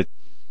knows? He might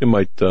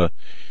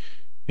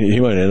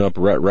end up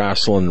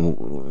wrestling,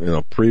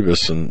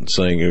 Priebus and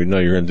saying, "No,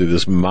 you're going to do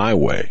this my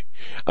way."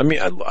 I mean,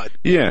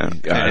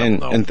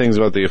 and things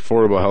about the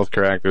Affordable Health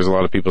Care Act. There's a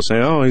lot of people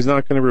saying, "Oh, he's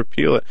not going to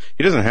repeal it."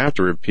 He doesn't have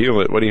to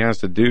repeal it. What he has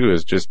to do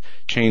is just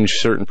change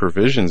certain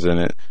provisions in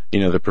it.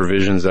 The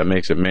provisions that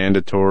makes it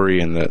mandatory,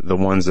 and the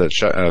ones that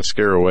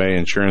scare away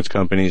insurance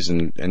companies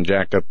and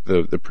jack up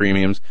the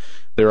premiums.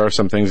 There are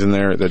some things in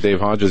there that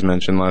Dave Hodges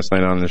mentioned last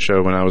night on the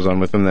show when I was on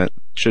with him that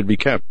should be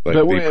kept, like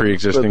the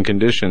pre-existing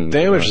conditions.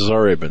 Damage has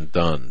already been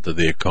done to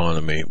the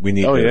economy. We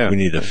need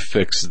to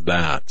fix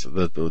that.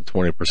 The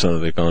 20%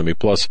 of the economy.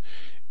 Plus,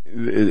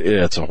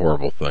 it's a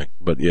horrible thing.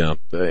 But yeah,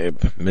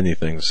 many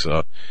things.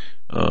 I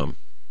don't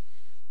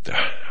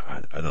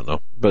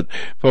know. But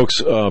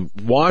folks,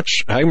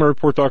 watch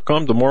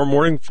HagmannReport.com tomorrow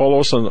morning.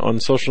 Follow us on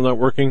social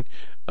networking.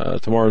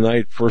 Tomorrow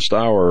night, first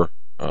hour.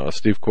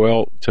 Steve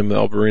Quayle, Tim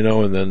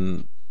Alberino, and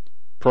then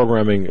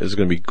programming is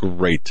going to be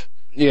great.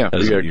 Yeah,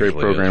 we got great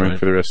programming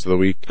for the rest of the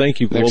week. Thank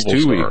you, Global Next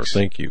 2 Stars. weeks.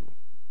 Thank you.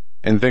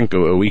 And think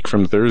a week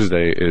from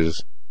Thursday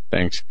is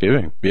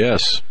Thanksgiving.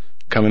 Yes.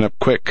 Coming up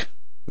quick.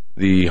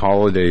 The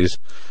holidays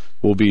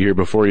will be here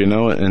before you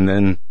know it, and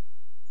then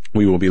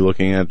we will be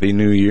looking at the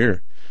new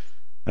year.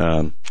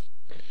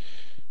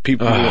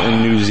 People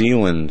in New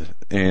Zealand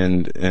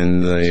and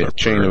the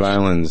chain of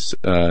islands,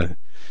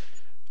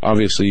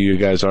 obviously, you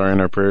guys are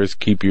in our prayers.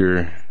 Keep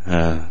your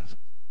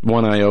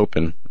one eye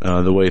open,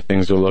 the way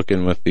things are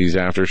looking with these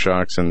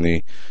aftershocks and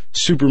the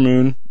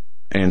supermoon.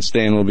 And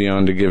Stan will be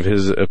on to give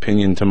his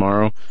opinion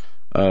tomorrow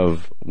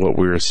of what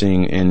we were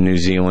seeing in New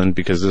Zealand,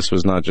 because this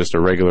was not just a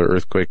regular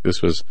earthquake.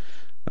 This was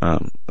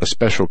a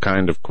special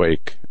kind of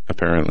quake,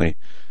 apparently,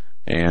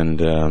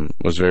 and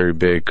was very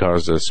big,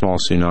 caused a small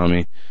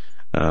tsunami.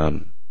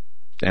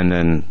 And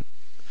then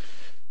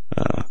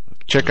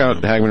check out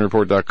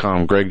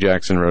HagmannReport.com. Greg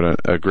Jackson wrote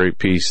a great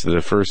piece.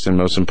 The first and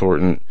most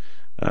important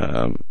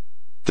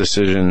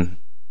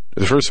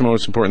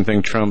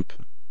thing Trump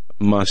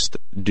must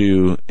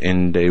do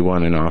in day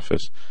one in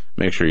office.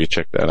 Make sure you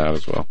check that out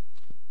as well.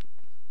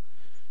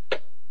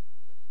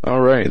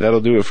 All right,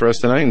 that'll do it for us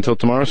tonight. Until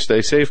tomorrow,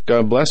 stay safe.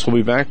 God bless. We'll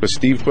be back with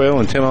Steve Quayle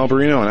and Tim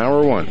Alberino in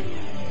Hour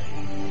 1.